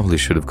probably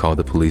should have called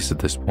the police at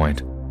this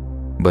point,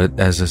 but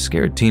as a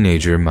scared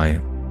teenager, my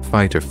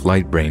fight or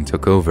flight brain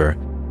took over,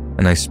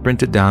 and I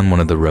sprinted down one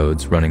of the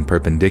roads running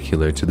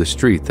perpendicular to the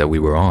street that we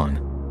were on,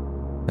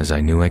 as I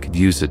knew I could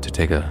use it to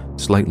take a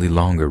slightly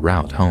longer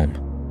route home.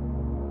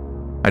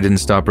 I didn't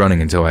stop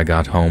running until I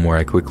got home, where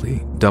I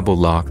quickly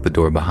double-locked the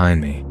door behind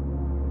me.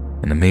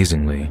 And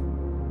amazingly,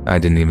 I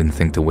didn't even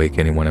think to wake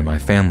anyone in my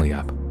family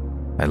up.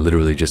 I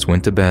literally just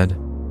went to bed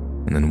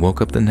and then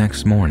woke up the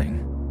next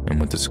morning and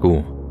went to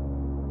school.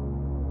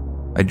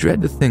 I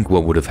dread to think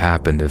what would have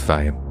happened if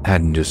I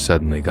hadn't just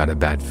suddenly got a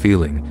bad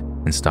feeling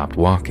and stopped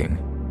walking.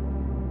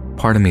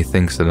 Part of me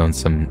thinks that on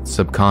some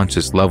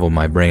subconscious level,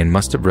 my brain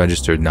must have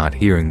registered not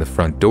hearing the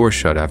front door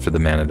shut after the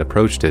man had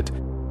approached it,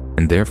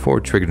 and therefore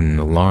triggered an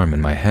alarm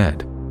in my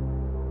head.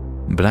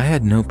 But I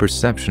had no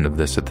perception of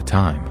this at the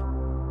time.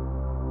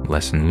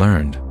 Lesson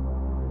learned: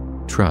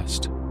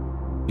 trust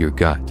your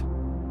gut.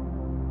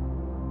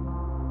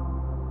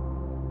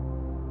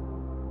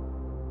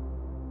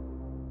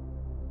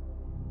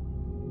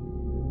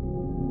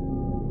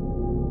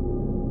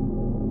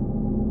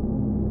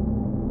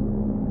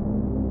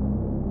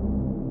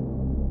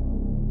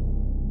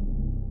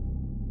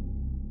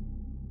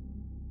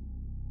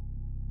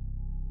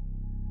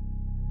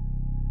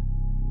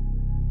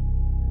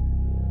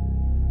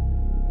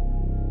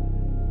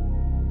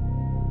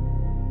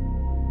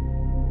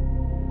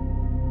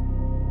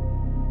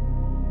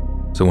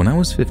 So when I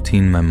was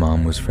 15, my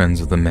mom was friends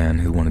with a man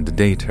who wanted to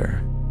date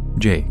her,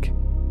 Jake.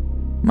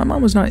 My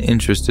mom was not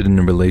interested in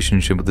a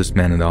relationship with this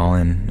man at all,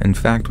 and in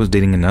fact was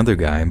dating another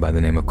guy by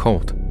the name of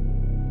Colt.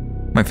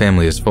 My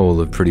family is full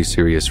of pretty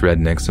serious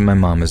rednecks, and my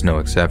mom is no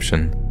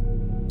exception.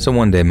 So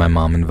one day my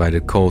mom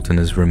invited Colt and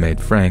his roommate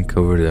Frank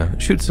over to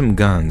shoot some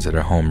guns at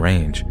our home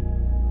range.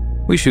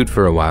 We shoot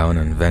for a while and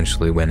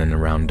eventually went in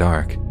around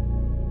dark.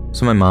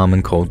 So my mom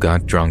and Colt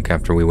got drunk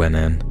after we went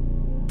in.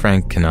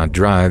 Frank cannot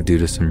drive due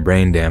to some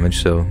brain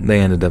damage, so they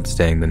ended up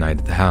staying the night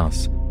at the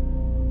house.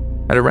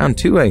 At around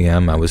 2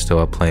 a.m., I was still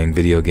up playing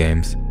video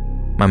games.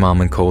 My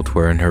mom and Colt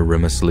were in her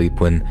room asleep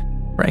when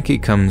Frankie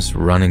comes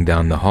running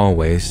down the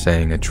hallway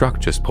saying a truck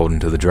just pulled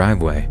into the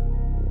driveway.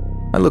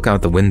 I look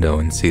out the window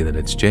and see that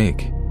it's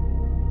Jake.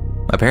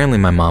 Apparently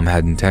my mom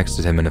hadn't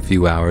texted him in a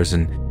few hours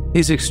and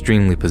he's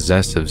extremely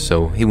possessive,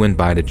 so he went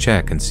by to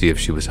check and see if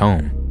she was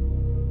home.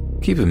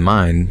 Keep in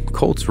mind,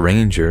 Colt's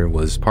Ranger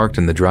was parked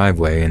in the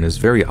driveway and is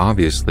very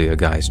obviously a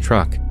guy's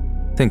truck.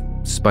 Think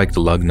spiked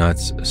lug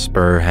nuts,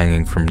 spur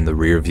hanging from the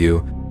rear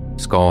view,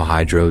 skull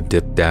hydro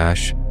dip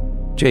dash.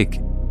 Jake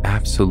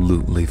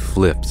absolutely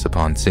flips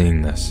upon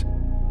seeing this.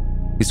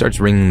 He starts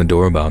ringing the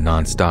doorbell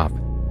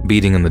nonstop,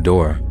 beating on the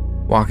door,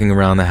 walking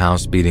around the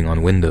house beating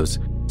on windows,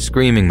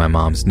 screaming my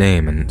mom's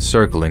name and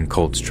circling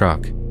Colt's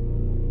truck.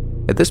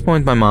 At this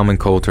point, my mom and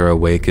Colt are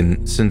awake,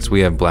 and since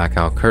we have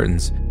blackout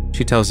curtains,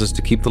 she tells us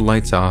to keep the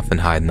lights off and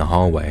hide in the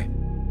hallway.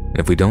 And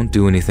if we don't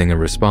do anything or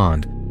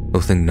respond,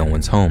 they'll think no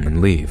one's home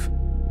and leave.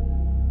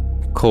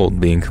 Colt,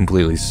 being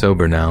completely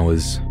sober now,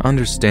 is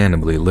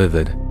understandably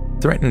livid,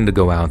 threatening to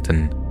go out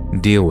and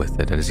deal with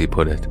it, as he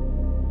put it.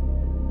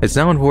 It's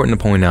now important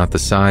to point out the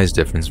size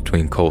difference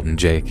between Colt and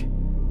Jake.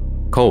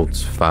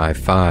 Colt's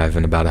 5'5"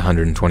 and about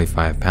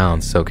 125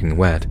 pounds soaking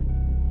wet.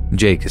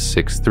 Jake is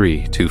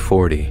 6'3",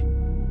 240.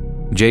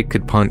 Jake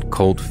could punt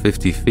Colt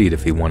 50 feet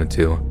if he wanted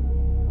to.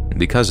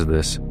 Because of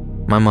this,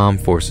 my mom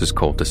forces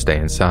Colt to stay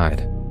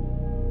inside.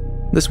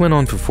 This went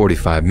on for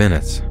 45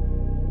 minutes.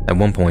 At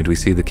one point, we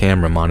see the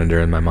camera monitor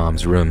in my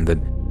mom's room that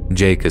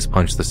Jake has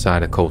punched the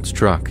side of Colt's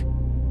truck.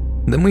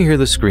 Then we hear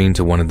the screen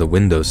to one of the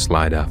windows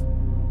slide up.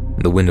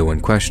 The window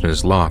in question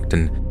is locked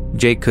and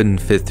Jake couldn't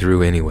fit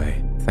through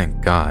anyway,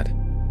 thank God.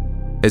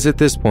 It's at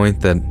this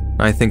point that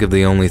I think of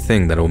the only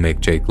thing that will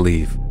make Jake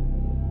leave.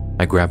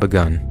 I grab a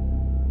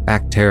gun,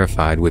 act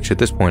terrified, which at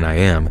this point I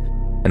am,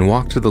 and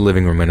walk to the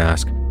living room and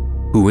ask,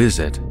 "Who is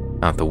it?"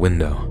 out the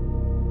window.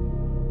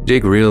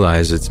 Jake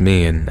realizes it's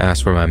me and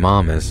asks where my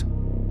mom is.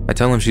 I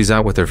tell him she's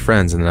out with her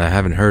friends and that I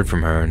haven't heard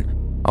from her and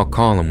I'll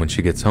call him when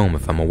she gets home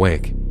if I'm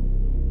awake.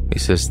 He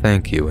says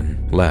thank you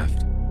and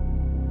left.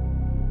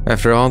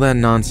 After all that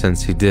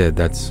nonsense he did,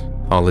 that's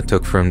all it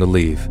took for him to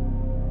leave.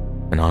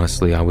 And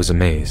honestly, I was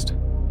amazed.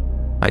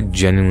 I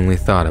genuinely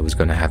thought I was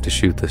going to have to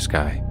shoot this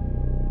guy.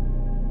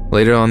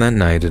 Later on that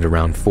night at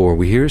around 4,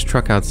 we hear his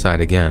truck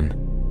outside again.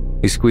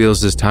 He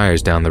squeals his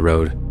tires down the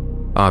road,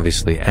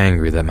 obviously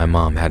angry that my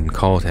mom hadn't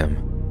called him.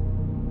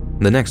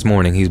 The next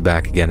morning, he's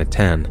back again at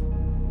 10,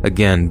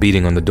 again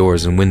beating on the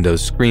doors and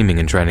windows, screaming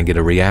and trying to get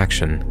a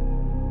reaction.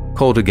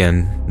 Colt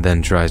again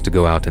then tries to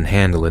go out and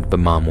handle it, but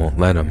mom won't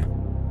let him.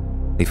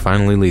 He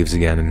finally leaves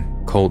again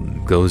and Colt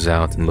goes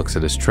out and looks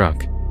at his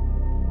truck.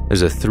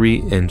 There's a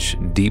 3-inch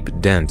deep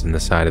dent in the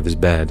side of his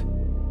bed.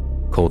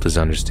 Colt is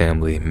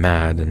understandably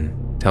mad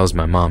and tells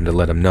my mom to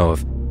let him know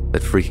if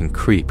that freaking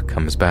creep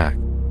comes back.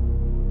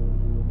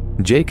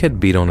 Jake had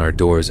beat on our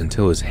doors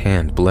until his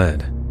hand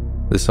bled.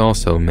 This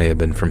also may have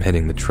been from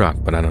hitting the truck,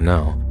 but I don't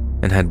know,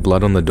 and had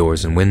blood on the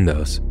doors and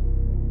windows.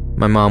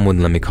 My mom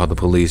wouldn't let me call the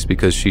police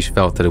because she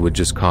felt that it would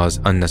just cause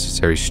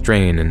unnecessary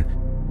strain and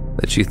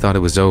that she thought it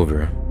was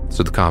over,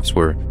 so the cops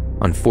were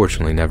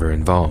unfortunately never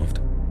involved.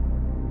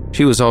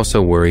 She was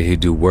also worried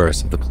he'd do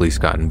worse if the police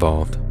got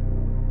involved.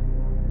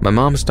 My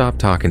mom stopped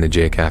talking to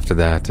Jake after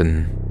that,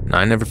 and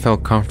I never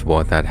felt comfortable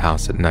at that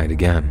house at night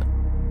again.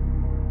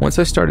 Once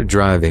I started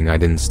driving, I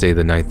didn't stay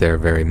the night there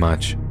very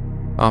much,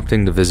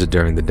 opting to visit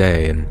during the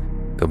day and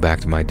go back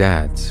to my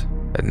dad's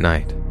at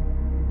night.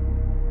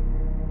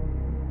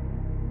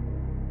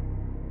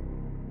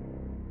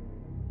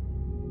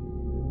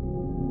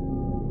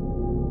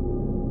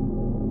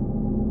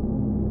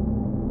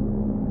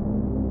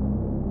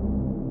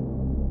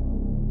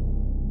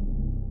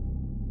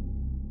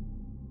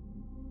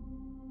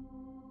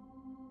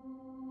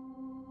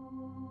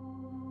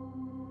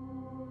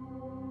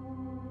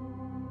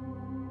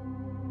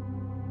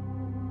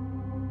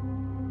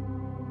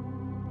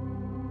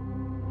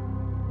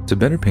 To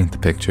better paint the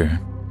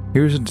picture,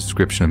 here's a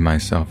description of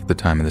myself at the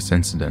time of this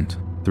incident,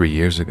 3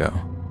 years ago.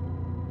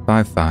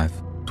 5'5",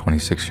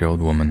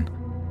 26-year-old woman,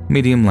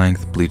 medium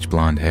length bleach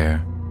blonde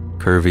hair,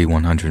 curvy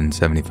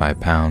 175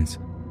 pounds,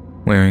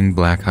 wearing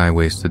black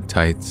high-waisted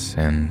tights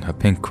and a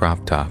pink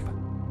crop top.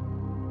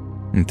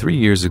 And 3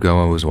 years ago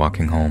I was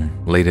walking home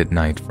late at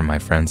night from my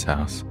friend's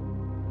house.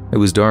 It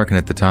was dark, and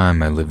at the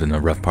time I lived in a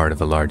rough part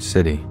of a large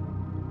city.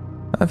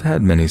 I've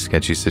had many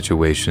sketchy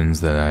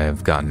situations that I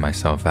have gotten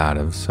myself out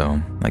of, so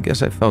I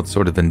guess I felt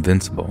sort of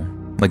invincible,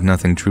 like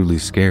nothing truly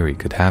scary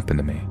could happen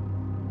to me.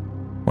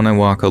 When I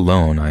walk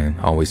alone, I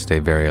always stay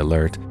very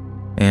alert,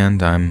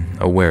 and I'm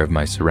aware of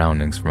my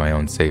surroundings for my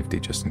own safety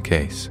just in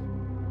case.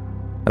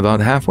 About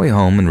halfway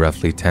home and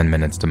roughly 10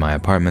 minutes to my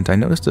apartment, I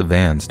noticed a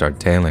van start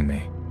tailing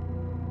me.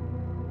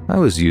 I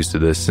was used to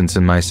this since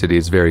in my city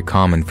it's very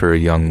common for a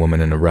young woman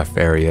in a rough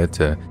area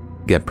to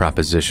get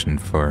propositioned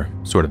for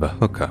sort of a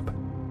hookup.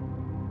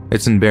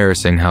 It's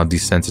embarrassing how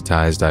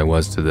desensitized I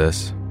was to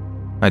this.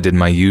 I did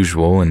my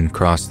usual and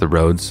crossed the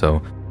road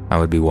so I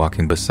would be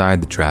walking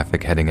beside the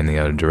traffic heading in the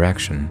other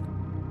direction.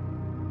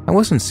 I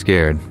wasn't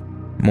scared,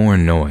 more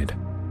annoyed.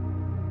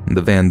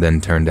 The van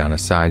then turned down a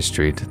side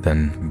street,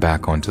 then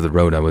back onto the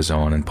road I was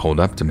on and pulled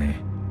up to me.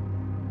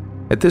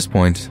 At this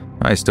point,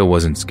 I still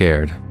wasn't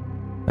scared.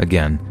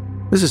 Again,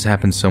 this has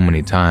happened so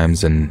many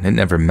times and it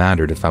never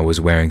mattered if I was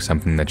wearing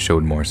something that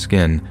showed more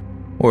skin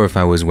or if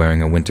I was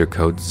wearing a winter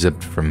coat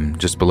zipped from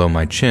just below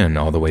my chin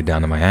all the way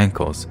down to my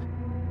ankles.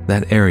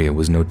 That area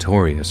was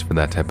notorious for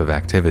that type of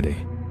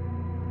activity.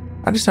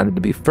 I decided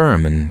to be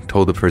firm and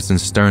told the person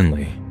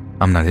sternly,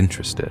 I'm not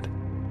interested.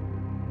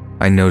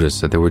 I noticed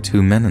that there were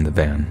two men in the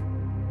van.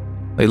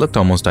 They looked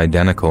almost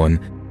identical and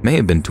may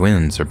have been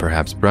twins or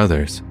perhaps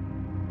brothers.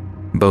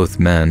 Both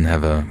men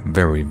have a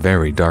very,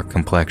 very dark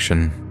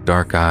complexion,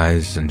 dark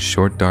eyes, and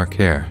short dark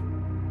hair.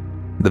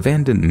 The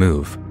van didn't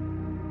move.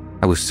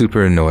 I was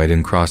super annoyed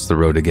and crossed the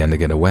road again to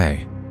get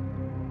away.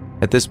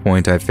 At this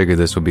point, I figured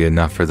this would be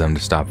enough for them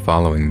to stop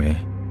following me.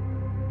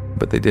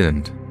 But they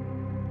didn't.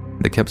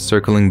 They kept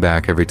circling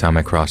back every time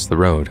I crossed the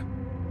road.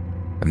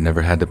 I've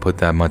never had to put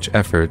that much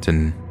effort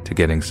into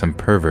getting some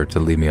pervert to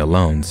leave me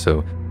alone,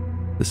 so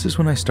this is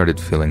when I started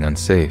feeling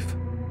unsafe.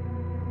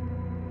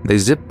 They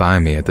zipped by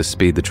me at the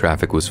speed the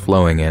traffic was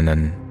flowing in,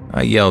 and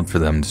I yelled for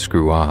them to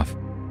screw off.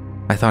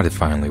 I thought it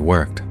finally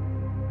worked.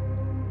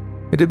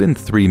 It had been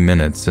 3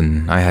 minutes,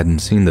 and I hadn't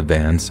seen the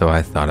van, so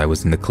I thought I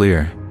was in the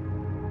clear.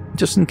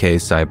 Just in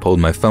case, I pulled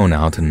my phone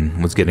out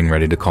and was getting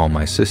ready to call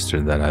my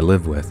sister that I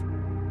live with.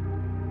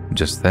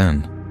 Just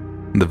then,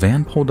 the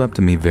van pulled up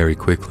to me very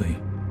quickly,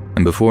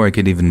 and before I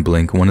could even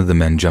blink, one of the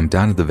men jumped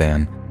out of the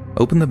van,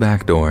 opened the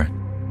back door,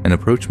 and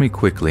approached me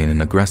quickly in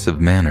an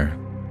aggressive manner,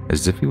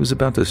 as if he was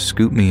about to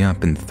scoop me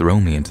up and throw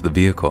me into the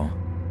vehicle.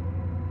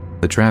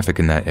 The traffic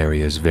in that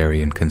area is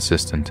very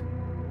inconsistent.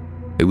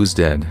 It was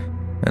dead,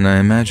 and I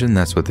imagine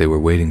that's what they were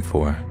waiting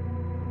for.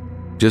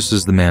 Just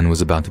as the man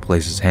was about to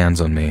place his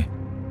hands on me,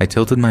 I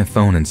tilted my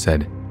phone and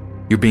said,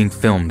 "You're being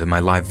filmed in my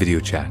live video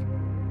chat.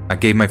 I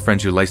gave my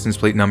friends your license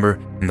plate number,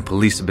 and the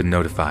police have been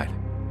notified."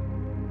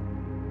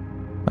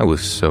 I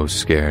was so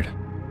scared,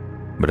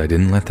 but I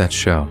didn't let that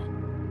show.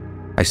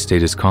 I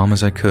stayed as calm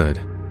as I could.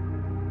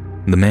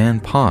 The man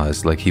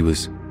paused like he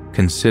was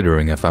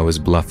considering if I was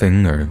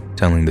bluffing or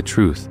telling the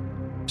truth,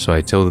 so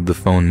I tilted the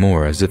phone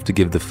more as if to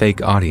give the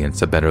fake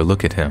audience a better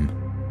look at him.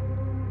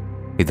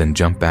 He then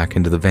jumped back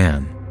into the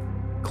van,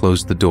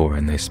 closed the door,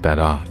 and they sped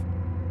off.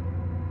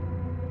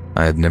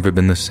 I have never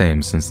been the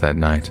same since that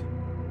night.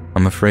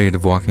 I'm afraid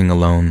of walking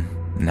alone,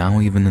 now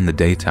even in the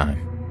daytime.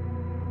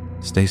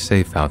 Stay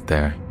safe out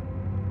there.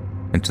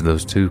 And to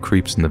those two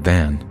creeps in the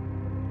van,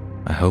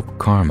 I hope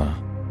karma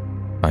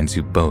finds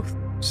you both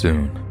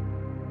soon.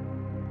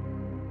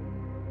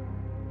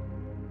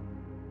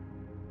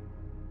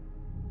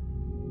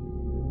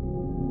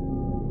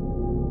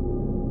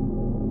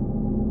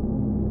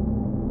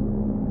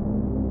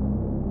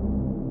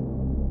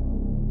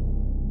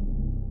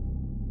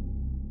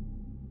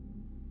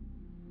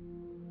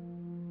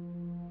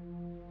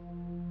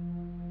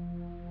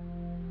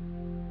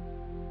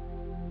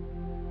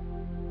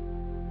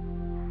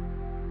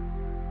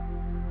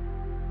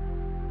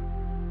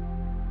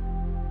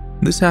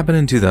 This happened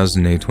in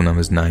 2008 when I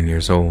was 9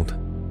 years old.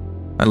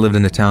 I lived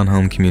in a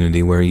townhome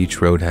community where each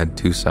road had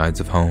 2 sides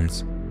of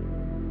homes.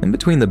 In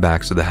between the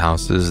backs of the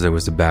houses, there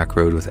was a back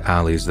road with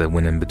alleys that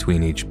went in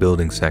between each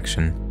building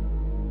section.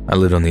 I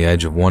lived on the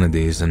edge of one of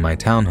these, and my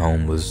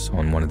townhome was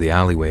on one of the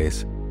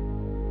alleyways.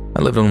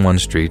 I lived on one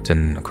street,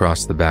 and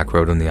across the back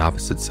road on the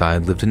opposite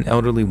side lived an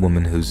elderly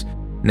woman whose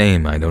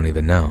name I don't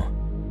even know.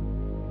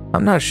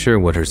 I'm not sure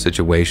what her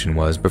situation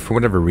was, but for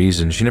whatever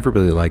reason, she never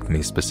really liked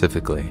me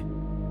specifically.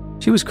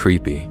 She was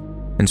creepy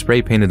and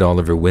spray painted all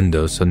of her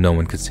windows so no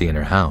one could see in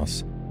her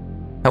house.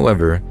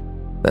 However,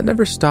 that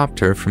never stopped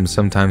her from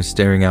sometimes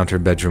staring out her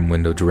bedroom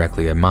window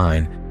directly at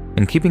mine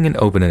and keeping it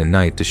open at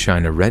night to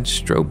shine a red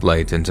strobe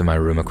light into my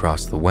room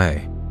across the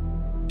way.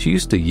 She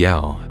used to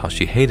yell how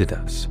she hated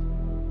us.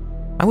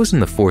 I was in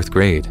the 4th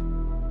grade,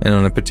 and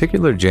on a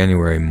particular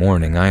January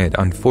morning, I had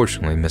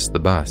unfortunately missed the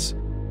bus.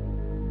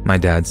 My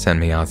dad sent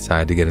me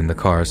outside to get in the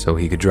car so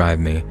he could drive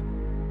me,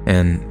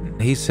 and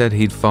he said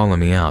he'd follow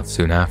me out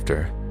soon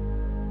after.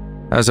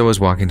 As I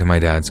was walking to my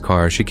dad's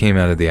car, she came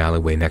out of the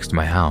alleyway next to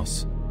my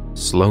house,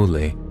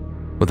 slowly,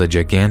 with a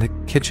gigantic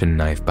kitchen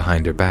knife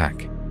behind her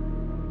back.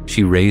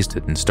 She raised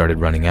it and started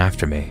running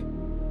after me.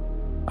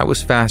 I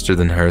was faster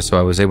than her, so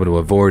I was able to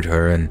avoid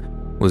her and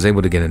was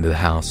able to get into the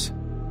house.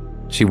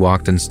 She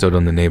walked and stood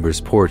on the neighbor's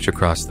porch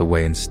across the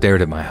way and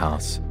stared at my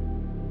house.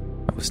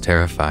 I was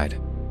terrified.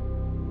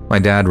 My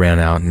dad ran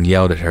out and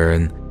yelled at her,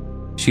 and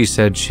she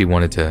said she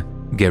wanted to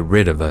get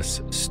rid of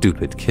us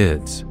stupid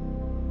kids.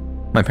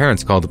 My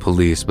parents called the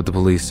police, but the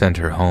police sent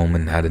her home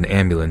and had an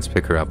ambulance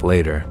pick her up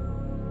later.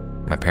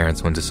 My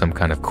parents went to some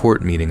kind of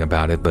court meeting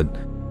about it, but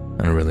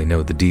I don't really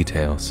know the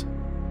details.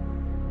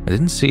 I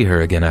didn't see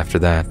her again after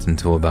that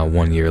until about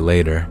 1 year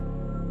later.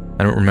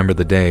 I don't remember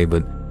the day,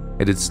 but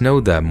it had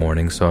snowed that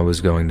morning, so I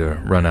was going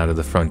to run out of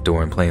the front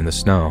door and play in the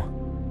snow.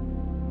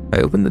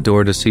 I opened the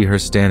door to see her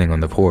standing on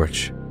the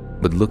porch,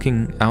 but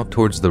looking out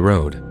towards the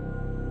road.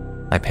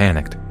 I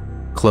panicked,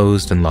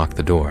 closed and locked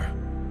the door.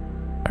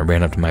 I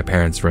ran up to my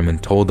parents' room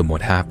and told them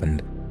what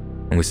happened,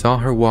 and we saw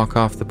her walk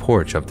off the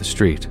porch up the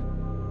street.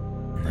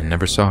 I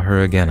never saw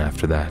her again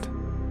after that.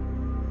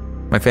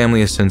 My family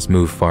has since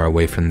moved far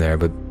away from there,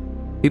 but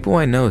people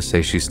I know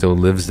say she still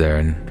lives there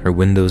and her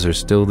windows are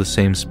still the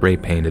same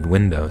spray-painted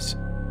windows.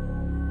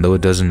 Though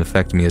it doesn't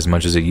affect me as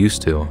much as it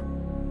used to,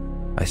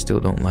 I still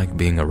don't like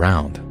being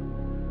around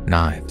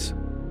knives.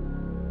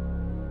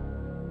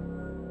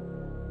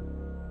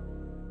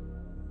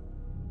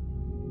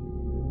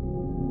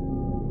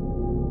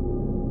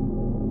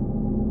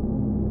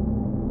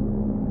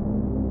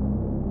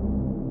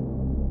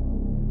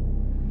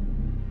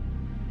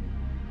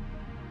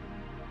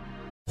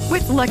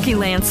 With Lucky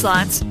Land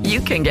Slots,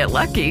 you can get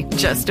lucky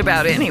just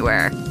about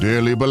anywhere.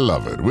 Dearly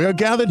beloved, we are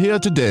gathered here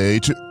today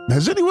to...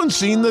 Has anyone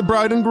seen the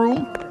bride and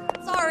groom?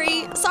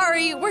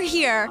 Sorry, we're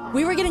here.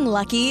 We were getting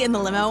lucky in the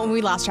limo and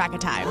we lost track of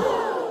time.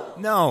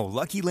 No,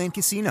 Lucky Land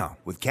Casino,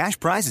 with cash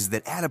prizes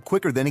that add up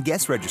quicker than a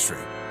guest registry.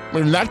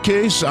 In that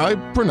case, I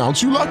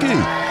pronounce you lucky.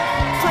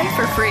 Play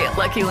for free at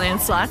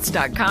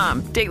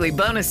LuckyLandSlots.com. Daily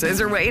bonuses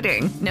are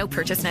waiting. No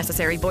purchase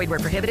necessary. Void where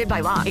prohibited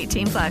by law.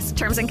 18+.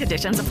 Terms and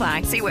conditions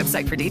apply. See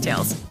website for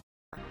details.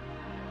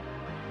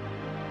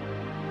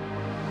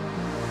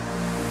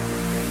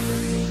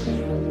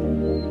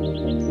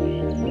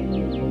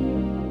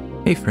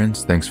 Hey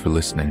friends, thanks for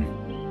listening.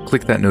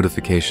 Click that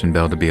notification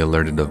bell to be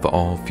alerted of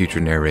all future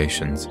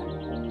narrations.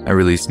 I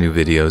release new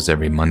videos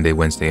every Monday,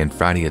 Wednesday, and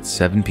Friday at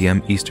 7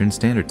 p.m. Eastern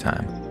Standard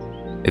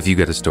Time. If you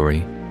get a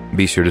story,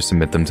 be sure to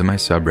submit them to my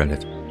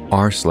subreddit,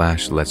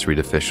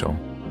 r/Let'sReadOfficial,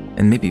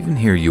 and maybe even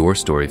hear your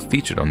story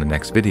featured on the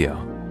next video.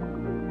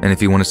 And if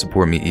you want to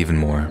support me even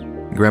more,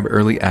 grab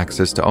early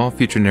access to all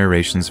future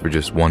narrations for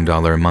just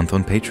 $1 a month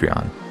on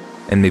Patreon,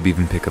 and maybe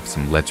even pick up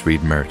some Let's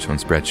Read merch on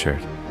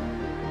Spreadshirt.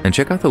 And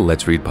check out the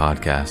Let's Read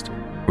podcast,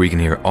 where you can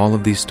hear all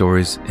of these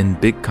stories in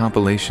big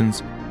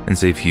compilations and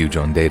save huge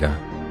on data.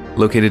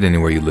 Located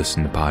anywhere you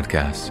listen to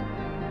podcasts.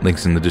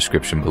 Links in the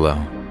description below.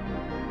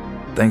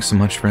 Thanks so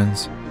much,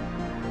 friends,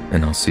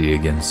 and I'll see you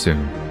again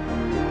soon.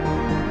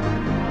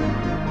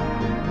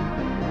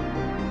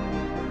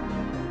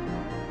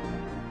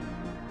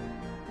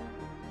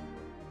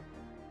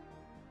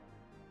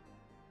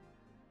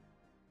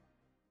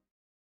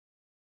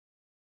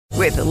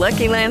 With the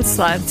Lucky Land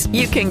Slots,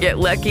 you can get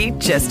lucky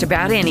just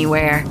about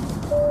anywhere.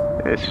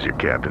 This is your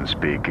captain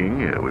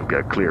speaking. We've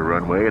got clear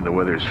runway and the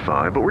weather's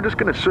fine, but we're just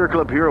going to circle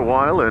up here a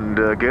while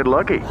and get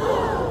lucky.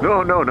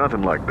 No,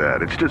 nothing like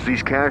that. It's just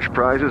these cash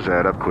prizes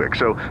add up quick.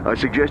 So I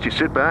suggest you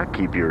sit back,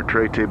 keep your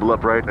tray table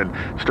upright, and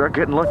start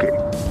getting lucky.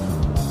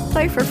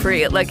 Play for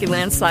free at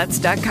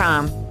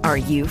LuckyLandSlots.com. Are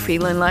you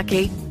feeling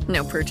lucky?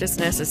 No purchase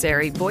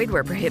necessary. Void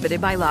where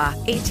prohibited by law.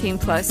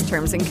 18+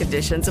 terms and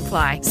conditions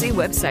apply. See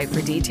website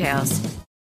for details.